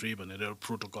tigers and prey भनेर एउटा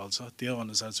प्रोटोकल छ, त्यो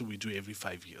अनुसार चाहिँ we do every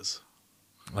 5 years.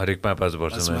 हरेक 5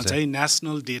 वर्षमा चाहिँ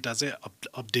नेशनल डेटा चाहिँ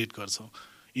अपडेट गर्छौँ.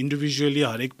 इन्डिभिजुअली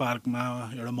हरेक पार्कमा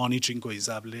एउटा मोनिटरिङको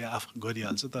हिसाबले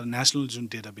गरिहाल्छ, तर नेशनल जुन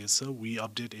डेटाबेस छ we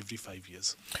update every 5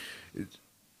 years.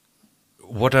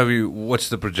 What's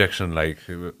the projection like?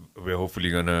 We're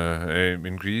hopefully gonna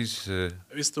increase.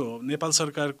 यस्तो हो, नेपाल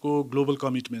सरकारको ग्लोबल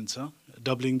कमिटमेन्ट छ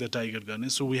डबलिङ द टाइगर गर्ने.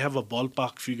 So we have a ball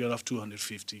park figure of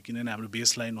 250 किनभने हाम्रो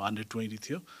बेस लाइन 120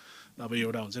 थियो. अब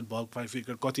एउटा हुन्छ नि बल पार्क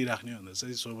फिगर कति राख्ने भन्दा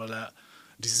चाहिँ सो बेला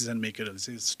डिसिजन मेकरहरू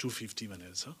चाहिँ 250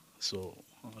 भनेर छ. So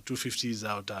 250 is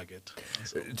our target.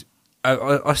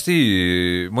 अस्ति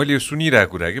मैले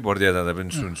सुनिरहेको कुरा कि बर्दिया जाँदा पनि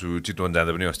सुन्छु, चितवन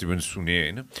जाँदा पनि अस्ति पनि सुने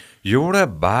होइन, एउटा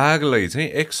बाघलाई चाहिँ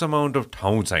एक्स अमाउन्ट अफ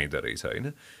ठाउँ चाहिँदो रहेछ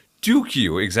होइन. त्यो के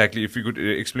हो exactly? If you could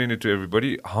explain it to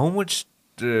everybody, how much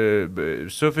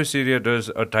surface area does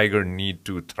a tiger need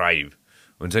to thrive?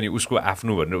 हुन्छ नि, उसको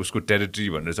आफ्नो भनेर उसको टेरिटरी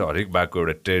भनेर चाहिँ हरेक बाघको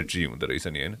एउटा टेरिटरी हुँदो रहेछ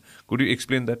नि होइन. Could you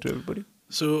explain that to everybody?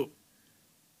 So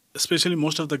especially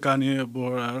most of the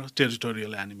carnivore are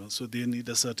territorial animals, so they need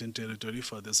a certain territory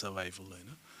for their survival.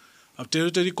 अब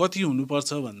टेरिटरी कति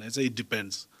हुनुपर्छ भन्ने चाहिँ इट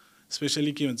डिपेन्ड्स.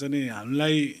 स्पेसली के भन्छ नि,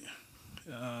 हामीलाई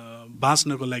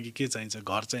बाँच्नको लागि के चाहिन्छ?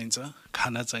 घर चाहिन्छ,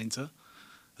 खाना चाहिन्छ,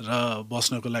 र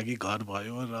बस्नको लागि घर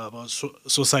भयो, र अब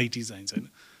सोसाइटी चाहिन्छ होइन.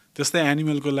 त्यस्तै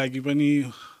एनिमलको लागि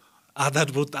पनि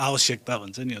आधारभूत आवश्यकता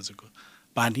भन्छ नि हजुरको,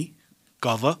 पानी,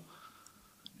 cover,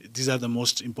 these are the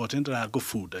most important, र अर्को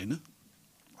फुड होइन.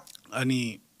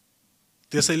 अनि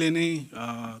त्यसैले नै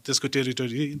त्यसको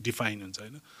टेरिटोरी डिफाइन हुन्छ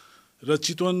होइन. र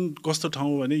चितवन कस्तो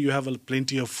ठाउँ भने you have a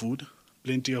plenty of food,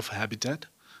 plenty of ह्याबिटेट,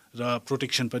 र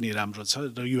प्रोटेक्सन पनि राम्रो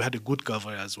छ, र you had a good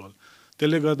cover as well.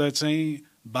 त्यसले गर्दा चाहिँ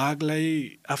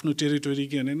बाघलाई आफ्नो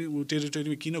टेरिटोरी के भने नि, ऊ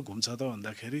टेरिटोरीमा किन घुम्छ त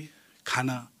भन्दाखेरि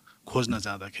खाना खोज्न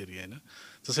जाँदाखेरि होइन.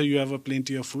 जस्तै you have a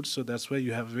plenty of food, so that's why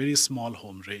you have very small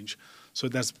home range. So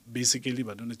that's basically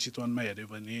भनौँ न, चितवनमा हेऱ्यो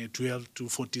भने 12 to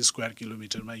 40 square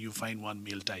किलोमिटरमा you find 1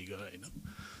 male tiger होइन.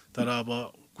 तर अब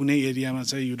कुनै एरियामा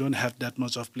चाहिँ you don't have that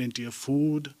much of plenty of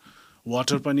food,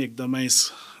 water पनि एकदमै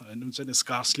हुन्छ नि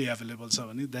स्कार्सली एभाइलेबल छ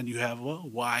भने then you have a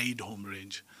wide home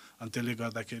range. अनि त्यसले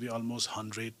गर्दाखेरि अलमोस्ट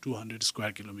 100-200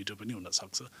 स्क्वायर किलोमिटर पनि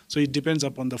हुनसक्छ. So it depends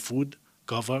upon the food,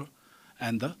 cover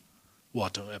and the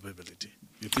water availability.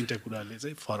 यो तिनवटा कुराले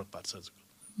चाहिँ फरक पार्छ.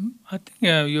 आई थिङ्क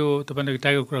यो तपाईँले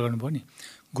टाइगर कुरा गर्नुभयो नि,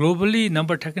 ग्लोबली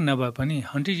नम्बर ठ्याक्कै नभए पनि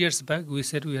 100 years back we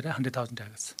shed we head 100,000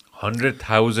 tigers.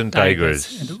 100,000 tigers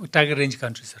tiger range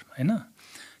कन्ट्रिजहरूमा होइन.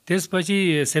 त्यसपछि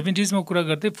 70s मा कुरा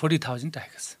गर्दै 40,000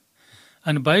 टाइगर्स.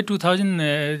 अनि बाई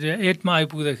 2008 मा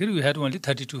आइपुग्दाखेरि वी हेड ओन्ली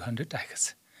 3,200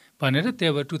 टाइगर्स भनेर.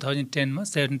 त्यही भएर 2010 मा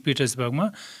सेन्ट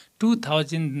पिटर्सबर्गमा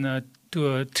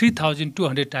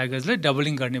 3,200 टाइगर्सलाई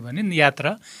डबलिङ गर्ने भन्ने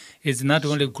यात्रा इज नट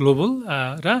ओन्ली ग्लोबल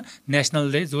र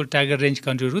नेसनलले जो टाइगर रेन्ज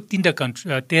कन्ट्रीहरू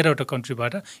 13वटा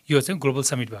कन्ट्रीबाट यो चाहिँ ग्लोबल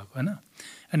समिट भएको होइन.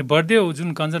 अनि बर्दियो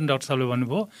जुन कन्सर्न डाक्टर साहबले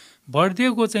भन्नुभयो,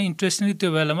 बर्दियोको चाहिँ इन्ट्रेस्टिङली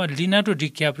त्यो बेलामा लिनार्डो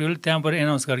डिक्याप्रियोले त्यहाँबाट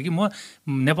एनाउन्स गर्यो कि म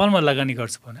नेपालमा लगानी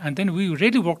गर्छु भने. अनि त्यहाँदेखि we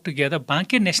ready work together.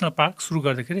 Banke national park सुरु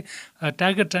गर्दाखेरि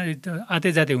टाइगर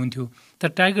आते जाते हुन्थ्यो, तर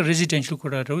टाइगर रेजिडेन्सियल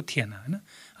कुराहरू थिएन होइन.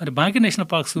 अनि बाँके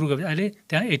नेसनल पार्क सुरु गरेपछि अहिले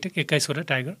त्यहाँ 21वटा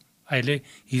टाइगर अहिले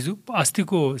हिजो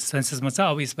अस्तिको सेन्ससमा छ,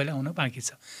 अब यसपालि आउन बाँकी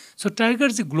छ. सो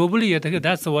टाइगर चाहिँ ग्लोबली हेर्दाखेरि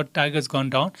that's what tigers gun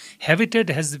down.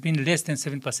 Habitat has been less than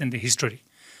 7% the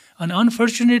history. अनि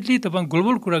अनफर्चुनेटली तपाईँ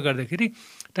ग्लोबल कुरा गर्दाखेरि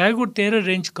टाइगर 13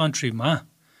 रेन्ज कन्ट्रीमा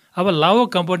अब लाओ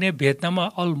कम्पनी भियतनाममा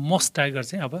अलमोस्ट टाइगर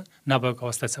चाहिँ अब नभएको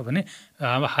अवस्था छ भने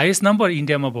अब हाइएस्ट नम्बर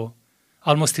इन्डियामा भयो,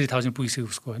 अलमोस्ट 3,000 पुगिसक्यो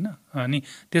उसको होइन. अनि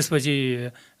त्यसपछि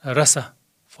रसा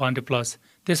 400+,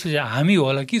 त्यसपछि हामी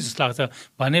होला कि जस्तो लाग्छ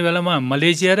भन्ने बेलामा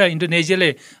मलेसिया र इन्डोनेसियाले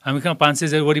हामी कहाँ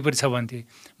 500 वरिपरि छ भन्थे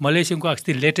मलेसियाको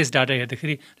अस्ति लेटेस्ट डाटा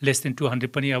हेर्दाखेरि लेस देन 200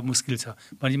 पनि अब मुस्किल छ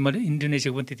भने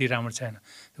इन्डोनेसियाको पनि त्यति राम्रो छैन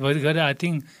त्यसले गर्दा आई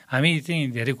थिङ्क हामी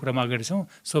चाहिँ धेरै कुरामा अगाडि छौँ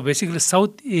so basically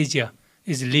south Asia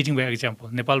is leading by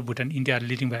example Nepal Bhutan India are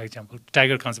leading by example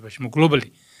tiger कन्जर्भेसनमा globally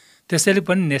त्यसैले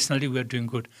पनि nationally we are doing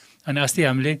good अनि अस्ति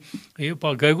हामीले यो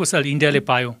गएको साल इन्डियाले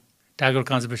पायो टाइगर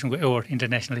कन्जर्भेसनको एवार्ड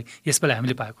इन्टरनेसनली यसपालि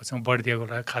हामीले पाएको छौँ बढिदिएको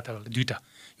खाताबाट 2टा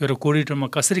एउटा कोरिडोरमा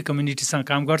कसरी कम्युनिटीसँग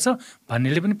काम गर्छ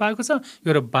भन्नेले पनि पाएको छ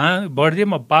एउटा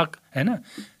बढिदिएमा बाघ होइन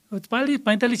पालि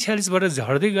 45-46 वर्ष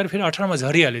झर्दै गएर फेरि 18मा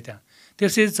झरिहाल्यो त्यहाँ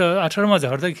त्यसपछि 18मा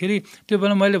झर्दाखेरि त्यो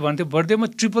बेला मैले भन्थेँ बढ्दैमा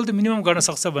ट्रिपल त मिनिमम गर्न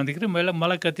सक्छ भन्दाखेरि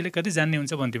मलाई कति जान्ने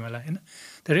हुन्छ भन्थेँ मलाई होइन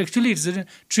तर एक्चुअली इट्स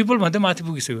ट्रिपल भन्दा माथि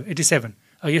पुगिसक्यो 87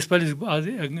 यसपालि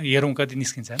हेरौँ कति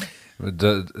निस्किन्छ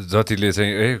होइन जतिले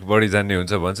चाहिँ बढी जान्ने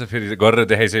हुन्छ भन्छ फेरि गरेर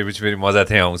देखाइसकेपछि फेरि मजा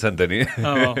त्यहाँ आउँछ नि त नि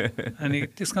अनि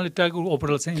त्यस कारणले टाइगर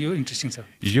ओभरअल चाहिँ यो इन्ट्रेस्टिङ छ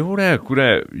एउटा कुरा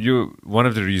यो one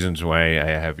of the reasons why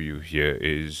I have you hear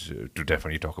is to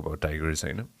definitely talk about tigers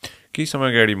होइन केही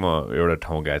समय अगाडि म एउटा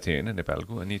ठाउँ गएको थिएँ होइन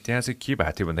नेपालको अनि त्यहाँ चाहिँ के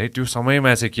भएको थियो भन्दाखेरि त्यो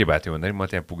समयमा चाहिँ के भएको थियो भन्दाखेरि म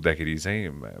त्यहाँ पुग्दाखेरि चाहिँ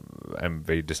आइ am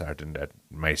very डिसहार्टेन्ड at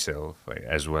myself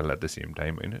as well at the same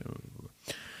time होइन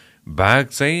बाघ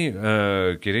चाहिँ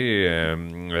के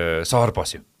अरे सहर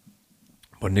पस्यो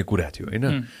भन्ने कुरा थियो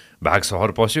होइन बाघ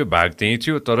सहर पस्यो बाघ त्यहीँ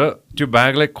थियो तर त्यो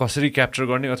बाघलाई कसरी क्याप्चर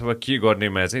गर्ने अथवा के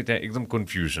गर्नेमा चाहिँ त्यहाँ एकदम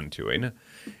कन्फ्युजन थियो होइन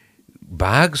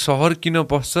बाघ सहर किन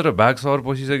पस्छ र बाघ सहर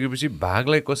पसिसकेपछि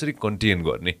बाघलाई कसरी कन्टेन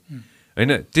गर्ने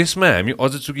होइन त्यसमा हामी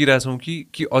अझ चुकिरहेछौँ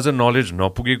कि अझ नलेज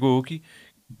नपुगेको हो कि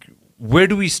where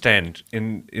do we stand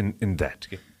in that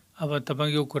के अब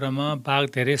तपाईँको यो कुरामा बाघ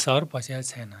धेरै सहर पसेको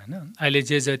छैन होइन अहिले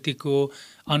जे जतिको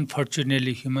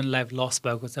अनफर्चुनेटली ह्युमन लाइफ लस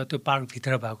भएको छ त्यो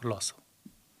पार्कभित्र भएको लस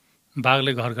हो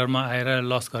बाघले घर घरमा आएर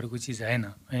लस गरेको चिज होइन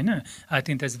I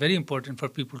think that's very important for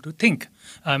people to think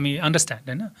हामी अन्डरस्ट्यान्ड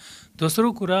होइन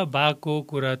दोस्रो कुरा बाघको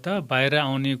कुरा त बाहिर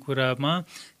आउने कुरामा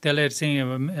त्यसलाई चाहिँ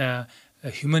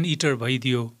ह्युमन इटर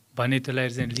भइदियो भने त्यसलाई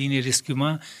चाहिँ लिने रेस्क्युमा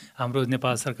हाम्रो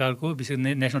नेपाल सरकारको विशेष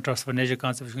National Trust for Nature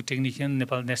Conservation technician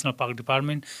Nepal national park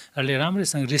डिपार्टमेन्टले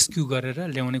राम्रैसँग रेस्क्यु गरेर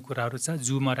ल्याउने कुराहरू छ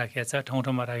जूमा राखेको छ ठाउँ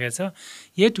ठाउँमा राखेको छ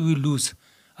येट वी लुज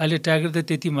अहिले टाइगर त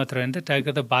त्यति मात्र होइन त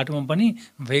टाइगर त बाटोमा पनि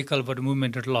भेहिकलबाट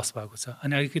मुभमेन्टहरू लस भएको छ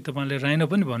अनि अघि तपाईँले राइनो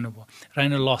पनि भन्नुभयो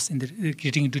rhino loss in the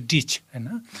getting to ditch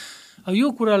होइन अब यो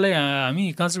कुरालाई हामी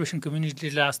कन्जर्भेसन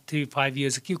कम्युनिटीले लास्ट 3-5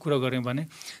 इयर्स के कुरा गऱ्यौँ भने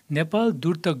नेपाल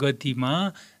द्रुत गतिमा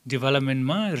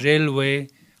डेभलपमेन्टमा रेलवे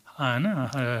होइन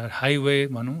हाइवे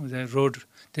भनौँ रोड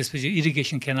त्यसपछि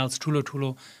इरिगेसन क्यानल्स ठुलो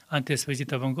अनि त्यसपछि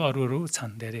तपाईँको अरू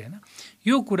छन् धेरै होइन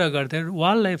यो कुरा गर्दा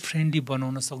वाइल्ड लाइफ फ्रेन्डली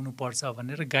बनाउन सक्नुपर्छ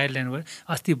भनेर गाइडलाइन गरेर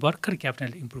अस्ति भर्खर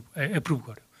क्याबिनेटले एप्रुभ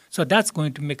गर्यो so that's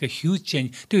going to make a huge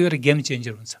change त्यो एउटा गेम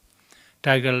चेन्जर हुन्छ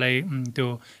टाइगरलाई त्यो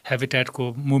हेबिटेटको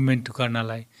मुभमेन्ट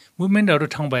गर्नलाई मुभमेन्टहरू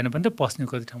ठाउँ भएन भने त पस्ने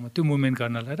कति ठाउँमा त्यो मुभमेन्ट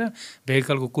गर्नलाई र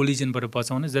भेहिकलको कोलिजनबाट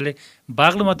बचाउने जसले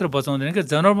बाघले मात्र बचाउँदैन कि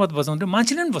जनावर मात्र बचाउँदैन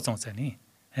मान्छेले पनि बचाउँछ नि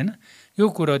होइन यो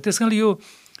कुरा त्यस कारणले यो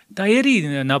तयारी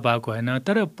नभएको होइन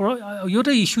तर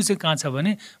एउटा इस्यु चाहिँ कहाँ छ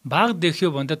भने बाघ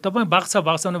देख्यो भने त तपाईँ बाघ छ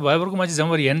भने भयभरको मान्छे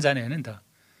जमर हेर्न जाने होइन नि त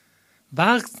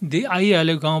बाघ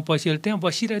आइहाल्यो गाउँ पछि त्यहाँ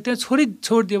बसिरहेको त्यहाँ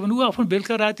छोडिदियो भने ऊ आफ्नो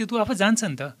बेलुका राति ऊ आफै जान्छ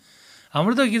नि त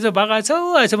हाम्रो त के छ बाघ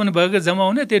आएछ भने भएको जम्मा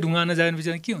हुने त्यही ढुङ्गान जाने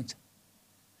पछि के हुन्छ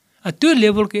त्यो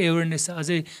लेभलको एवेरनेस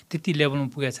अझै त्यति लेभलमा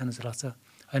पुगेको छैन जस्तो लाग्छ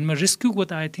होइन म रेस्क्युको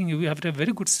त I think we have a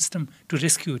very good system to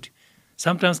rescue it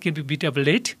sometimes can be bit of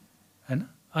late होइन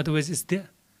otherwise is there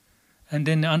and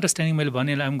then understanding मैले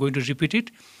भने I am going to repeat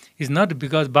it is not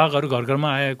because बाघहरू घर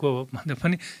घरमा आएको भन्दा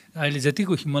पनि अहिले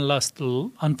जतिको human loss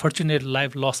unfortunate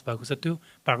life loss भएको छ त्यो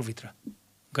पार्कभित्र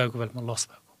गएको बेलामा लस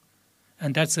भएको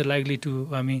एन्ड द्याट्स लाइकली टु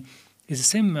हामी is the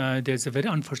same there is a very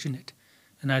unfortunate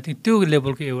and I think त्यो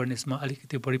लेभलको एवेरनेसमा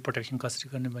अलिकति बढी प्रोटेक्सन कसरी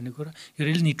गर्ने भन्ने कुरा you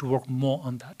really need to work more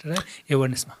on that right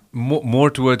एवेरनेसमा more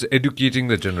towards educating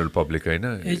the general public होइन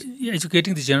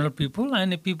educating the general people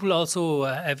and people also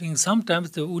having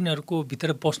sometimes उनीहरूको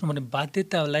भित्र पस्नु भने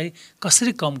बाध्यतालाई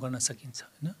कसरी कम गर्न सकिन्छ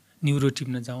होइन न्युरो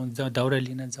टिप्न जाउँ दाउरा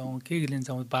लिन जाउँ के लिन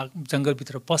जाउँ बाघ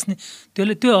जङ्गलभित्र पस्ने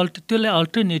त्यसलाई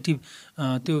अल्टरनेटिभ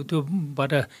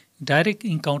त्योबाट डाइरेक्ट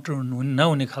इन्काउन्टर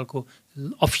नहुने खालको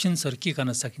अप्सन्सहरू के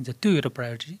गर्न सकिन्छ त्यो एउटा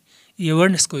प्रायोरिटी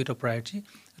एवेरनेसको एउटा प्रायोरिटी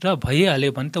र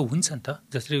भइहाल्यो भने त हुन्छ नि त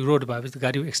जसरी रोड भएपछि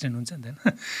गाडी एक्सिडेन्ट हुन्छ नि त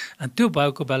होइन अनि त्यो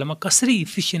भएको बेलामा कसरी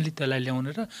इफिसियन्टली त्यसलाई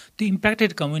ल्याउने र त्यो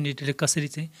इम्प्याक्टेड कम्युनिटीले कसरी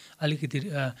चाहिँ अलिकति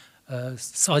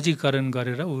सहजीकरण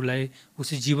गरेर उसलाई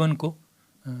उसको जीवनको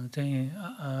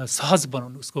चाहिँ सहज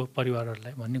बनाउनु उसको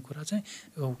परिवारहरूलाई भन्ने कुरा चाहिँ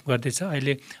गर्दैछ।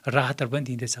 अहिले राहतहरू पनि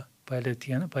दिँदैछ, पहिले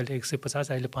थिएन, पहिले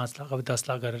 150 अहिले 5 लाख अब 10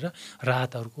 लाख गरेर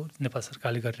राहतहरूको नेपाल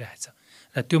सरकारले गरिरहेको छ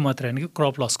र त्यो मात्र होइन कि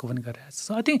क्रप लसको पनि गरिरहेको छ।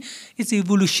 So I think it's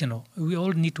evolution हो, we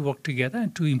all need to work together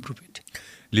and to improve it.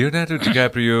 Leonardo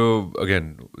DiCaprio,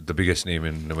 again, the biggest name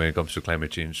when it comes to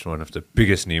climate change, one of the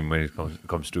biggest name when it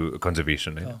comes to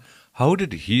conservation. Right? How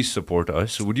did he support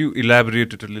us? Would you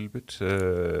elaborate it a little bit,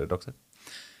 Doctor?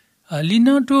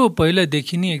 Leonardo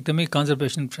पहिलादेखि नै एकदमै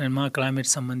conservation फ्रेन्डमा climate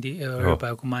सम्बन्धी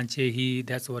भएको मान्छे,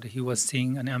 that's what he was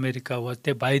sing. अनि America was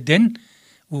त्यो by then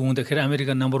ऊ हुँदाखेरि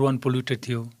अमेरिका नम्बर 1 पोल्युटर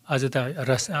थियो। आज त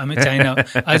चाइना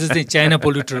आज चाहिँ चाइना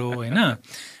पोल्युटर हो होइन।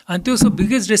 अनि त्यो सब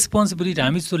बिगेस्ट रेस्पोन्सिबिलिटी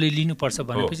हामी जसले लिनुपर्छ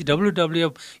भनेपछि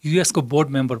WWF US को बोर्ड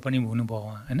मेम्बर पनि हुनुभयो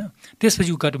उहाँ होइन।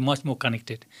 त्यसपछि उ गट मच मोर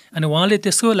कनेक्टेड अनि उहाँले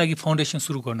त्यसको लागि फाउन्डेसन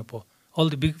सुरु गर्नुभयो। All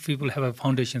the big people have a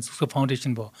foundation, उसको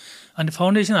फाउन्डेसन भयो। अनि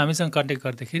फाउन्डेसन हामीसँग कन्ट्याक्ट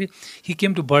गर्दाखेरि हि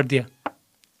केम टु बर्दिया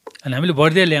अनि हामीले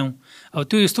बर्दिया ल्यायौँ। अब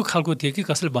त्यो यस्तो खालको थियो कि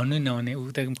कसैले भन्नु नै नहुने,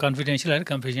 ऊ त कन्फिडेन्सियल आएर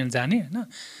कन्फिडेन्सियल जाने होइन।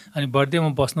 अनि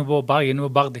बर्दियामा बस्नुभयो, बाघ हेर्नुभयो,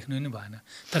 बाघ देख्नु नै भएन।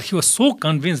 तर हि वाज सो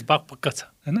कन्भिन्स बाघ पक्का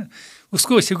छ होइन।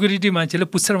 उसको सिक्युरिटी मान्छेले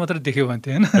पुच्छर मात्र देख्यो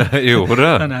भन्थ्यो होइन।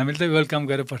 अनि हामीले त वेलकम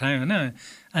गरेर पठायौँ होइन।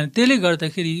 अनि त्यसले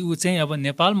गर्दाखेरि ऊ चाहिँ अब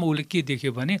नेपालमा उसले के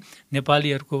देख्यो भने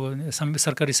नेपालीहरूको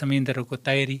सरकारी संयन्त्रहरूको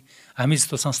तयारी, हामी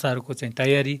जस्तो संस्थाहरूको चाहिँ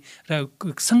तयारी र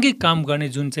सँगै काम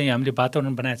गर्ने जुन चाहिँ हामीले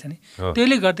वातावरण बनाएको छ नि,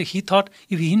 त्यसले गर्दा he thought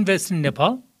if he invest in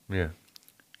Nepal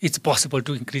it's possible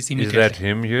to increase immediately. Is that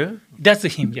him here? That's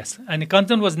him, yes. And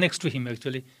Kanchan was next to him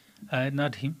actually,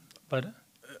 not him, but.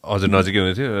 हजुर नजिकै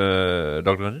हुनुहुन्थ्यो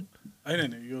डाक्टर काञ्चन?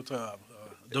 होइन यो त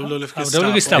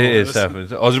WWF स्टाफ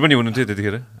हजुर पनि हुनुहुन्थ्यो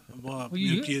त्यतिखेर?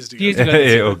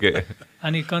 PhD okay.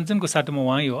 अनि कञ्चनको साटोमा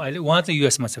उहाँ हो अहिले, उहाँ चाहिँ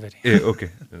US मा छ फेरि। Okay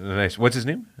nice. What's his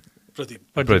name?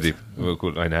 Pradeep.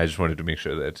 Cool. And I just wanted to make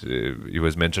sure that he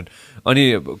was mentioned. Ani,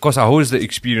 how is the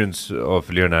experience of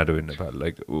Leonardo in Nepal?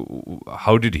 Like,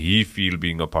 how did he feel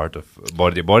being a part of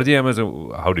Bardia? Bardia,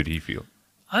 how did he feel?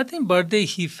 I think Bardia,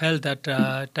 he felt that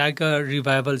tiger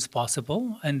revival is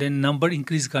possible, and then number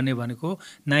increase गर्ने भनेको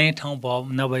नयाँ ठाउँ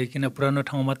भयो नभइकन पुरानो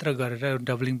ठाउँ मात्र गरेर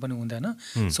डबलिङ पनि हुँदैन।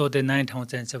 सो त्यो नयाँ ठाउँ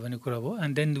चाहिन्छ भन्ने कुरा भयो।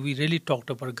 And then we really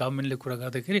talked about गभर्मेन्टले कुरा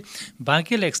गर्दाखेरि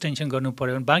बाँकीलाई एक्सटेन्सन गर्नु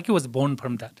पर्यो भने बाँकी वाज बोर्न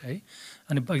फ्रम द्याट है।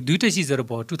 अनि दुईवटै चिजहरू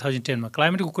भयो 2010 मा।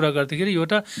 क्लाइमेटको कुरा गर्दाखेरि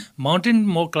एउटा माउन्टेन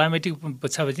मो क्लाइमेटिक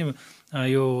पछापछि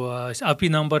यो अपी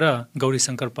नम्बर र गौरी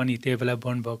शङ्कर पनि त्यही बेला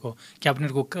बर्न भएको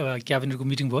क्याबिनेटको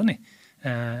मिटिङ भयो नि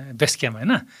बेस्ट क्याम्प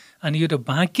होइन। अनि यो त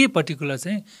बाँकी पर्टिकुलर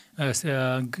चाहिँ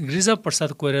गिरिजा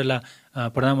प्रसाद कोइराला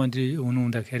प्रधानमन्त्री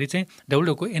हुनुहुँदाखेरि चाहिँ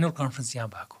डब्ल्युको एनुअल कन्फरेन्स यहाँ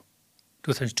भएको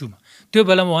 2002 मा। त्यो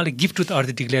बेलामा उहाँले gift to the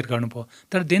earth declare गर्नुभयो।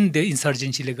 तर देन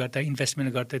इन्सर्जेन्सीले गर्दा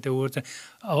इन्भेस्टमेन्ट गर्दा त्यो वर्ड चाहिँ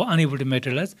अनएबल टु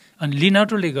मेटेरियलाइज। अनि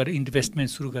लिनाटोले गरेर इन्भेस्टमेन्ट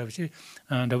सुरु गरेपछि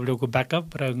डब्ल्युको ब्याकअप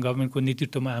र गभर्मेन्टको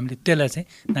नेतृत्वमा हामीले त्यसलाई चाहिँ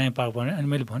नयाँ पार्क भने। अनि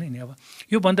मैले भने नि अब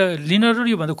योभन्दा लिनाटो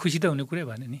योभन्दा खुसी त हुने कुरै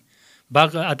भएन नि।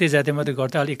 बाघ आते जाते मात्रै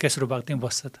गर्दा अहिले 21 बाघ त्यहीँ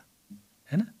बस्छ त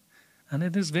होइन। अनि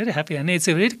it is very happy and it's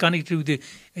very connected with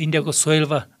इन्डियाको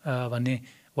सोइलवा भन्ने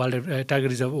wild tiger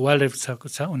reserve wildlife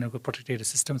छ उनीहरूको प्रोटेक्टेड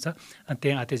सिस्टम छ। अनि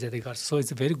त्यहाँ आते जाते गर्छ। So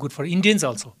it's very good for Indians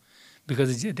also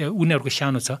because उनीहरूको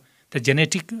सानो छ the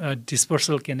genetic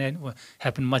dispersal can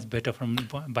happen much better from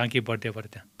बाँकी बर्दियाबाट।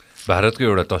 त्यहाँ भारतको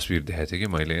एउटा तस्विर देखाएको थिएँ कि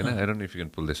मैले होइन। I don't know if you can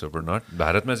pull this over not.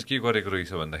 भारतमा चाहिँ के गरेको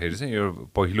रहेछ भन्दाखेरि चाहिँ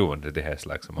यो पहिलो भनेर देखाए जस्तो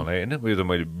लाग्छ मलाई होइन। यो त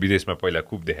मैले विदेशमा पहिला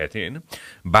खुब देखाएको थिएँ होइन।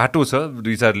 बाटो छ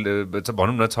 2-4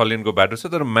 भनौँ न 6 लेनको बाटो छ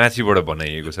तर माथिबाट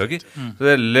बनाइएको छ कि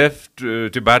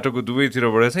लेफ्ट त्यो बाटोको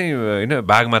दुवैतिरबाट चाहिँ होइन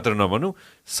बाघ मात्र नभनौँ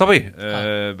सबै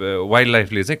वाइल्ड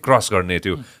लाइफले चाहिँ क्रस गर्ने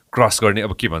त्यो क्रस गर्ने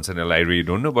अब के भन्छ यसलाई I really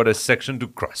don't know but a section to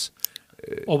cross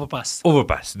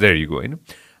overpass there you go होइन।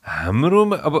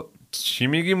 हाम्रोमा अब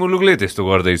छिमेकी मुलुकले त्यस्तो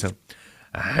गर्दैछ।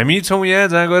 हामी छौँ यहाँ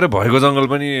जहाँ गएर भएको जङ्गल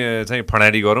पनि चाहिँ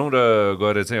फडाडी गरौँ र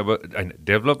गएर चाहिँ अब होइन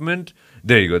development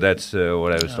there you go that's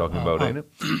what I was talking about होइन।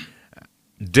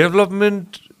 डेभलपमेन्ट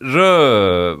र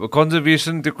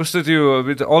कन्जर्भेसन त्यो कस्तो थियो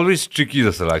अलवेज ट्रिकी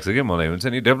जस्तो लाग्छ क्या मलाई। हुन्छ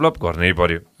नि डेभलप गर्नै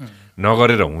पर्यो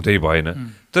नगरेर हुँदै भएन।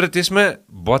 तर त्यसमा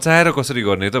बचाएर कसरी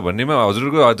गर्ने त भन्नेमा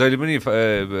हजुरको जहिले पनि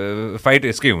फाइट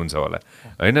यसकै हुन्छ होला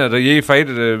होइन। र यही fight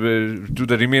to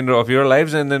the remainder of your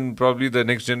life and then probably the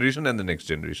next generation and the next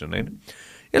generation होइन।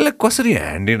 यसलाई कसरी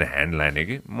ह्यान्ड इन ह्यान्ड लाने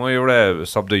कि म एउटा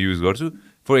शब्द युज गर्छु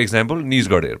फर इक्जाम्पल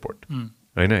निजगढ एयरपोर्ट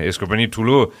होइन। यसको पनि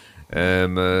ठुलो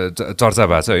चर्चा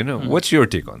भएको छ होइन। What's your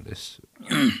take on this?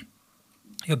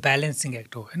 यो ब्यालेन्सिङ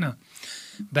एक्ट हो होइन।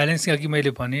 ब्यालेन्सिङ अघि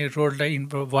मैले भने रोडलाई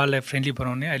वाइल्ड लाइफ फ्रेन्डली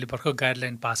बनाउने अहिले भर्खर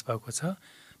गाइडलाइन पास भएको छ।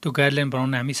 त्यो गाइडलाइन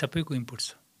बनाउन हामी सबैको इनपुट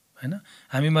छ हैन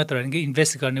हामी मात्र होइन कि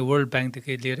इन्भेस्ट गर्ने वर्ल्ड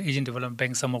ब्याङ्कदेखि लिएर एसियन डेभलपमेन्ट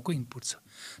ब्याङ्कसम्मको इनपुट छ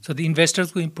सो द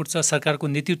इन्भेस्टर्सको इनपुट छ सरकारको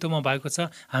नेतृत्वमा भएको छ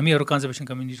हामीहरू कन्जर्भेसन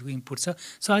कम्युनिटीको इनपुट छ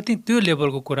सो आई थिङ्क त्यो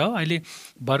लेभलको कुरा हो अहिले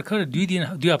भर्खर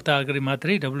 2 हप्ता अगाडि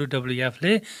मात्रै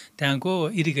WWFले त्यहाँको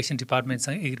इरिगेसन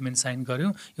डिपार्टमेन्टसँग एग्रिमेन्ट साइन गर्यो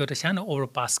एउटा सानो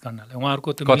ओभरपास गर्नलाई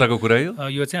उहाँहरूको कताको कुरा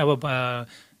यो चाहिँ अब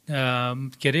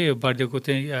के अरे बर्दियोको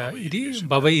चाहिँ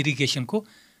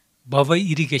भवाई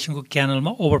इरिगेसनको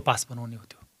क्यानलमा ओभरपास बनाउने हो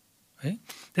त्यो है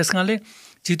त्यस कारणले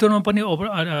चितवनमा पनि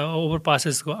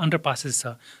ओभरपासेसको अन्डरपासेस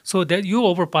छ सो द्याट यो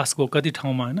ओभरपासको कति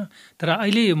ठाउँमा होइन तर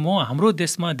अहिले हाम्रो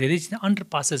देशमा धेरै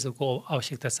अन्डरपासेसहरूको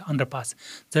आवश्यकता छ अन्डरपास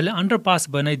जसले अन्डरपास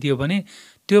बनाइदियो भने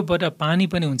त्योबाट पानी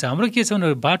पनि हुन्छ हाम्रो के छ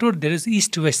भने बाटो धेरै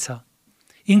इस्ट वेस्ट छ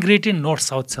इन्ग्रेटेड नर्थ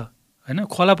साउथ छ होइन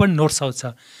खोला पनि नर्थ साउथ छ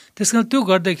त्यस कारण त्यो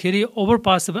गर्दाखेरि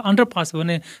ओभरपास अन्डरपास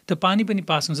भने त्यो पानी पनि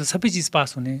पास हुन्छ सबै चिज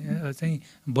पास हुने चाहिँ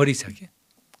बढी छ कि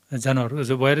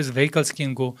जनावर भएर भेहिकल्स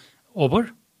क्यान गो ओभर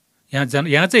यहाँ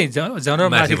चाहिँ जनावर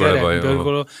माथि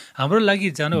गएर हाम्रो लागि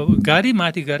गाडी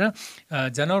माथि गएर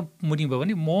जनावर मुनि भयो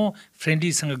भने म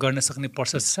फ्रेन्डलीसँग गर्न सक्ने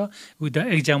प्रोसेस छ विथ द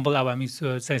एक्जाम्पल अब हामी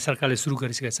चाहिँ सरकारले सुरु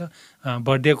गरिसकेको छ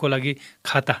बर्दियाको लागि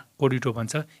खाता कोरिडोर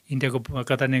भन्छ इन्डियाको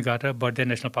कतारने घाट र बर्दिया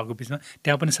नेसनल पार्कको बिचमा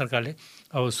त्यहाँ पनि सरकारले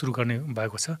अब सुरु गर्ने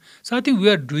भएको छ so I think we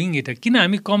are doing it किन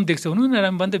हामी कम देख्छौँ उनीहरू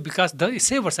हामीभन्दा विकास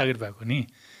 10 वर्ष अगाडि भएको नि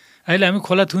अहिले हामी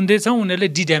खोला थुन्दैछौँ उनीहरूले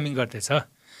डिड्यामिङ गर्दैछ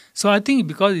सो आई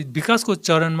थिङ्क विकासको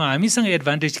चरणमा हामीसँग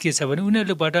एडभान्टेज के छ भने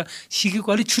उनीहरूलेबाट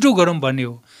सिकेको अलिक छिटो गरौँ भन्ने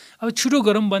हो अब छिटो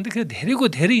गरौँ भन्दाखेरि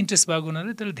धेरै इन्ट्रेस्ट भएको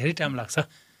हुनाले त्यसले धेरै टाइम लाग्छ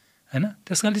हैन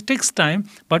त्यस कारणले takes time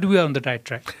but we are on the right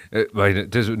track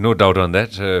There's no doubt on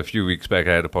that. A few weeks back,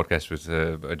 I had a podcast with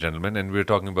a gentleman, and we were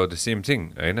talking about the same thing.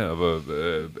 होइन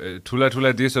अब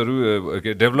ठुला देशहरू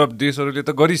develop देशहरूले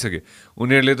त गरिसके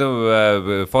उनीहरूले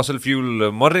त फसल फ्युल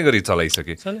मर्ने गरी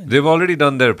चलाइसके they've already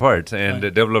done their part and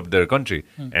developed their country.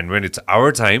 And when it's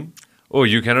our time, oh,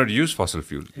 you cannot use fossil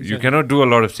fuel. You cannot do a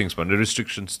lot of things. भन्ने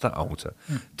restrictions त आउँछ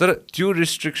तर त्यो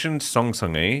restrictions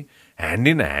सँगसँगै ह्यान्ड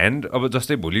इन ह्यान्ड अब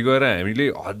जस्तै भोलि गएर हामीले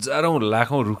हजारौँ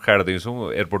लाखौँ रुख काट्दैछौँ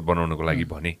एयरपोर्ट बनाउनको लागि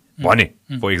भने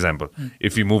for example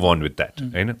if you move on with that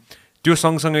होइन त्यो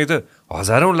सँगसँगै त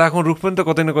हजारौँ लाखौँ रुख पनि त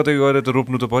कतै न कतै गएर त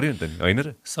रोप्नु त पर्यो नि त होइन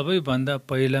र सबैभन्दा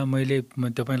पहिला मैले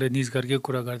तपाईँलाई निज गरेकै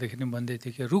कुरा गर्दाखेरि भन्दै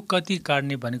थिएँ कि रुख कति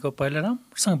काट्ने भनेको पहिला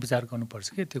राम्रोसँग विचार गर्नुपर्छ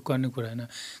कि त्यो गर्ने कुरा होइन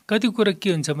कति कुरा के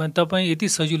हुन्छ भने तपाईँ यति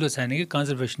सजिलो छैन कि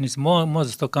कन्जर्भेसनिस्ट म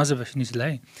जस्तो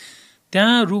कन्जर्भेसनिस्टलाई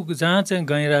त्यहाँ रुख जहाँ चाहिँ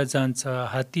गैँडा जान्छ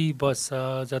हात्ती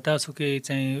बस्छ जतासुकै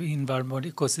चाहिँ इन्भाइरोमेन्ट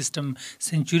इकोसिस्टम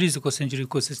सेन्चुरी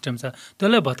इकोसिस्टम छ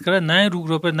त्यसलाई भत्केर नयाँ रुख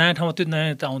रोपेर नयाँ ठाउँमा त्यो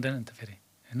नयाँ त आउँदैन नि त फेरि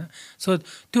होइन सो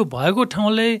त्यो भएको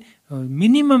ठाउँलाई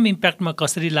मिनिमम इम्प्याक्टमा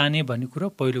कसरी लाने भन्ने कुरो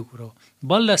पहिलो कुरो हो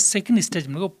बल्ल सेकेन्ड स्टेज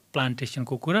भनेको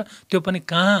प्लान्टेसनको कुरा त्यो पनि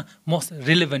कहाँ मोस्ट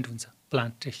रिलेभेन्ट हुन्छ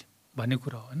प्लान्टेसन भन्ने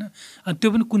कुरा हो होइन अनि त्यो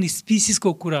पनि कुन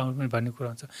स्पिसिसको कुरा हो भन्ने कुरा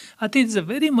हुन्छ I think it's a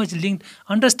very much link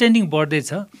understanding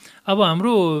बढ्दैछ अब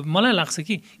हाम्रो मलाई लाग्छ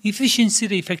कि इफिसियन्सी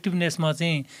र इफेक्टिभनेसमा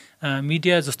चाहिँ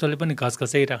मिडिया जस्तोले पनि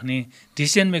घचघचाइराख्ने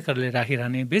डिसिजन मेकरले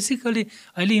राखिरहने बेसिकली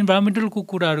अहिले इन्भाइरोमेन्टलको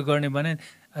कुराहरू गर्ने भने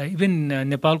इभन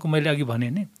नेपालको मैले अघि भने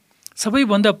नि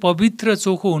सबैभन्दा पवित्र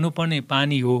चोखो हुनुपर्ने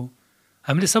पानी हो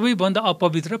हामीले सबैभन्दा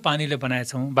अपवित्र पानीले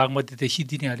बनाएछौँ बागमती त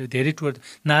सिद्धिनेहाल्यो धेरै टुर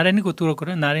नारायणीको तुरो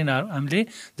कुरा नारायण हामीले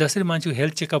जसरी मान्छेको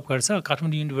हेल्थ चेकअप गर्छ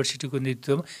काठमाडौँ युनिभर्सिटीको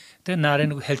नेतृत्वमा त्यो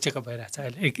नारायणको हेल्थ चेकअप भइरहेको छ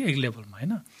अहिले एक लेभलमा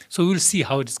होइन so will see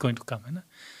how it is going to come होइन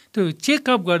त्यो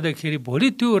चेकअप गर्दाखेरि भोलि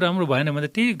त्यो राम्रो भएन भने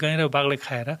त्यही गैँडा बाघलाई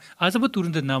खाएर आज पो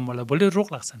तुरुन्त नमर्ला भोलि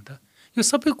रोग लाग्छ नि त यो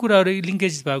सबै कुराहरू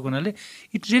लिङ्केज भएको हुनाले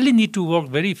it really need to work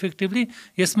very effectively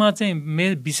यसमा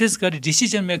चाहिँ विशेष गरी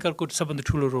डिसिजन मेकरको सबभन्दा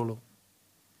ठुलो रोल हो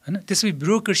होइन त्यसपछि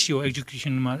ब्युरोक्रेसी हो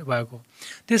एजुकेसनमा भएको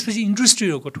त्यसपछि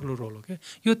इन्डस्ट्रीहरूको ठुलो रोल हो क्या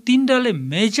यो तिनवटाले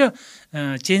मेजर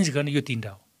चेन्ज गर्ने यो तिनवटा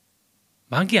हो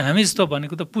बाँकी हामी जस्तो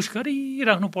भनेको त पुस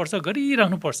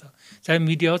गरिराख्नुपर्छ चाहे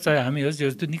मिडिया हो चाहे हामी होस्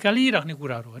त्यो निकालिराख्ने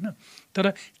कुराहरू होइन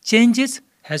तर changes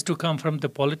has to come from the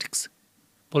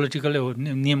political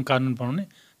नियम कानुन बनाउने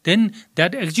देन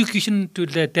द्याट एक्जिक्युसन टु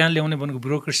त्यहाँ ल्याउने भनेको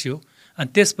ब्युरोक्रेसी हो अनि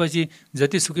त्यसपछि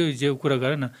जतिसुकै जे कुरा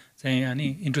गर न चाहिँ अनि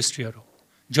इन्डस्ट्रीहरू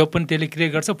जब पनि त्यसले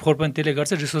क्रिएट गर्छ फोहोर पनि त्यसले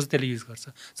गर्छ रिसोर्स त्यसले युज गर्छ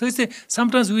so it's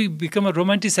sometimes we become a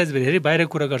romanticise धेरै बाहिर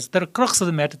कुरा गर्छ तर क्रक्स अफ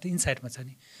द म्याटर त इनसाइडमा छ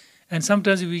नि and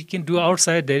sometimes we can do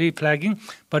outside धेरै flagging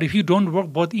but if you don't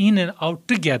work both in and out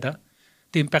together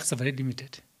the impacts are very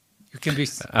limited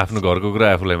आफ्नो घरको कुरा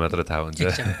आफूलाई मात्र थाहा हुन्छ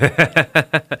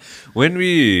when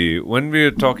we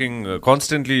are talking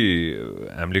constantly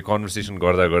हामीले कन्भर्सेसन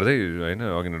गर्दै होइन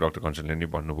अघि नै डक्टर कन्सलले नि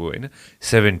भन्नुभयो होइन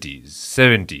 70s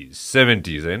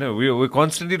होइन वी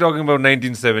कन्स्टेन्टली टकिङ अबाउट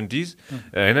 1970s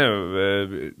होइन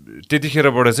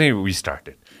त्यतिखेरबाट चाहिँ वी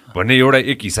स्टार्टेड भन्ने एउटा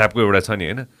एक हिसाबको एउटा छ नि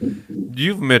होइन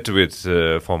you've met with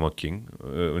former king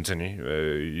हुन्छ नि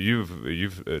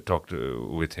you've talked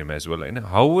with him as well होइन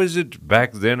how was it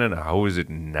back then and how is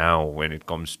it now when it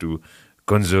comes to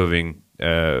conserving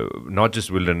not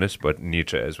just wilderness but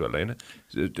nature as well होइन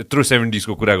त्यत्रो 70s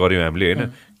को कुरा गर्यौँ हामीले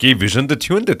होइन केही भिजन त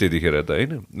थियो नि त त्यतिखेर त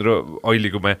होइन र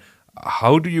अहिलेकोमा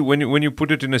how do you when you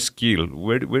put it in a scale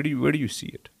where do you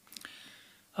see it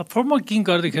former king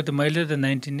गर्दाखेरि त मैले त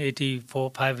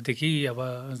 1984-85 देखि अब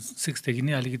 6 देखि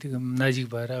नै अलिकति नजिक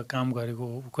भएर काम गरेको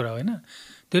कुरा होइन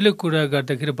त्यसले कुरा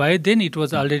गर्दाखेरि by then it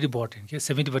was already but in के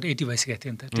 70बाट 80 भइसकेको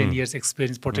थियो नि त 10 years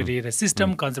experience protected area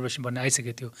system conservation भन्ने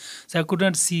आइसकेको थियो so I could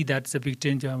not see that is a big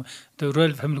change त्यो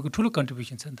रोयल फ्यामिलीको ठुलो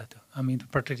कन्ट्रिब्युसन छ नि त त्यो हामी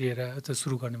प्रोटेक्टेड एरिया त्यो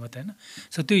सुरु गर्ने मात्रै होइन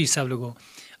सो त्यो हिसाबले गयो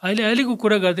अहिलेको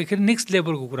कुरा गर्दाखेरि नेक्स्ट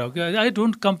लेभलको कुरा हो कि I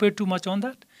don't compare too much on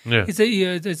that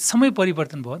it's समय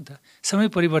परिवर्तन भयो नि त समय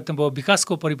परिवर्तन भयो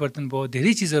विकासको परिवर्तन भयो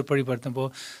धेरै चिजहरू परिवर्तन भयो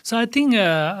so I think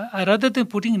rather than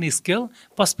putting in scale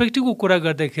पर्सपेक्टिभको कुरा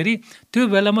गर्दाखेरि त्यो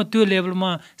बेलामा त्यो लेभलमा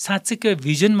साँच्चैकै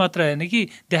भिजन मात्र होइन कि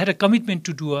they had a commitment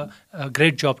to do a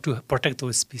great job to protect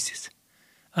those species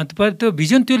अन्त त्यो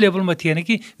भिजन त्यो लेभलमा थिएन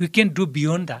कि we can do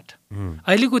beyond that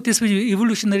अहिलेको त्यसपछि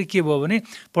इभोल्युसनरी के भयो भने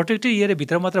प्रोटेक्टेड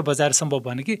एरियाभित्र मात्र बजाएर सम्भव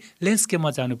भएन कि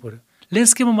ल्यान्डस्केपमा जानु पऱ्यो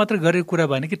ल्यान्डस्केपमा मात्र गरेको कुरा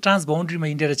भएन कि ट्रान्स बााउन्ड्रीमा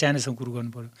इन्डिया र चाइनासँग कुरो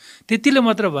गर्नु पऱ्यो त्यतिले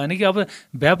मात्र भएन कि अब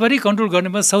व्यापारी कन्ट्रोल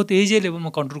गर्नेमा साउथ एसिया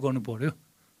लेभलमा कन्ट्रोल गर्नु पऱ्यो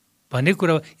भन्ने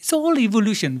कुरा इट्स अल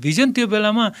इभोल्युसन भिजन त्यो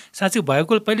बेलामा साँच्चै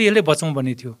भएको पहिले यसले बचाउँ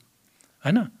भन्ने थियो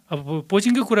होइन अब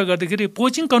पोचिङकै कुरा गर्दाखेरि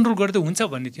पोचिङ कन्ट्रोल गर्दा हुन्छ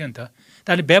भन्ने थियो नि त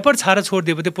अहिले व्यापार छाएर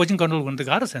छोडिदियो भने पोचिङ कन्ट्रोल गर्नु त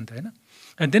गाह्रो छ नि त होइन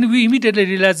and then we immediately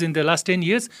realise in the last 10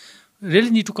 years really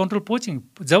need to control poaching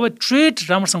जब ट्रेड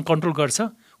राम्रोसँग कन्ट्रोल गर्छ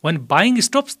when buying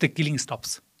stops the killing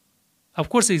stops of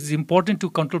course it's important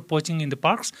to control poaching in the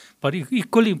parks but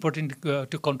equally important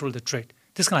to control the trade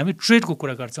त्यसको हामी ट्रेडको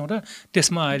कुरा गर्छौँ र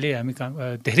त्यसमा अहिले हामी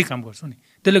धेरै काम गर्छौँ नि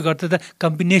त्यसले गर्दा त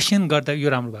कम्बिनेसन गर्दा यो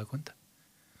राम्रो भएको नि त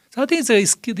so I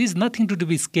think this nothing to do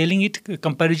be scaling it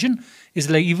comparison is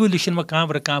like इभोल्युसनमा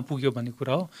कहाँबाट कहाँ पुग्यो भन्ने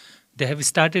कुरा हो they have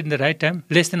started in the right time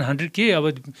less than 100 के अब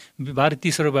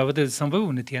 12-30 भयो त सम्भव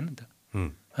हुने थिएन नि त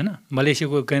होइन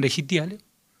मलेसियाको गएर सिद्धिहाल्यो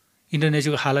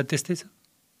इन्डोनेसियाको हालत त्यस्तै छ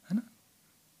होइन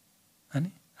अनि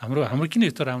हाम्रो किन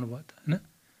यस्तो राम्रो भयो त होइन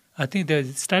I think the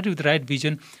start with right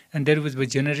vision and there was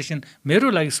generation मेरो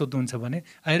लागि सोध्नुहुन्छ भने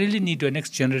I really need a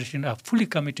next generation are fully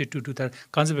committed to do the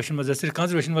कन्जर्भेसनमा जसरी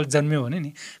कन्जर्भेसनमा जन्मियो भने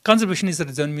नि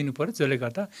कन्जर्भेसनिस्टहरू जन्मिनु पऱ्यो जसले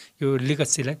गर्दा यो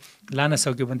लिगसीलाई लान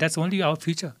सक्यो भने that's only our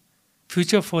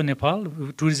future for Nepal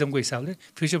टुरिज्मको हिसाबले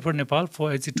future for Nepal for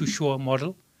as to so a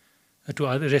model to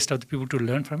other rest of the people to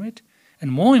learn from it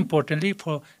and more importantly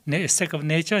for sake of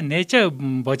nature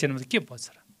बचेन भने के बच्छ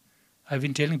र I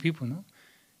been telling people know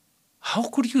how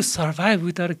could you survive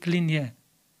without a clean air,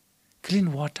 clean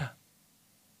water?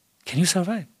 Can you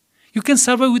survive? You can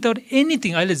survive without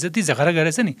anything. अहिले जति झगडा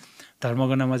गरेछ नि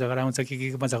धर्मको नाममा झगडा आउँछ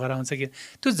केमा झगडा आउँछ कि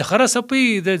त्यो झगडा सबै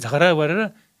झगडा गरेर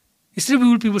स्टिल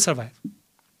विल पिपल सर्भाइभ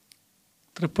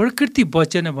तर प्रकृति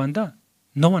बचेन भन्दा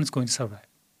no one is going to survive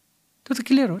त्यो त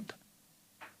क्लियर हो नि त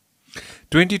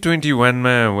 2021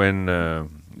 मा when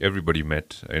everybody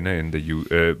met होइन in the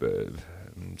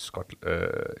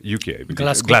UK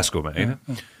Glasgow मा हैन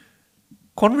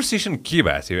conversation के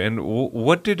भएको थियो and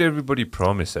what did everybody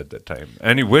promise at that time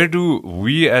and where do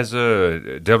we as a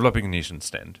developing nation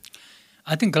stand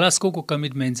I think Glasgow को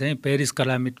कमिटमेन्ट चाहिँ पेरिस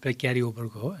क्लाइमेट पे क्यारी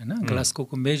ओभरको हो हैन ग्लास्गो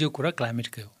को मेजर कुरा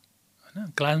क्लाइमेटकै हो हैन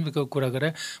क्लाइमेटको कुरा गरे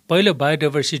पहिलो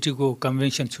बायोडाइभर्सिटीको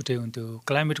कन्भेन्सन छुट्टै हुन्थ्यो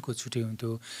क्लाइमेटको छुट्टै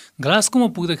हुन्थ्यो ग्लास्गोमा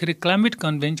पुग्दाखेरि क्लाइमेट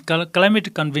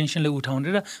कन्भेन्सनले उठाउने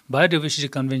र बायोडाइभर्सिटी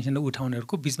कन्भेन्सनले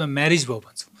उठाउनेहरूको बिचमा म्यारेज भयो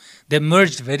भन्छु they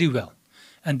merge very well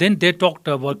and then they talked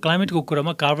अब क्लाइमेटको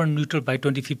कुरामा कार्बन न्युट्रल बाई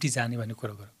 2050 जाने भन्ने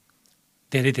कुरा गर्यो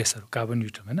धेरै देशहरू कार्बन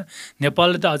न्युट्रल होइन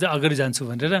नेपालले त अझ अगाडि जान्छु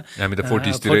भनेर हामी त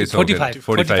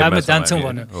 45 मा जान्छौँ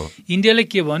भन्यो इन्डियाले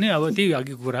के भन्यो अब त्यही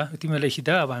अघिको कुरा तिमीलाई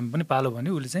सिधा अब हामी पनि पालो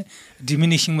भन्यो उसले चाहिँ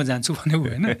डिमिनिसिङमा जान्छु भन्यो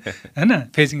होइन होइन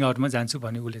फेजिङ आउटमा जान्छु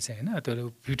भन्यो उसले चाहिँ होइन त्यो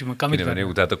 50मा कमिट भने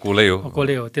उता त कोलै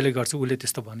हो त्यसले गर्छु उसले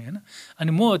त्यस्तो भन्यो होइन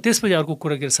अनि म त्यसपछि अर्को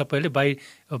कुरा के सबैले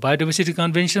बायोडाइभर्सिटी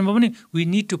कन्भेन्सनमा पनि we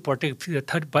need to protect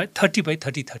 30 by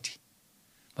 30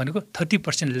 भनेको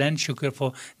 30% land secure for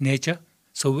nature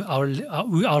so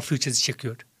our future is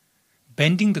secured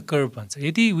bending the curve bhन्छ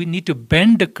यदि we need to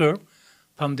bend the curve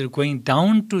from there going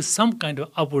down to some kind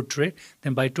of upward trend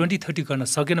then by 2030 गर्न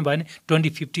सकेन भने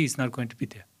 2050 is not going to be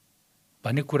there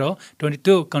भन्ने कुरा हो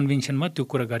त्यो कन्भेन्सनमा त्यो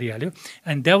कुरा गरिहाल्यो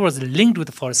and that was linked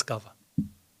with forest cover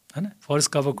हैन forest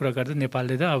cover कुरा गर्दा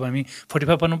नेपालले त अब हामी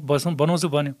 45 बनाउँछु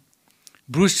भन्यो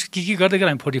ब्रुस के गर्दै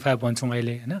हामी 45 भन्छौँ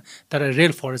अहिले होइन, तर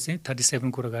रेल फरेस्ट चाहिँ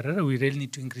 37 कुरा गरेर we really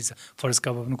need to increase forest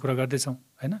cover पनि कुरा गर्दैछौँ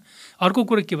होइन। अर्को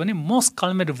कुरा के भने मोस्ट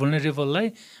कल्मेट भुलनरेबललाई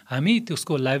हामी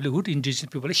त्यसको लाइभलीहुड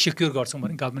इन्डिजिनियस पिपललाई सेक्योर गर्छौँ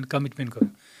भने गभर्मेन्ट कमिटमेन्ट गर्यो।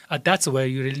 That's why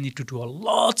you really need to do a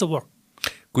lots of work.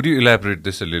 Could you elaborate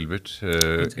this a little bit?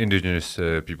 Indigenous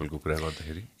people को कुरा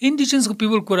गर्दाखेरि इन्डिजिनियसको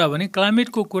पिपल कुरा भने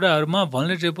क्लाइमेटको कुराहरूमा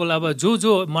भलनरेबल अब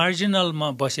जो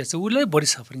मार्जिनलमा बसेको छ उसलाई बढी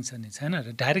सफरिङ छ नि छैन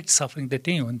र डाइरेक्ट सफरिङ त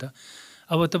त्यही हो नि त।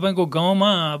 अब तपाईँको गाउँमा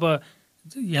अब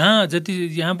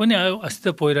यहाँ पनि अस्ति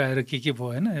त पहिरो आएर के भयो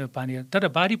होइन पानी,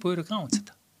 तर बारी पहिरो कहाँ आउँछ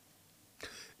त?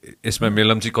 यसमा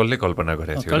मेलम चाहिँ कसले कल्पना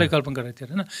गरेको थियो? कसले कल्पना गरेको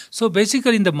थियो होइन। So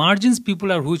basically in the margins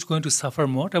people are who is going to suffer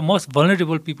more, र most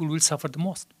vulnerable people will suffer the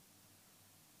most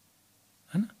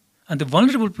होइन। अन्त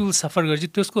भलनरेबल पिपल सफर गरेपछि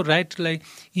त्यसको राइटलाई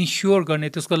इन्स्योर गर्ने,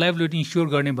 त्यसको लाइभलीहुड इन्स्योर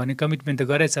गर्ने भन्ने कमिटमेन्ट त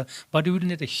गरेछ, but you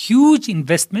need a huge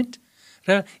investment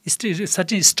र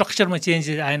सर्टेन स्ट्रक्चरमा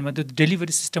चेन्जेस आएन भने त्यो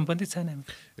डेलिभरी सिस्टम पनि छैन।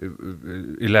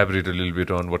 Elaborate a little bit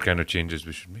on what kind of changes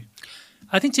we should make.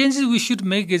 I think changes we should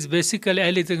make is basically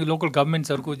अहिले चाहिँ लोकल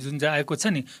गभर्मेन्ट्सहरूको जुन चाहिँ आएको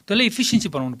छ नि त्यसलाई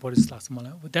इफिसियन्सी बनाउनु पर्यो जस्तो लाग्छ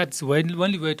मलाई। That's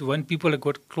only way to when people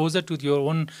got closer to your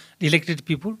own elected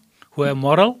people who are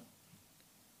moral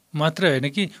मात्र होइन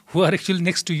कि who are actually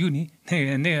next to you नि,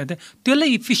 त्यसलाई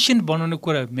इफिसियन्ट बनाउने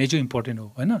कुरा मेजर इम्पोर्टेन्ट हो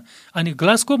होइन। अनि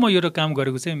ग्लास्कोमा एउटा काम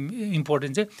गरेको चाहिँ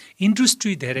इम्पोर्टेन्ट चाहिँ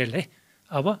इन्डस्ट्री धेरैलाई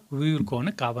अब we will go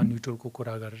no carbon न्युट्रलको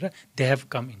कुरा गरेर they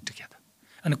have come in together.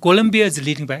 अनि Colombia is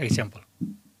leading by example.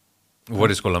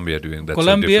 What is Colombia doing?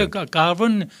 Colombia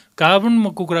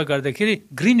कार्बनको कुरा गर्दाखेरि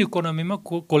ग्रिन इकोनोमीमा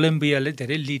कोलम्बियाले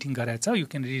धेरै लिडिङ गराएको छ। You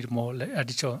can read more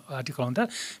article on the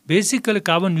basically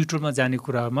carbon न्युट्रलमा जाने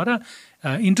कुरामा र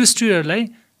इन्डस्ट्रीहरूलाई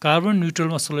कार्बन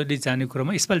न्युट्रलमा सोलरली जाने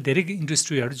कुरामा यसपालि धेरै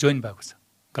इन्डस्ट्रीहरू जोइन भएको छ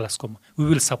ग्लास्कोमा। We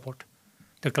will support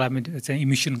the climate चाहिँ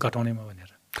इमिसन घटाउनेमा भनेर।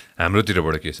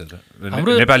 हाम्रोतिरबाट के छ त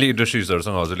नेपाली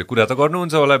इन्डस्ट्रिजहरूसँग हजुरले कुरा त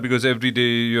गर्नुहुन्छ होला, because every day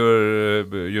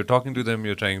you're talking to them,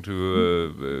 you're trying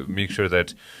to make sure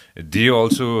that they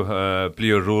also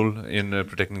play a role in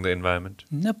protecting the environment.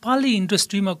 Nepali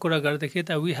इन्डस्ट्रीमा कुरा गर्दाखेरि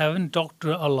त we haven't talked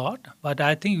a lot, but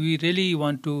I think we really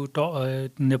want to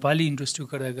Nepali industry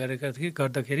कुरा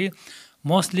गर्दाखेरि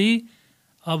mostly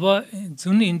अब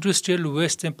जुन industrial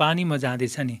West चाहिँ पानीमा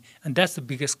जाँदैछ नि, and that's the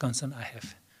biggest concern I have.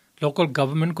 Local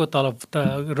गभर्मेन्टको तलफ त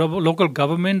लोकल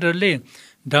गभर्मेन्टहरूले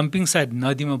डम्पिङ साइट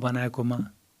नदीमा बनाएकोमा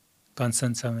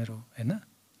कन्सर्न छ मेरो होइन।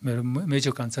 मेरो मेजर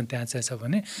कन्सर्न त्यहाँ चाहिँ छ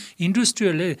भने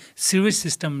इन्डस्ट्रीहरूले सिवेज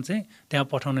सिस्टम चाहिँ त्यहाँ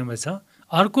पठाउनेमा छ।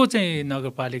 अर्को चाहिँ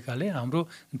नगरपालिकाले हाम्रो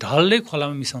ढलले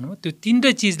खोलामा मिसाउनुमा, त्यो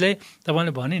तिनवटै चिजलाई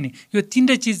तपाईँले भने नि यो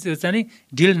तिनवटै चिज चाहिँ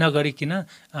डिल नगरिकन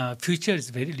future is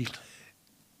very little.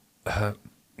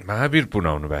 Mahabir Pun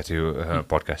आउनु भएको थियो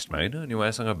पडकास्टमा होइन, अनि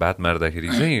उहाँसँग बात मार्दाखेरि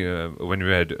चाहिँ when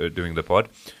we are doing the pod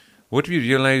what we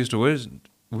realise was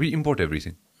we import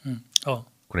everything.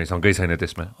 कुनै शङ्कै छैन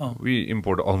त्यसमा, we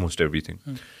import almost everything.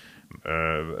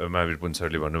 Mahabir Pun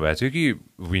सरले भन्नुभएको थियो कि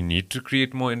we need to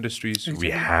create more industries, we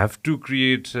have to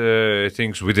create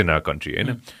things within our country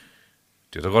होइन।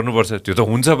 त्यो त गर्नुपर्छ, त्यो त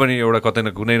हुन्छ पनि एउटा कतै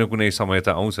न कुनै समय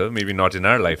त आउँछ, maybe not in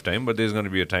our lifetime, but there is gonna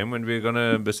be a time when we are gonna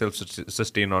self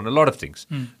sustain on a lot of things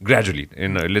gradually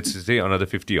in let's say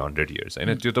another 50-100 years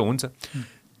होइन। त्यो त हुन्छ।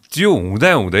 त्यो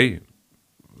हुँदै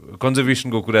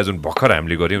कन्जर्भेसनको कुरा जुन भर्खर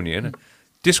हामीले गऱ्यौँ नि होइन,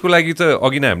 त्यसको लागि त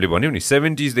अघि नै हामीले भन्यौँ नि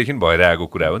 70s देखि भएर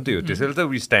आएको कुरा हो नि त यो। त्यसैले त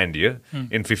we stand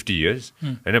here in 50 years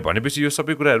होइन। भनेपछि यो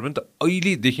सबै कुराहरू पनि त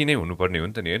अहिलेदेखि नै हुनुपर्ने हो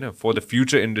नि त नि होइन, for the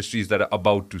future industries that are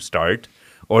about to start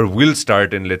or will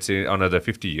start in let's say another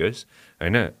 50 years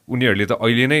होइन। उनीहरूले त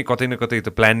अहिले नै कतै न कतै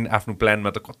त प्लान आफ्नो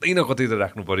प्लानमा त कतै न कतै त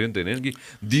राख्नु पऱ्यो नि त होइन कि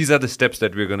these are the steps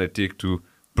that we are gonna take to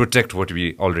protect what we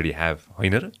already have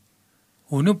होइन र।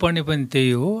 हुनुपर्ने पनि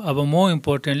त्यही हो। अब more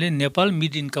importantly Nepal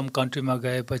mid income कन्ट्रीमा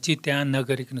गएपछि त्यहाँ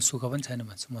नगरिकन सुख पनि छैन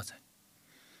भन्छु म चाहिँ।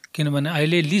 किनभने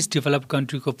अहिले लिस्ट डेभलप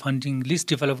कन्ट्रीको फन्डिङ,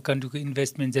 लिस्ट डेभलप कन्ट्रीको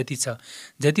इन्भेस्टमेन्ट जति छ,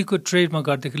 जतिको ट्रेडमा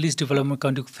गर्दाखेरि लिस्ट डेभलपमेन्ट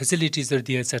कन्ट्रीको फेसिलिटिजहरू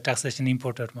दिएको छ ट्याक्सेसन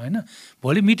इम्पोर्टरमा होइन।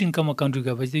 भोलि मिड इन्कममा कन्ट्री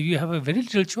गएपछि you have a very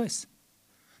little choice.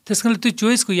 त्यस कारणले त्यो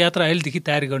चोइसको यात्रा अहिलेदेखि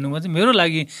तयारी गर्नुमा चाहिँ मेरो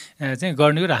लागि चाहिँ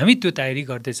गर्ने र हामी त्यो तयारी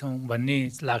गर्दैछौँ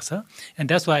भन्ने लाग्छ। And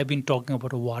that's why I been talking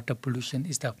about water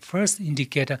pollution is the first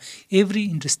indicator. Every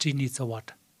industry needs a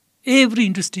water, every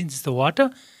industry needs the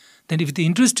water. Then if the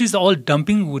industry is all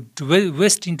dumping would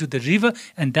waste into the river,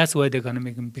 and that's why they're going to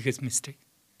make the biggest mistake.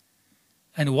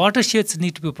 And watersheds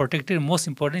need to be protected. Most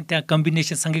important, त्यहाँ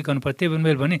combination सँगै गर्नुपर्छ। त्यही भएर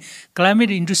मैले भने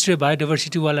climate industry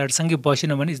biodiversity वालाहरू सँगै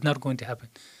बसेन भने is not going to happen.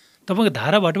 तपाईँको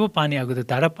धाराबाट पो पानी आएको त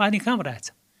धारा पानी कहाँबाट आएछ?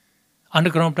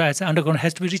 अन्डरग्राउन्डबाट आएछ। Underground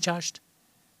has to be recharge.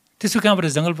 त्यसको कहाँबाट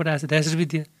जङ्गलबाट आएछ? That has to be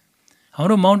there.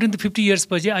 हाम्रो माउन्टेन त 50 years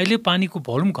पछि अहिले पानीको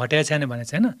भोल्युम घटेको छैन भने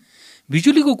छैन।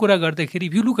 बिजुलीको कुरा गर्दाखेरि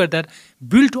you look at that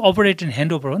built operate and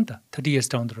hand over हो नि त 30 years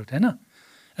डाउन द रोड होइन।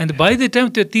 And by the time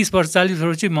त्यो 30 वर्ष 40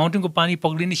 वर्षपछि माउन्टेनको पानी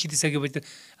पक्रिने सिधिसकेपछि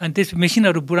अनि त्यस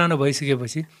मेसिनहरू पुरानो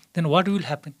भइसकेपछि देन वाट विल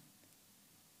ह्यापन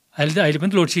अहिले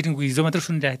पनि लोड सेडिङको हिजो मात्र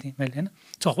सुनिरहेको थिएँ मैले होइन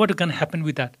so what can happen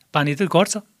with that पानी त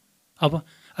घट्छ अब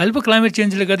अहिले पो क्लाइमेट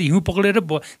चेन्जले गर्दा हिउँ पक्रेर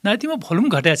नातिमा भोल्युम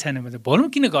घटेको छैन भने भोल्युम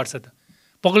किन घट्छ त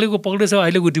पक्रेछ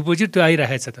अहिलेको डिपोजिट त्यो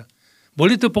आइरहेको छ त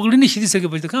भोलि त्यो पक्रिनै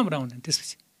सिधिसकेपछि त कहाँबाट आउँदैन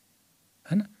त्यसपछि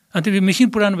होइन अनि त्यो मेसिन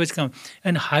पुरानो भएपछि कहाँ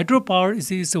and hydro power is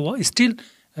still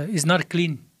is not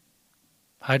clean.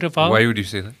 Hydropower. Why would you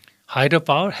say that?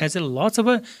 Hydropower has a lots of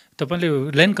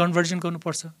तपाईले land conversion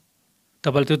गर्नुपर्छ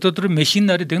तपाईले त्यत्रो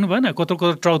मेसिनहरु देख्नु भएन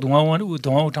कत्रो ट्रक धुवा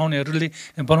उठाउनेहरुले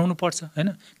बनाउनु पर्छ हैन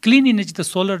क्लीन एनर्जी त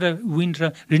सोलर र विन्ड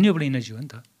र रिन्युएबल एनर्जी हो नि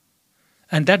त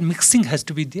and that mixing has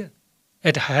to be there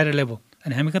at a higher level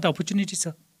and हामी कता अपर्चुनिटी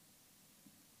छ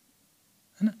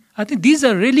हैन I think these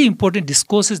are really important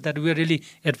discourses that we are really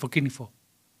advocating for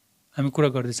हामी कुरा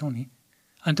गर्दै छौं नि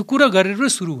अनि त्यो कुरा गरेर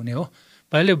सुरु हुने हो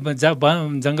पहिले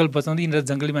जंगल बचाउँदै यिनीहरु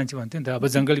जंगली मान्छे भन्थ्यो नि त अब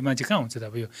जंगली मान्छे कहाँ हुन्छ त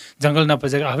अब यो जंगल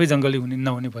नबचाएको आफै जंगली हुने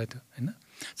नहुने भयो त हैन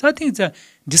so I think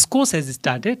discourse has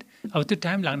started अब त्यो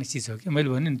टाइम लाग्ने चिज हो कि मैले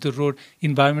भने नि त्यो road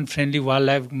environment friendly wild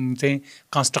life चाहिँ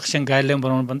कन्स्ट्रक्सन गाइडलाइन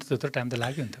बनाउनु पनि त्यत्रो टाइम त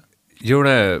लाग्यो नि त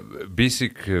एउटा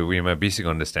बेसिक वेमा basic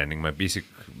अन्डरस्ट्यान्डिङमा basic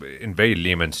in very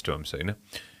lemons terms हैन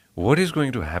what is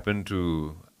going to happen to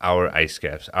our ice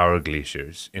caps, our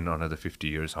glaciers in another 50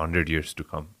 years, 100 years to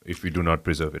come if we do not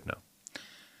preserve it now?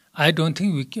 I don't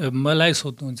think we मलाई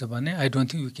सोध्नुहुन्छ भने I don't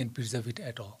think we can preserve it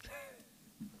at all.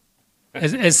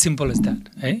 As simple as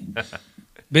that, right?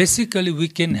 Basically, we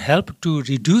can help to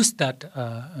reduce that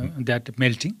that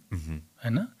melting,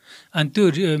 हैन? And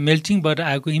त्यो melting बाट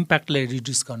आएको इम्प्याक्टलाई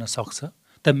reduce गर्न सक्छ.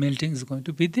 The melting is going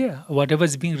to be there. Whatever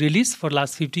is being released for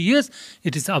last 50 years,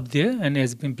 it is up there and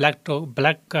has been black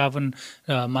carbon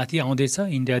माथि आउँदैछ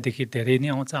इन्डियादेखि धेरै नै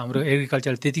आउँछ हाम्रो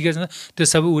एग्रिकल्चर त्यतिकै छ त्यो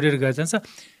सबै उडेर गइन्छ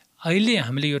अहिले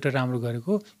हामीले एउटा राम्रो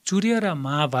गरेको चुरिया र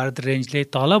महाभारत रेन्जले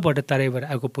तलबाट तराईबाट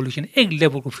आएको पोल्युसन एक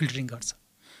लेभलको फिल्टरिङ गर्छ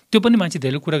त्यो पनि मान्छे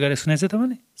धेरै कुरा गरेर सुनेछ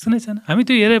तपाईले सुनेछन् हामी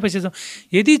त्यो हेरेपछि छौं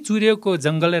यदि चुरियाको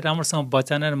जंगललाई राम्रोसँग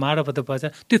बचाएन र महाभारत बचा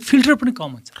त्यो फिल्टर पनि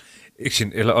कम हुन्छ एकछिन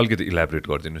यसलाई अलिकति इलाबोरेट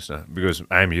गरिदिनुस् न because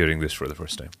I am hearing this for the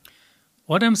first time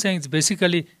what I am saying is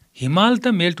basically हिमाल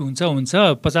त मेल्ट हुन्छ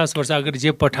 50 वर्ष अगाडि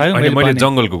जे पठायो मैले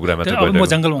जंगलको कुरा मात्र गरिरहेको म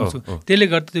जंगलमा आउँछु त्यसले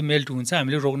गर्दा त्यो मेल्ट हुन्छ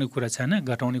हामीले रोक्ने कुरा छैन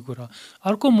घटाउने कुरा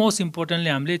अर्को मोस्ट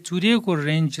इम्पोर्टेन्टली हामीले चुरियाको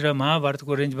रेन्ज र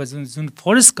महाभारतको रेन्जमा जुन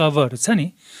फरेस्ट कभर छ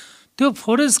नि त्यो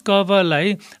फरेस्ट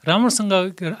कभरलाई राम्रोसँग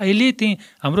अहिले त्यही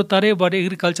हाम्रो तराईबाट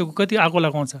एग्रिकल्चरको कति आगो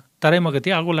लगाउँछ तराईमा कति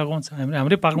आगो लगाउँछ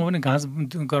हाम्रै पाकमा पनि घाँस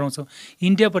गराउँछौँ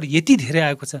इन्डियाबाट यति धेरै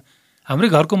आएको छ हाम्रै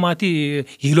घरको माथि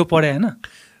हिलो परे हैन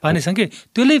पानीसँगै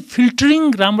त्यसले फिल्टरिङ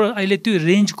राम्रो अहिले त्यो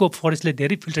रेन्जको फरेस्टले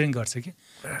धेरै फिल्टरिङ गर्छ कि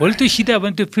भोलि त्यो सिधा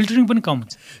भने त्यो फिल्टरिङ पनि कम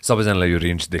हुन्छ सबैजनालाई यो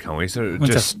रेन्ज देखाउँ है sir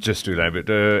just to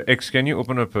elaborate x can you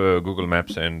open up Google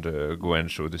Maps and go and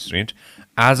show this range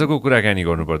आजको कुराकानी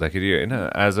गर्नुपर्दाखेरि होइन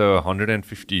आज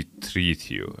 153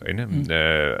 थियो होइन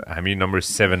हामी नम्बर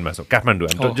 7 मा छौँ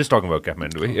काठमाडौँ हामी जस्ट टकिङ अबाउट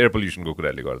काठमाडौँ है एयर पोल्युसनको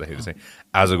कुराले गर्दाखेरि चाहिँ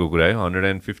आजको कुरा है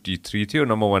 153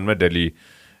 थियो नम्बर 1 मा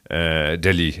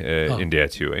Delhi, India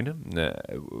थियो होइन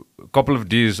couple of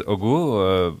days ago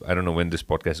I don't know when this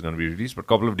podcast is going to be released but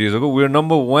couple of days ago we are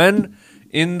number 1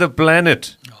 in the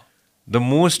planet the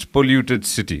most polluted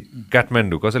city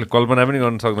Kathmandu कसैले कल्पना पनि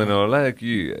गर्न सक्दैन होला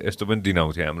कि यस्तो पनि दिन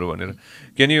आउँथ्यो हाम्रो भनेर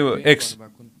can you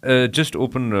just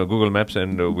open Google Maps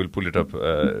and we'll pull it up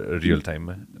real time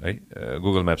है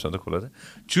Google Maps मा त खोला छ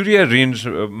चुरिया रेन्ज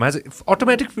मा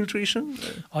अटोमेटिक फिल्ट्रेसन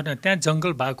त्यहाँ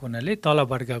जंगल भएको हुनाले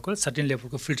तलबाट गएको सर्टेन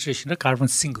लेभलको फिल्ट्रेसन र कार्बन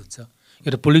सिङ्क हुन्छ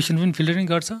एउटा पोल्युसन पनि फिल्टरिङ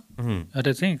गर्छ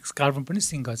एउटा चाहिँ कार्बन पनि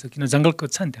सिङ्क गर्छ किन जंगलको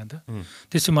छ नि त्यहाँ त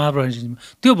त्यसो महाभारत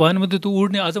त्यो भएन भने त्यो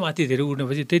उड्ने अझ माथि धेरै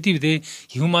उड्नेपछि त्यति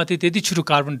हिउँमाथि त्यति छिटो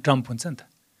कार्बन डम्प हुन्छ नि त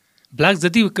ब्ल्याक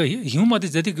जति हिउँमाथि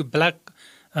जति ब्ल्याक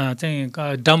चाहिँ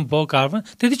डम्प भयो कार्बन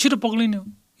त्यति छिटो पक्लिने हो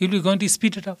you will going to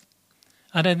speed it up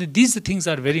and these things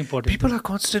are very important people are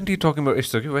constantly talking about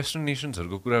यस्तो कि वेस्टर्न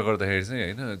नेसन्सहरुको कुरा गर्दाखेरि चाहिँ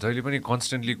हैन जहिले पनि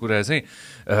कन्स्टेन्टली कुरा चाहिँ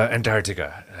एन्टार्क्टिका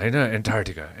हैन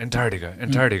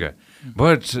एन्टार्क्टिका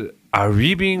बट आर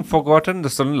वी बीइङ फरगटन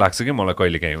जस्तो लाग्छ कि मलाई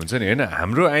कहिलेकाहीँ हुन्छ नि हैन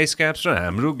हाम्रो आइस क्याप्स र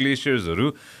हाम्रो ग्लेसियर्सहरु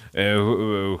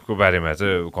को बारेमा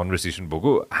चाहिँ कन्भर्सेसन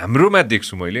भएको हाम्रोमा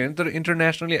देख्छु मैले तर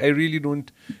internationally I really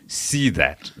don't see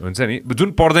that हुन्छ नि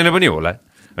जुन पर्दैन पनि होला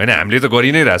हैन हामीले त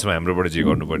गरि नै रहेछौँ हाम्रोबाट जे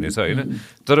गर्नुपर्ने छ हैन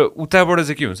तर उताबाट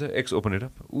चाहिँ के हुन्छ एक्स ओपन इट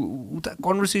अप उता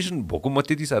कन्भर्सेसन भएको म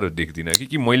त्यति साह्रो देख्दिनँ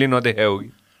कि मैले नदेखाए हो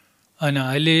कि हैन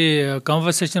अहिले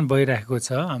कन्भर्सेसन भइरहेको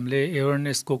छ हामीले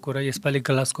एवेरनेसको कुरा यसपालि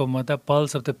ग्लास्गोमा त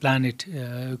पल्स अफ द प्लानेट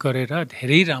गरेर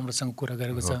धेरै राम्रोसँग कुरा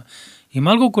गरेको छ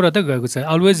हिमालको कुरा त गएको छ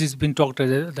always is been talked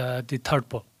the third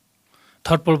pole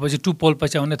third पोल पछि 2 पोल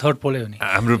पछि आउने थर्ड पोलै हो नि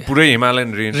हाम्रो पुरै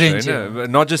हिमालयन रेन्ज हैन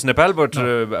not just Nepal but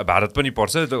Bharat पनि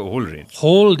पर्छ the whole range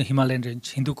whole Himalayan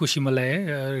range Hindu Kush Himalaya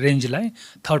रेन्जलाई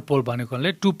third पोल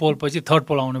भनेकोले 2 पोल पछि थर्ड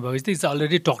पोल आउने भएपछि it's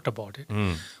already talked about it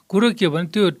कुरो के भने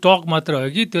त्यो टक मात्र हो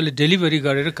कि त्यसले डेलिभरी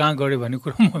गरेर कहाँ गर्यो भन्ने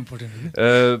कुरो म इम्पोर्टेन्ट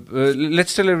हो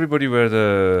let's tail everybody where the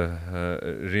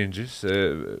ranges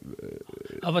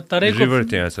अब तराईको रिभर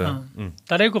त्यहाँ छ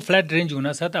तराईको फ्ल्याट रेन्ज हुन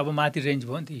छ त अब माथि रेन्ज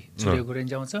भयो नि त चुरेको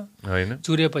रेन्ज आउँछ हैन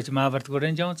चुरेपछि महाभारतको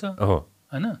रेन्ज आउँछ हो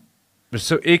हैन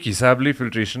सो एक हिसाबले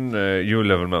फिल्ट्रेसन यो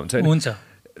लेभलमा हुन्छ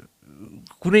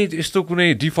कुनै यस्तो कुनै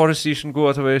डिफरेस्टेसनको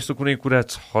अथवा यस्तो कुनै कुरा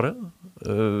छ र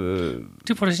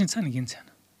डिफरेस्टेसन छ नि किन छैन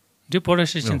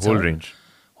डिफरेस्टेसन होल रेन्ज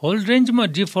होल रेन्जमा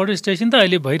डिफरेस्टेसन त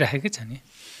अहिले भइरहेकै छ नि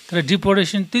तर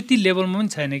डिफरेस्टेसन त्यति लेभलमा पनि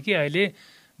छैन कि अहिले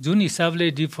जुन हिसाबले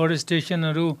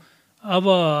डिफरेस्टेसनहरू अब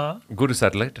गो टु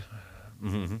स्याटेलाइट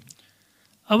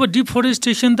अब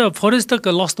डिफरेस्टेसन त फरेस्ट त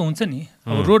लस त हुन्छ नि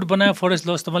अब रोड बनायो फरेस्ट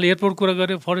लस त मैले एयरपोर्ट कुरा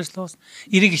गरेँ फरेस्ट लस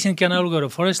इरिगेसन क्यानल गऱ्यो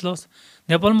फरेस्ट लस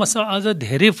नेपालमा अझ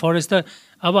धेरै फरेस्ट त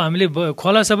अब हामीले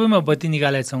खोला सबैमा बत्ती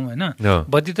निकालेका छौँ होइन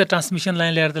बत्ती त ट्रान्समिसन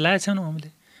लाइन ल्याएर त ल्याएको छैनौँ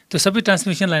हामीले त्यो सबै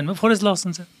ट्रान्समिसन लाइनमा फरेस्ट लस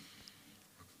हुन्छ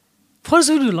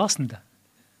फरेस्ट विल लस नि त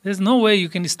there is no way you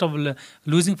can stop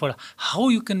losing for how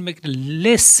you can make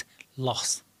lace loss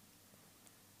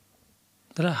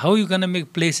तर how you can make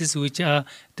places which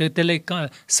त्यसलाई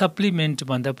सप्लिमेन्ट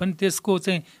भन्दा पनि त्यसको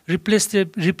चाहिँ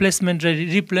रिप्लेसमेन्ट र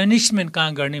रिप्लेनिसमेन्ट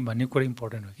कहाँ गर्ने भन्ने कुरा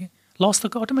इम्पोर्टेन्ट हो कि लस त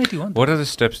अटोमेटिक हो नि what are the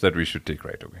steps that we should take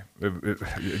right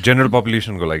away general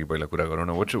पपुलेसनको लागि पहिला कुरा गरौँ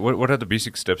न what are the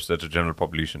basic steps that general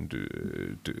population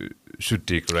should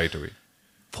take right away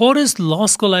forest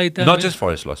लसको लागि त not just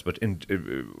forest loss but in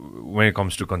when it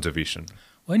comes to conservation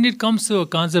when it comes to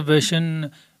conservation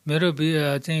मेरो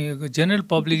चाहिँ general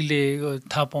पब्लिकले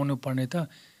थाहा पाउनु पर्ने त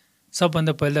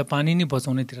सबभन्दा पहिला पानी नै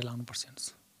बचाउनेतिर लाग्नुपर्छ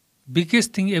biggest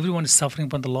thing every one is suffering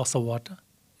from the loss of water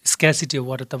स्क्यासिटी of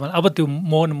water तपाईँ अब त्यो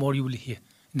more and more you will here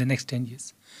in the next 10 years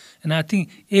and I think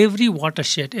every water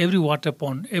shed every water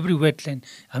pond every wetland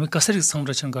हामी कसरी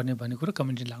संरक्षण गर्ने भन्ने कुरो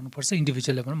community लाग्नुपर्छ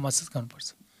इन्डिभिजुअल लेभलमा मसेज गर्नुपर्छ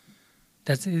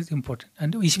that's is important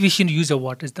and efficient use of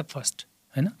water is the first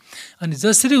होइन अनि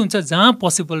जसरी हुन्छ जहाँ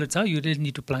पोसिबल छ you really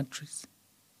need to plant trees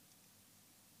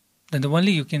then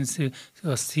only you can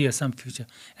see some future.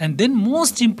 And then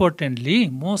most importantly,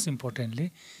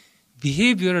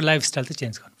 behavioral lifestyle to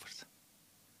change गर्नुपर्छ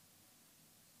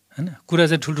हैन कुरा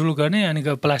चाहिँ ठुल्ठुलो गर्ने अनि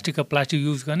प्लास्टिक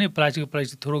युज गर्ने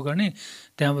प्लास्टिक थ्रो गर्ने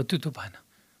त्यहाँ त्यो भएन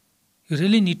you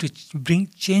really need to bring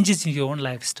changes in your own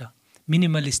lifestyle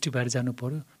minimalistic भएर जानु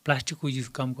पर्यो प्लास्टिकको युज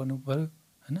कम गर्नु पर्यो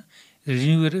हैन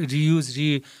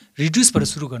रिड्युसबाट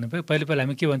सुरु गर्नु पर्यो पहिला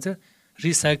हामी के भन्छ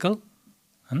रिसाइकल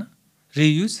हैन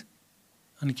रियुज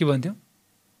अनि के भन्थ्यौँ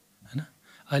हैन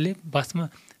अहिले बासमा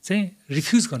चाहिँ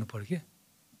रिफ्युज गर्नु पर्यो क्या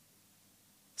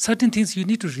certain things you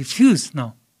need to refuse now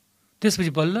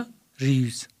त्यसपछि बल्ल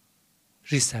रियुज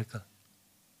रिसाइकल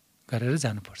गरेर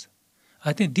जानुपर्छ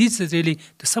आई थिङ्क दिस रियली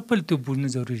त्यो सबैले त्यो बुझ्नु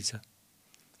जरुरी छ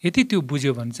यदि त्यो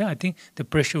बुझ्यो भने चाहिँ I think the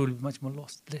pressure will be much more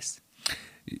less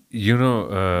you know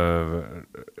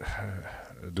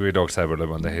दुवै डाक्टर साहबहरूलाई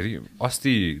भन्दाखेरि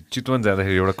अस्ति चितवन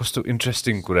जाँदाखेरि एउटा कस्तो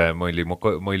इन्ट्रेस्टिङ कुरा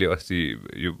मैले अस्ति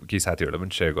यो केही साथीहरूलाई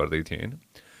पनि सेयर गर्दै थिएँ होइन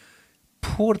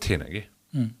फोहोर थिएन कि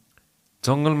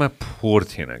जङ्गलमा फोहोर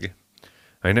थिएन कि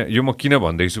होइन यो म किन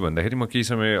भन्दैछु भन्दाखेरि म केही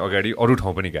समय अगाडि अरू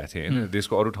ठाउँ पनि गएको थिएँ होइन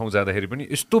देशको अरू ठाउँ जाँदाखेरि पनि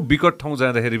यस्तो विकट ठाउँ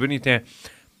जाँदाखेरि पनि त्यहाँ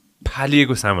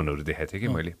फालिएको सामानहरू देखाएको थिएँ कि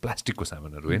मैले प्लास्टिकको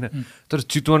सामानहरू होइन तर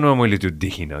चितवनमा मैले त्यो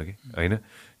देखिनँ कि होइन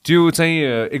त्यो चाहिँ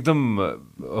एकदम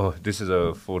this is a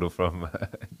photo from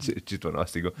Chitwan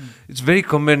अस्तिको इट्स भेरी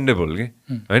कमेन्डेबल कि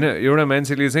होइन एउटा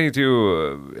मान्छेले चाहिँ त्यो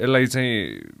यसलाई चाहिँ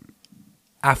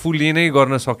आफूले नै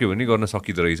गर्न सक्यो भने गर्न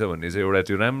सकिँदो रहेछ भन्ने चाहिँ एउटा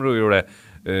त्यो राम्रो एउटा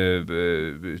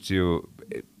त्यो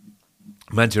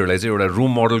मान्छेहरूलाई चाहिँ एउटा रोल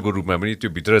मोडलको रूपमा पनि त्यो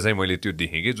भित्र चाहिँ मैले त्यो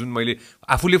देखेँ कि जुन मैले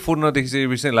आफूले फोहोर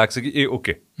नदेखिसकेपछि चाहिँ लाग्छ कि ए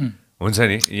ओके हुन्छ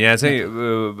नि यहाँ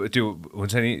चाहिँ त्यो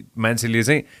हुन्छ नि मान्छेले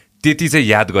चाहिँ त्यति चाहिँ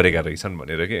याद गरेका रहेछन्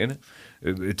भनेर कि होइन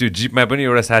त्यो जिपमा पनि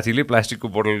एउटा साथीले प्लास्टिकको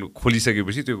बोतल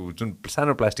खोलिसकेपछि त्यो जुन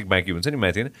सानो प्लास्टिक बाँकी हुन्छ नि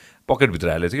माथि होइन पकेटभित्र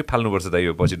हालेको छ कि फाल्नुपर्छ त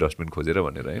यो पछि डस्टबिन खोजेर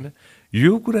भनेर होइन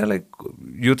यो कुरालाई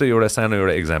यो त एउटा सानो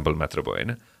एउटा इक्जाम्पल मात्र भयो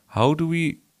होइन how do we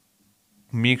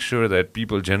make sure that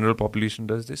people general population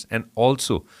does this and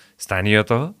also स्थानीय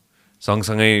तह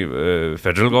सँगसँगै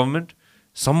फेडरल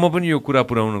गभर्मेन्टसम्म पनि यो कुरा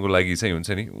पुर्याउनुको लागि चाहिँ हुन्छ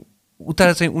नि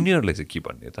उता चाहिँ उनीहरूले चाहिँ के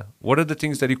भन्ने त what are the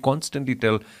things that you constantly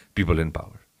tell people in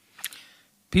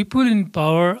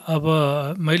power अब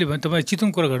मैले भने तपाईँ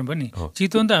चितवन कुरा गर्नुभयो नि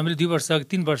चितवन त हामीले 2 वर्ष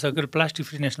 3 वर्ष अगाडि प्लास्टिक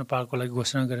फ्री नेसनल पार्कको लागि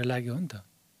घोषणा गरेर लाग्यो हो नि त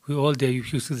all they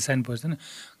use to the sign पर्छ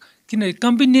किन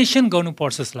कम्बिनेसन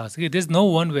गर्नुपर्छ जस्तो लाग्छ कि there is no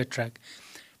one way track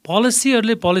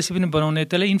पोलिसीहरूले पोलिसी पनि बनाउने,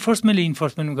 त्यसलाई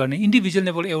इन्फोर्समेन्ट गर्ने, इन्डिभिजुअल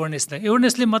लेभल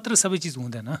एवेरनेसले मात्र सबै चिज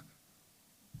हुँदैन.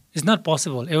 It's not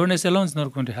possible. Awareness alone is not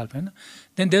going to help होइन.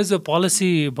 Then there is a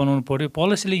policy बनाउनु पऱ्यो.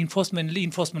 पोलिसीले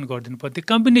इन्फोर्समेन्ट गरिदिनु पऱ्यो. त्यो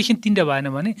कम्बिनेसन तिनवटा भएन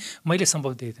भने मैले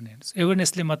सम्भव देख्दैन. हेर्नुहोस्,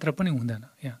 एवेरनेसले मात्र पनि हुँदैन.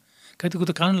 यहाँ कतिको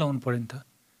त कानुन लगाउनु पऱ्यो नि त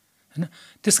होइन.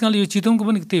 त्यस कारणले यो चितवनको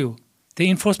पनि त्यही हो. त्यही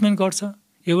इन्फोर्समेन्ट गर्छ,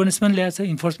 एवेरनेस पनि ल्याएको छ,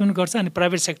 इन्फोर्समेन्ट गर्छ, अनि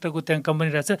प्राइभेट सेक्टरको त्यहाँ कम्पनी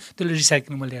रहेछ त्यसले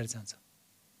रिसाइक्लिङमा ल्याएर जान्छ.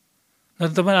 न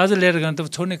त तपाईँ आज ल्याएर गयो भने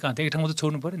त छोड्ने कहाँ थियो, एक ठाउँमा त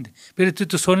छोड्नु पऱ्यो नि त. फेरि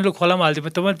त्यो सोनेलो खोलामा हालिदियो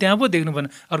भने तपाईँ त्यहाँ पो देख्नु पऱ्यो,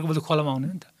 अर्को त खोलामा आउने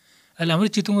हो नि त. अहिले हाम्रो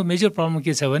चितवनको मेजर प्रब्लम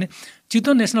के छ भने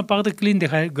चितवन नेसनल पार्क त क्लिन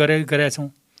गरेका छौँ,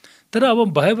 तर अब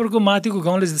भएपरको माथिको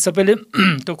गाउँले सबैले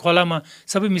त्यो खोलामा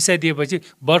सबै मिसाइदिएपछि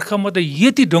बर्खामा त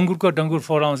यति डङ्गुर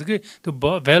फोहोर आउँछ कि त्यो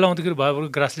भेल आउँदाखेरि भएपरको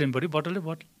ग्रासल्यान्ड बढी बटल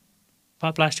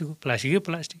प्लास्टिकै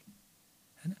प्लास्टिक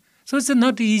होइन. So it's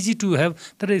not easy to have.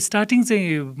 तर स्टार्टिङ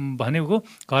चाहिँ भनेको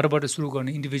घरबाट सुरु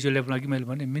गर्ने, इन्डिभिजुअल लेभलमा कि मैले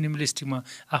भने मिनिमलिस्टिकमा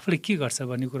आफूले के गर्छ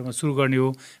भन्ने कुरोमा सुरु गर्ने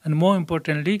हो. अनि मोर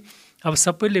इम्पोर्टेन्टली अब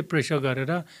सबैले प्रेसर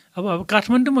गरेर अब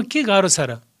काठमाडौँमा के गाह्रो छ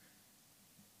र,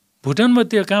 भुटानमा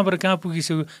त्यो कहाँबाट कहाँ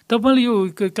पुगिसक्यो. तपाईँले यो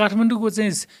काठमाडौँको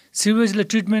चाहिँ सिवेजलाई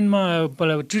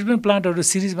ट्रिटमेन्ट प्लान्टहरू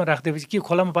सिरिजमा राखिदिएपछि के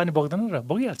खोलामा पानी बग्दैन र?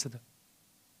 बगिहाल्छ त.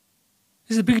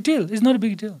 It's a big deal. It's not a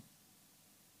big deal.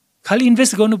 खालि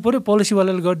इन्भेस्ट गर्नु पऱ्यो,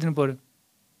 पोलिसीवालाले गरिदिनु पऱ्यो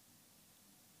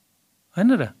होइन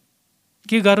र.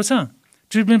 के गाह्रो छ?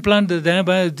 ट्रिटमेन्ट प्लान्ट दायाँ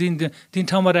बायाँ तिन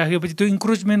ठाउँमा राखेपछि त्यो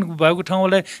इन्क्रोचमेन्ट भएको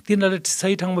ठाउँलाई तिनीहरूले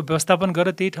सही ठाउँमा व्यवस्थापन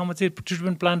गरेर त्यही ठाउँमा चाहिँ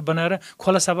ट्रिटमेन्ट प्लान्ट बनाएर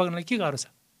खोला सफा गर्नलाई के गाह्रो छ?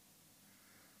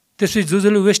 त्यसपछि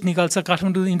जसले वेस्ट निकाल्छ,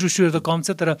 काठमाडौँ इन्डस्ट्रीहरू त कम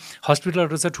छ, तर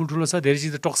हस्पिटलहरू छ, ठुल्ठुलो छ, धेरै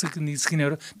चिज टक्सिक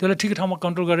निस्किनेहरू, त्यसलाई ठिकै ठाउँमा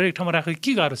कन्ट्रोल गरेर एक ठाउँमा राखेर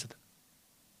के गाह्रो छ त?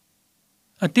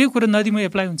 त्यही कुरा नदीमा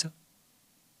एप्लाई हुन्छ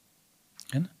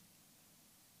होइन.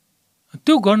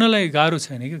 त्यो गर्नलाई गाह्रो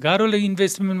छैन कि. गाह्रोले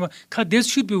इन्भेस्टमेन्टमा there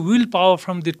should be will power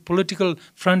from the political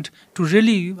front to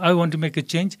really I want to make a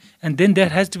change, and then there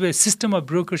has to be a system of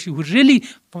bureaucracy who really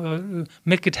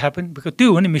make it happen. Because त्यो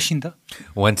हो नि machine त.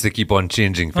 Once the keep on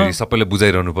changing. फेरि सबैलाई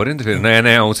बुझाइरहनु पऱ्यो नि त. फेरि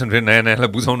नयाँ आउँछन्, फेरि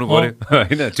नयाँलाई बुझाउनु पऱ्यो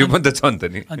होइन. त्यो पनि त छ नि त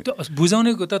नि. त्यो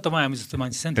बुझाउनेको त तपाईँ हामी जस्तो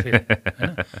मान्छे छ नि त फेरि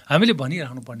होइन. हामीले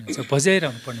भनिरहनु पर्ने हुन्छ,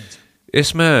 बजाइरहनु पर्ने हुन्छ.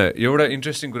 यसमा एउटा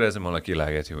इन्ट्रेस्टिङ कुरा चाहिँ मलाई के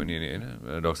लागेको थियो भने होइन,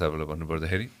 डाक्टर साहबलाई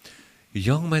भन्नुपर्दाखेरि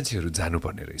यङ मान्छेहरू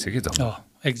जानुपर्ने रहेछ कि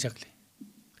जङ्गल. एक्ज्याक्टली.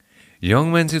 यङ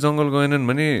मान्छे जङ्गल गएनन्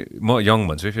भने, म यङ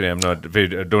भन्छु फेरि, आइएम नट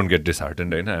फेरि डोन्ट गेट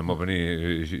डिसहार्टेन्ड होइन. म पनि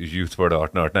युथबाट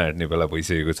हट्न आँट्ने बेला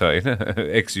भइसकेको छ होइन.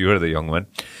 You're the young one.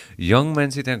 Young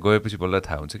मान्छे त्यहाँ गएपछि बल्ल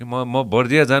थाहा हुन्छ कि म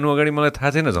बर्दिया जानु अगाडि मलाई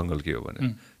थाहा छैन जङ्गल के हो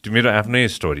भने. त्यो मेरो आफ्नै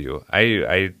स्टोरी हो.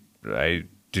 आई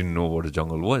डिन्ट नो वाट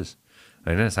जङ्गल वाज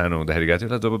होइन. सानो हुँदाखेरि गएको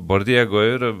थियो. जब बर्दिया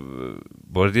गयो र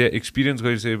बर्दिया एक्सपिरियन्स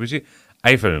गरिसकेपछि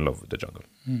I fail in love with the jungle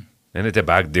होइन. त्यहाँ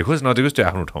भाग देखोस् नदेखोस् त्यो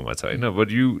आफ्नो ठाउँमा छ होइन.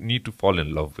 बट यु निड टु फल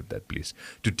in love with that place,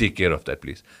 to take care of that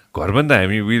place. घर पनि त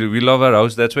हामी we love our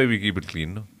house, that's why we keep it clean.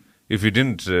 No, if you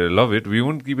didn't love it we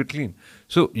won't keep it clean.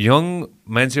 So young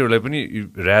मान्छेहरूलाई पनि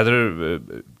rather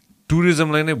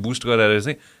टुरिज्मलाई नै boost गराएर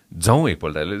चाहिँ जाउँ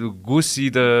एकपल्ट, go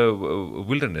see the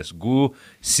wilderness, go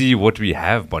C what we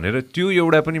have भनेर त्यो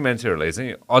एउटा पनि मान्छेहरूलाई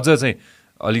चाहिँ अझ चाहिँ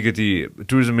अलिकति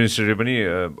टुरिज्म मिनिस्टरले पनि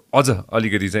अझ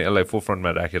अलिकति चाहिँ यसलाई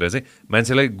फोरफ्रन्टमा राखेर चाहिँ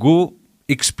मान्छेलाई go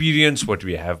experience what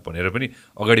we have भनेर पनि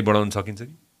अगाडि बढाउन सकिन्छ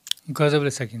कि?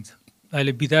 गजबले सकिन्छ.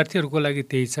 अहिले विद्यार्थीहरूको लागि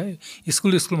त्यही छ.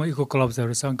 स्कुलमा इको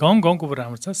क्लब्सहरू छ, गाउँको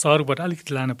राम्रो छ. सहरबाट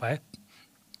अलिकति लान पाए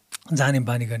जाने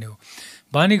बानी गर्ने हो.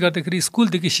 बानी गर्दाखेरि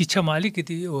स्कुलदेखि शिक्षामा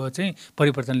अलिकति चाहिँ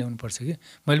परिवर्तन ल्याउनुपर्छ कि.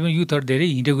 मैले पनि युथहरू धेरै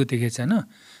हिँडेको देखेको छ होइन.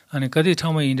 अनि कति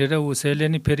ठाउँमा हिँडेर उसैले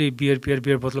नि फेरि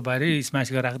बियर बोतल बाहिरै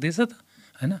स्मास गरेर राख्दैछ त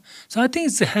होइन. So I think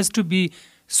it's has to be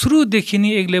सुरुदेखि नै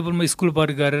एक लेभलमा स्कुलबाट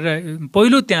गरेर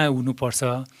पहिलो त्यहाँ हुनुपर्छ,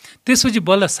 त्यसपछि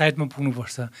बल्ल साइडमा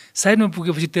पुग्नुपर्छ. साइडमा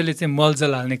पुगेपछि त्यसले चाहिँ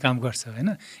मलजल हाल्ने काम गर्छ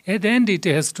होइन. At the end it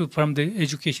has to from the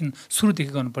education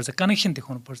सुरुदेखि गर्नुपर्छ, कनेक्सन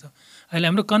देखाउनुपर्छ. अहिले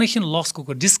हाम्रो कनेक्सन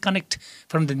लसको disconnect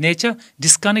from the nature,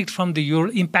 disconnect from the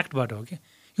your इम्प्याक्टबाट हो कि.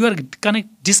 You are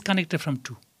disconnected from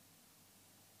to,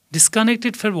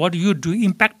 disconnected from what you do,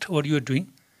 impact what you're doing.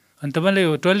 अनि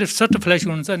तपाईँले टोइलेट सर्ट फ्ल्यास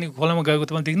गर्नुहुन्छ अनि खोलामा गएको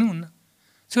तपाईँले देख्नुहुन्न.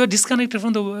 So you are disconnected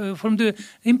from the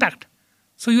impact.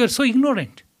 So you are so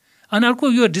ignorant. अनि अर्को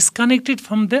you are disconnected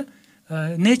from the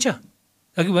nature.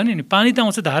 अघि भने नि पानी त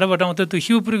आउँछ धाराबाट आउँछ, त्यो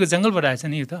शिवपुरीको जङ्गलबाट आएछ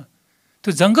नि. यो त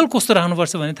त्यो जङ्गल कस्तो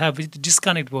राख्नुपर्छ भने थाहा भएपछि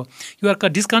डिस्कनेक्ट भयो. You are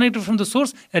disconnected from the source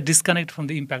या डिस्कनेक्ट फ्रम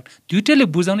द इम्प्याक्ट. दुइटैले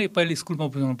बुझाउने पहिले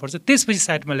स्कुलमा बुझाउनु पर्छ, त्यसपछि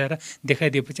साइडमा ल्याएर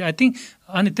देखाइदिएपछि आई थिङ्क.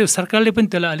 अनि त्यो सरकारले पनि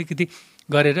त्यसलाई अलिकति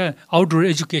गरेर outdoor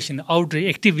education, outdoor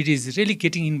activities really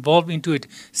getting involve into it,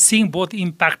 seeing both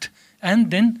impact and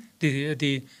then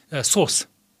the source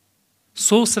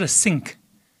र सिङ्क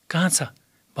कहाँ छ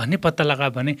भन्ने पत्ता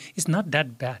लगायो भने it's not that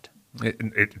bad.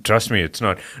 Trust me, it's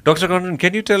not. Dr. Condon,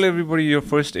 can you tell everybody your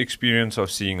first experience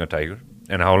of seeing a tiger?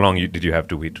 And how long did you have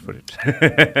to wait for it?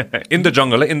 In the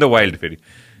jungle, in the wild, फेरि.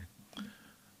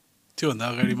 त्योभन्दा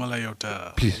अगाडि मलाई एउटा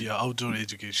यो outdoor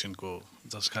एजुकेसनको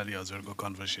just खालि हजुरको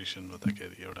conversation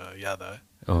हुँदाखेरि एउटा याद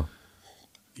आयो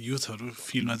युथहरू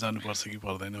फिल्डमा जानुपर्छ कि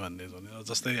पर्दैन भन्ने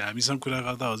जस्तै हामीसँग कुरा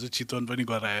गर्दा हजुर चितवन पनि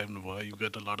गएर आउनुभयो you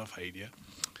get a lot of idea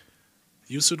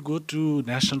you should go to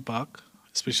national park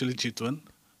specially Chitwan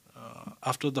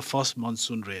after the first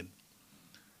monsoon rain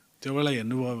त्यो बेला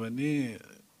हेर्नुभयो भने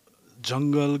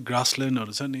जङ्गल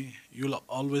ग्रासल्यान्डहरू छ नि you will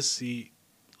always see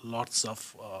lots of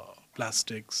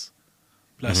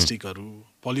प्लास्टिकहरू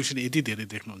पल्युसन यति धेरै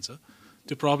देख्नुहुन्छ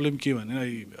त्यो प्रब्लम के भने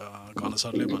घन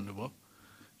सरले भन्नुभयो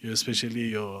यो स्पेसली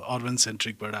यो अर्बन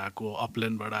सेन्ट्रिकबाट आएको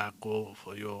अपल्यान्डबाट आएको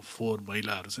यो फोहोर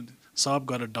मैलाहरू छ नि सब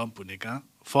गरेर डम्प हुने कहाँ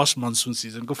फर्स्ट मनसुन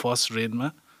सिजनको फर्स्ट रेनमा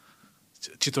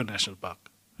Chitwan national park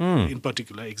in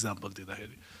particular example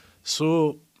दिँदाखेरि सो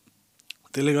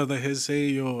त्यसले गर्दाखेरि चाहिँ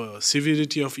यो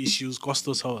सिभिरिटी अफ इस्युज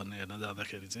कस्तो छ भन्ने हेर्न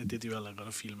जाँदाखेरि चाहिँ त्यति बेला गएर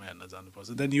फिल्डमा हेर्न जानुपर्छ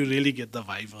then you really get the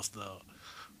vibe of the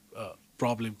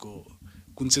प्रब्लमको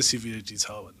कुन चाहिँ सिभिरिटी छ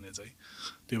भन्ने चाहिँ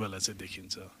त्यो बेला चाहिँ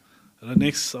देखिन्छ र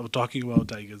नेक्स्ट अब talking about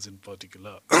tigers in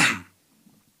particular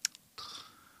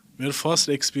मेरो फर्स्ट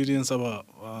एक्सपिरियन्स अब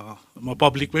म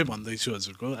पब्लिकमै भन्दैछु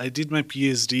हजुरको आई डिड माई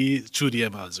पिएचडी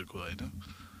चुरियामा हजुरको होइन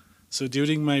so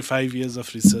during my 5 years of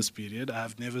research period I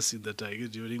have never seen the tiger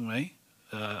during my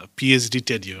PhD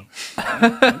tenure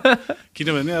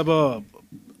किनभने अब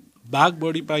बाघ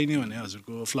बढी पाइने भने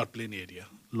हजुरको flood plain area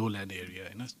low land area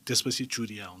होइन त्यसपछि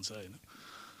चुरिया आउँछ होइन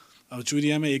अब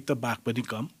चुरियामा एक त बाघ पनि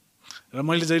कम र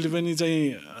मैले जहिले पनि चाहिँ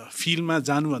फिल्डमा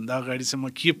जानुभन्दा अगाडि चाहिँ म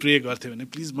के प्रे गर्थेँ भने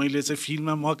प्लिज मैले चाहिँ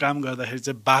फिल्डमा म काम गर्दाखेरि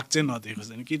चाहिँ बाघ चाहिँ नदेखेको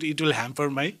छैन कि it will hamper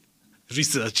my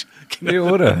research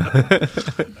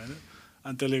होइन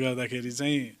अनि त्यसले गर्दाखेरि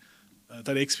चाहिँ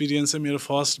तर एक्सपिरियन्स चाहिँ मेरो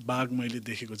फर्स्ट बाघ मैले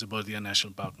देखेको चाहिँ बर्दिया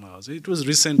नेसनल पार्कमा हो चाहिँ it was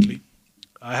recently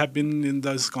I have been in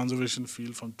this conservation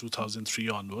field from 2003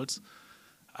 onwards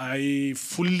I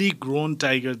fully grown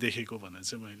tiger देखेको भने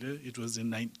चाहिँ मैले it was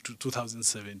in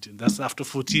 2017 that's after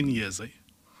 14 years है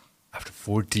after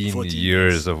 14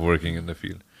 years of working in the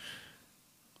field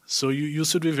so you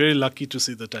should be very lucky to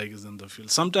see the tigers in the field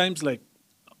sometimes like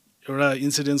एउटा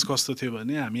incidence कस्तो थियो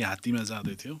भने हामी हात्तीमा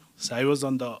जाँदै थियौँ so I was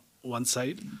on the one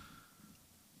side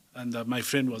and my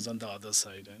friend was on the other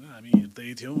side होइन हामी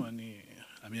हिँड्दै थियौँ अनि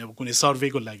हामी अब कुनै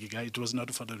सर्वेको लागि गए it was not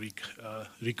for the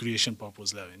recreation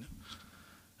पर्पजलाई होइन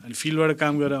अनि फिल्डबाट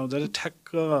काम गरेर आउँदा ठ्याक्क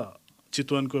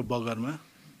चितवनको बगरमा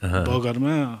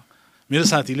मेरो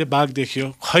साथीले बाघ देख्यो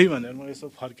खै भनेर म यसो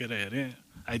फर्केर हेरेँ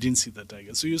I didn't see the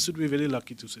tiger so you should be very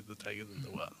lucky to see the tiger in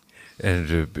the wild And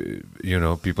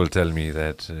people tell me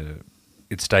that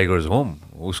it's tiger's home.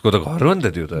 Usko to ghar ho ni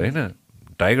ta tyo ta haina.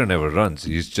 Tiger never runs.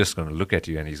 He's just going to look at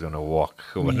you and he's going to walk.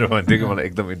 मलाई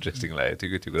एकदम interesting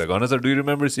लाग्यो त्यो कुरा गर्न sir do you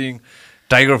remember seeing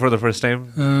tiger for the first time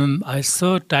I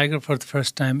saw tiger for the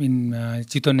first time in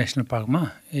Chitwan national पार्कमा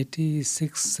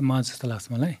 86 मा जस्तो लाग्छ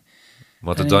मलाई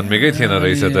म त जन्मेकै थिएन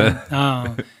रहेछ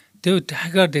त त्यो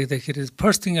टाइगर देख्दाखेरि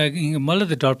फर्स्ट थिङ मलाई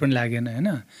त डर पनि लागेन होइन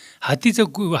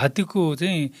हात्तीको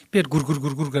चाहिँ पेट गुरगुर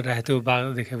गुरगुर गरिरहेको थियो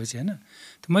बाघ देखेपछि होइन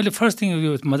त मैले फर्स्ट थिङ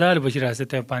यो मजाले बसिरहेको छ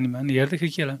त्यहाँ पानीमा अनि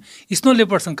हेर्दाखेरि के लाग्यो स्नो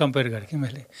लेपर्डसँग कम्पेयर गरेँ कि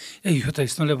मैले यो त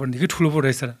स्नो लेपर्डदेखि ठुलो पो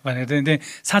रहेछ भनेर त्यहाँ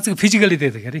साँच्चै फिजिकली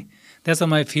देख्दाखेरि द्याट्स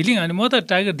माई फिलिङ अनि म त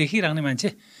टाइगर देखिराख्ने मान्छे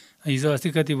हिजो अस्ति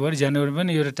कति भयो जनवरी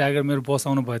पनि एउटा टाइगर मेरो बस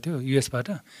आउनु भएको थियो युएसबाट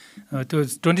त्यो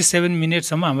 27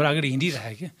 minutesसम्म हाम्रो अगाडि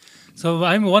हिँडिरहेको क्या so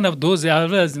I am one of those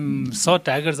always saw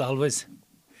tigers always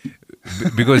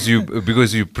because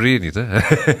you pray नि त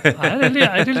I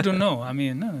really don't know I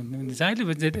mean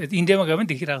जहिले इन्डियामा गए पनि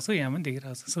देखिरहेको छु यहाँ पनि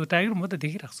देखिरहेको छु सो टाइगर म त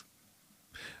देखिरहेको छु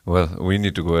Well, we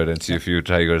need to go ahead and see a few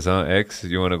tigers, huh? X,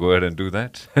 you want to go ahead and do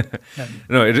that?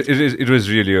 No, it was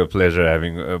really a pleasure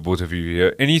having both of you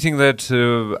here. Anything that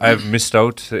I've missed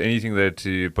out? Anything that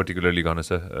particularly, Condon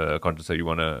sir, you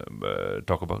want to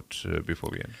talk about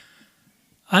before we end?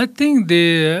 I think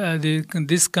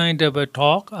this kind of a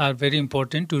talk are very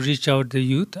important to reach out the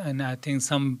youth, and I think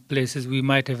some places we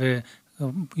might have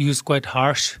used quite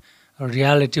harsh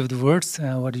reality of the words.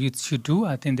 What youth should do,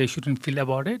 I think they shouldn't feel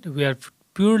about it. We are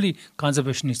purely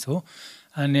conservationists,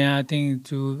 and I think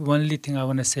the only thing I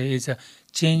want to say is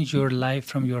change your life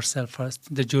from yourself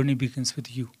first. The journey begins with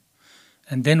you,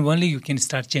 and then only you can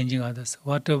start changing others.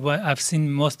 What I've seen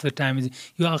most of the time is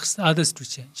you ask others to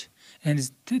change. And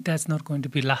that's not going to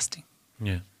be lasting.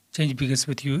 Yeah, change begins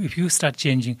with you. If you start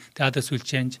changing, the others will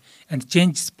change. And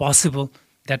change is possible.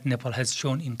 That Nepal has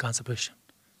shown in conservation.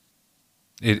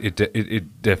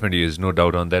 It definitely is, no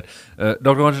doubt on that.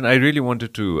 Dr. Constant, I really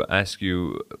wanted to ask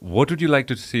you, what would you like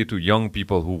to say to young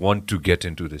people who want to get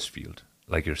into this field,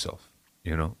 like yourself?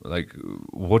 You know, like,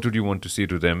 what would you want to say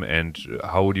to them, and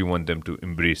how would you want them to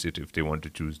embrace it if they want to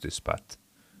choose this path?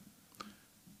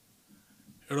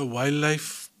 You know,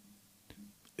 wildlife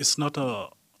is not a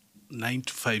 9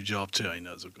 to 5 job.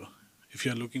 If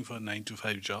you are looking for a 9 to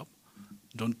 5 job,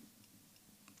 don't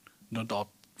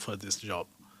opt for this job.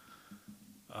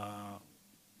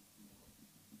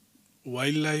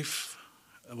 Wildlife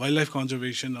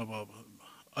conservation अब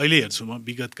अहिले हेर्छु म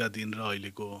विगतका दिन र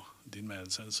अहिलेको दिनमा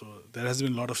हेर्छु. So there has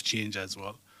been a lot of change as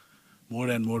well. More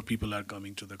and more people are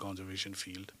coming to the conservation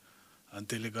field. अनि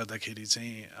त्यसले गर्दाखेरि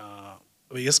चाहिँ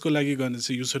अब यसको लागि गर्ने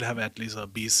चाहिँ you should have at least a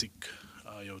basic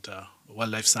एउटा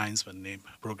wildlife science भन्ने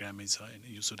प्रोग्रामै छ हैन.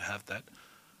 You should have that.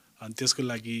 अनि त्यसको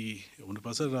लागि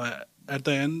हुनुपर्छ र at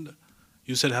the end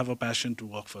you should have a passion to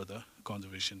work for the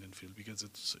conservation in field, because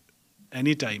it's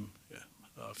any time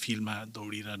fieldमा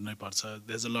दौडिरहनै पर्छ.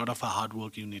 There's a lot of hard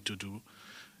work you need to do.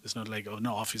 It's not like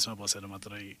अफिसमा बसेर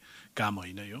मात्रै काम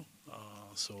होइन यो.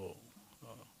 So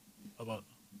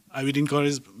I would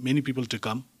encourage many people to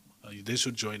come. They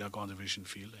should join a conservation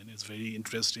field, and it's very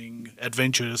interesting,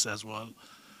 adventurous as well.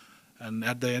 And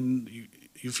at the end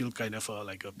you feel kind of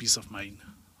like a peace of mind.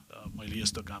 मैले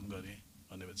यस्तो काम गरेँ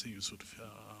भनेपछि you should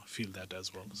feel that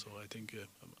as well. So I think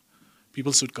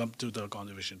people should come to the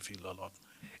conservation field a lot.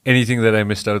 Anything that I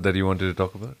missed out that you wanted to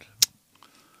talk about?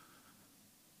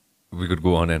 We could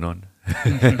go on and on.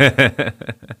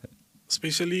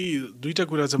 Especially दुईटा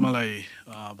कुरा चाहिँ मलाई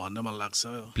भन्न मन लाग्छ.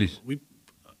 Please.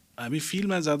 हामी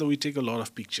फिल्डमा जाँदा we take a lot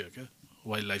of picture क्या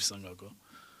वाइल्डलाइफसँगको.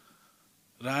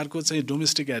 र अर्को चाहिँ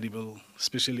डोमेस्टिक एनिमल,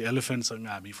 स्पेसली एलिफेन्टसँग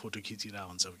हामी फोटो खिचिरहेको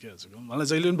हुन्छौँ क्या. मलाई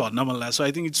जहिले पनि भन्न मन लाग्छ.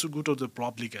 I think it's good to the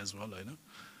public as well होइन.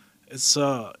 इट्स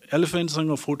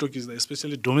एलिफेन्टसँग फोटो खिच्दा,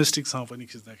 स्पेसली डोमेस्टिकसँग पनि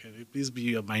खिच्दाखेरि please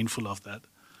be mindful of that.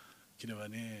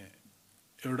 किनभने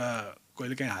एउटा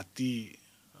कहिलेकाहीँ हात्ती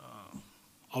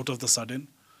आउट अफ द सडन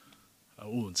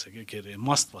हुन्छ क्या, के अरे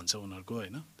मस्त भन्छ उनीहरूको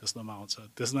होइन, त्यसमा आउँछ.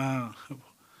 त्यसमा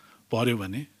पऱ्यो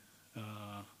भने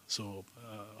सो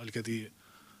अलिकति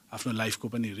आफ्नो लाइफको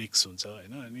पनि रिस्क हुन्छ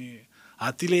होइन. अनि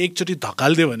हात्तीले एकचोटि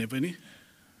धकालिदियो भने पनि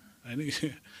होइन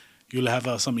you'll have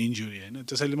some injury होइन.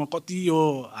 त्यसैले म कति यो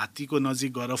हात्तीको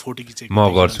नजिक गएर फोटो खिचेको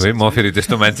म गर्छु है. म फेरि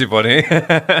त्यस्तो मान्छे परेँ.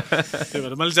 त्यही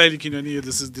भएर मैले चाहिँ किनभने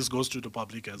this goes to the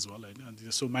public as well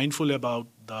होइन. सो माइन्डफुल अबाउट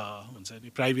द हुन्छ नि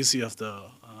privacy of the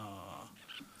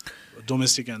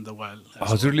domestic and the wild.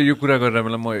 हजुरले यो कुरा गरेर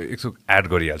मलाई म एकछिन एड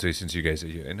गरिहाल्छु सिन्स यु गाइस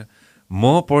यो होइन.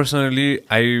 म personally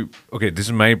okay, this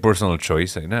is my personal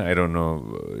choice होइन. I don't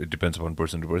know, it depends upon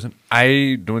person to person.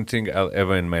 I don't think I'll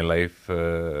ever in my life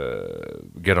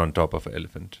get on top of an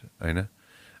elephant होइन.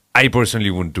 I personally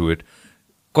won't do it.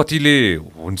 कतिले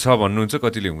हुन्छ भन्नुहुन्छ,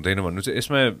 कतिले हुँदैन भन्नुहुन्छ.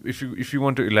 यसमा if you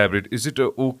want to elaborate, is it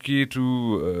okay to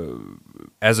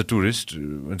as a tourist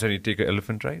हुन्छ नि take an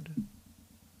elephant ride?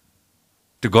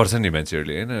 त्यो गर्छ नि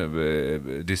मान्छेहरूले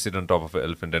होइन. They sit on top of an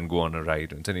elephant and go on a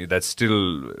ride हुन्छ नि. That's still,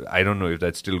 I don't know if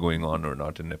that's still going on or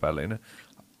not in Nepal होइन.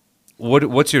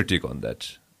 What's your take on that?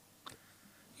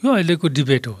 यो अहिलेको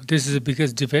debate हो. This is the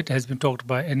biggest debate has been talked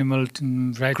by animal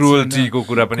rights. क्रुअल्टीको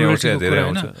कुरा पनि आउँछ, धेरै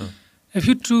आउँछ. If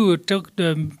you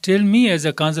tell me as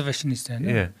a conservationist,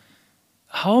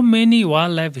 how many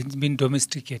wildlife has been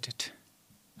domesticated?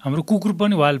 हाम्रो कुकुर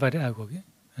पनि वाइल्डबाटै आएको कि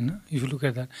होइन. If you look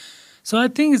at that. So I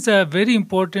think it's a very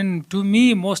important, to me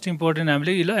most important.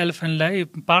 हामीले एलिफेन्टलाई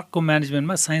पार्कको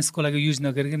म्यानेजमेन्टमा साइन्सको लागि युज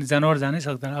नगरिकन जानवर जानै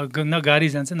सक्दैन. न गाडी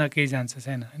जान्छ न केही जान्छ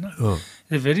छैन होइन.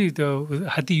 भेरी त्यो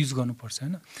हात्ती युज गर्नुपर्छ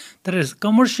होइन. तर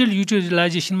कमर्सियल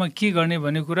युटिलाइजेसनमा के गर्ने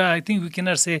भन्ने कुरा I think we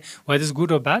cannot say white is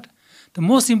good or bad. The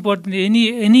most important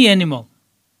any animal,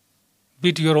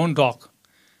 beet your own dug,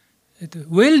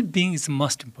 well being is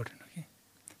must important.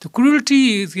 The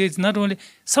cruelty is not only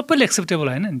सबैले acceptable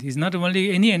होइन नि. It's not only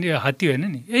any हात्ती होइन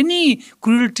नि. Any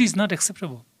cruelty is not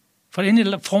acceptable for any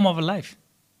form of a life.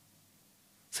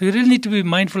 So you really need to be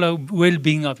mindful of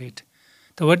well-being of it.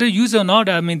 So whether use or not,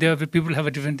 I mean, there are people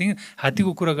have a different thing.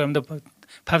 हात्तीको कुरा गर्दा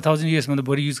 5,000 years भन्दा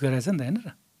बढी use गरेछ नि त होइन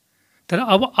र. तर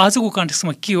अब आजको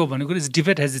कन्टेक्स्टमा के हो भन्ने कुरा, is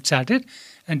debate has started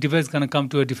and debate is gun come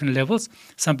to a different levels.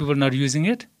 Some people not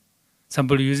using it, some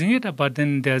people using it, but then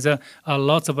there's a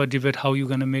lots of a debate how you're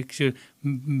going to make sure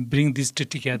bring these two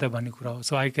together.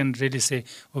 So I can really say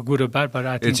good or bad, but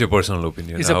I think it's your personal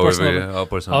opinion. It's a personal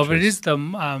however it is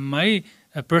my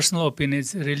personal opinion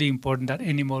is really important that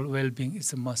animal well-being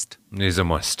is a must. Is a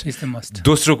must. It's the must.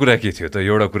 दोस्रो कुरा के थियो त?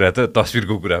 एउटा कुरा त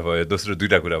तस्बिरको कुरा भयो, दोस्रो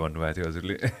दुईटा कुरा भन्नुभएको थियो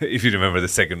हजुरले. If you remember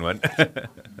the second one.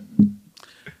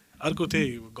 अर्को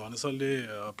त्यही घनसरले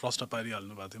प्रश्न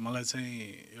पारिहाल्नु भएको थियो. मलाई चाहिँ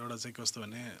एउटा चाहिँ कस्तो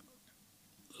भने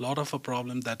lot of a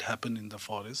problem that happen in the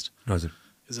forest हजुर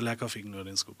is a lack of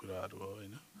ignorance को कुराहरू हो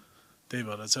हैन त्यही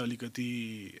भएर चाहिँ अलिकति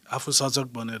आफू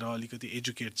सजग बनेर अलिकति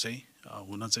एजुकेट चाहिँ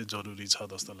हुन चाहिँ जरुरी छ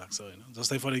जस्तो लाग्छ हैन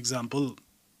जस्तै फर एक्जाम्पल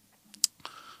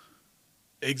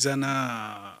एकजना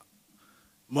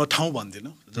म ठाउँ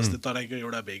भन्दिनँ जस्तै तराईको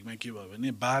एउटा भेगमा के भयो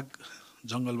भने बाघ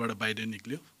जङ्गलबाट बाहिर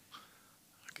निक्ल्यो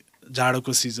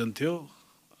जाडोको सिजन थियो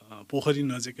पोखरी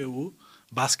नजिकै ऊ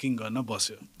बास्किङ गर्न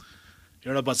बस्यो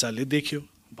एउटा बच्चाले देख्यो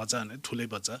बच्चा भने ठुलै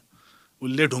बच्चा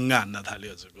उसले ढुङ्गा हान्न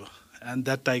थाल्यो हजुरको and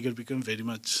that tiger become very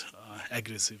much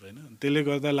aggressive होइन त्यसले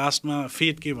गर्दा लास्टमा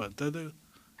फेट के भयो त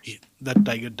द्याट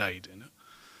टाइगर डाइड होइन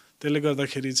त्यसले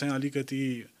गर्दाखेरि चाहिँ अलिकति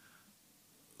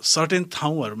सर्टेन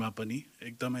ठाउँहरूमा पनि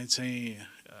एकदमै चाहिँ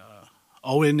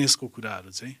अवेरनेसको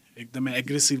कुराहरू चाहिँ एकदमै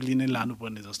एग्रेसिभली नै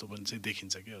लानुपर्ने जस्तो पनि चाहिँ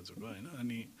देखिन्छ कि हजुरको होइन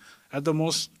अनि एट द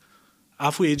मोस्ट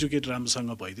आफू एजुकेट राम्रोसँग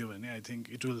भइदियो भने I think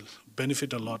it will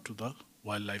benefit a lot to the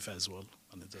wild life as well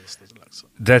भन्ने जस्तो चाहिँ लाग्छ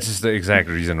that is the exact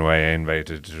reason why I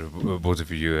invited both of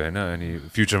you होइन अनि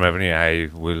फ्युचरमा पनि I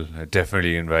will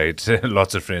definitely invite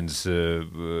lots of friends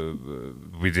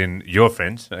within your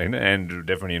friends होइन and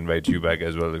definitely invite you back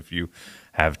as well if you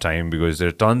have time because there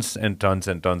are tons and tons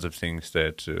and tons of things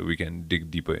that we can dig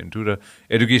deeper into. The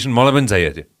education मलाई पनि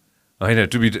चाहिएको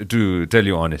थियो to tell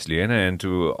you honestly and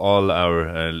to all our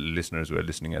listeners who are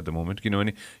listening at the moment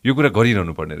किनभने यो कुरा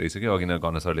गरिरहनु पर्ने रहेछ कि अघि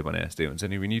गर्न सरले भने जस्तै हुन्छ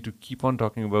नि we need to keep on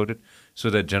talking about it so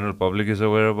that general public is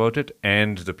aware about it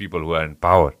and the people who are in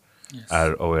power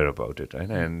are aware about it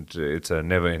and it's a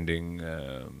never ending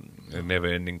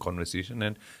conversation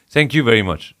and thank you very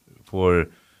much for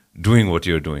doing what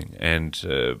you're doing and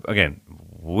again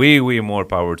way more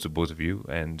power to both of you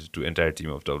and to entire team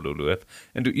of WWF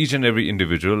and to each and every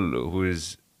individual who is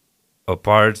a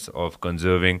part of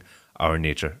conserving our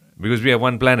nature because we have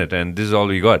one planet and this is all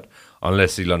we got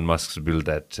unless Elon Musk build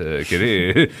that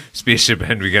spaceship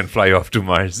and we can fly off to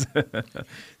Mars.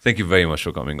 Thank you very much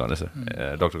for coming on, sir.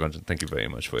 Dr. Kanchan, thank you very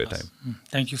much for your time.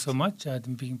 Thank you so much. It's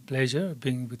been a pleasure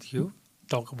being with you.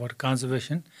 Talk about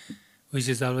conservation, which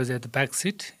is always at the back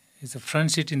seat. It's a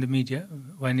front seat in the media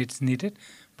when it's needed,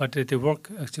 but they work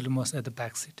actually most at the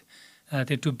back seat. I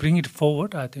think to bring it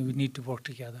forward, I think we need to work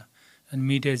together, and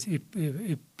media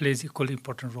it plays equally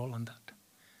important role on that.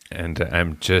 And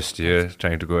I'm just here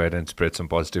trying to go ahead and spread some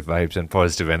positive vibes and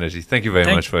positive energy. Thank you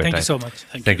very much for your time. Thank you so much.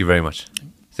 Thank you very much.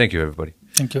 Thank you, everybody.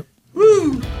 Thank you.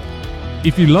 Woo!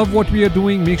 If you love what we are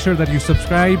doing, make sure that you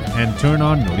subscribe and turn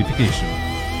on notifications.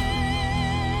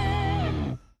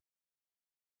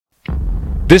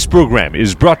 This program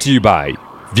is brought to you by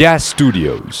Vyas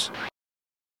Studios.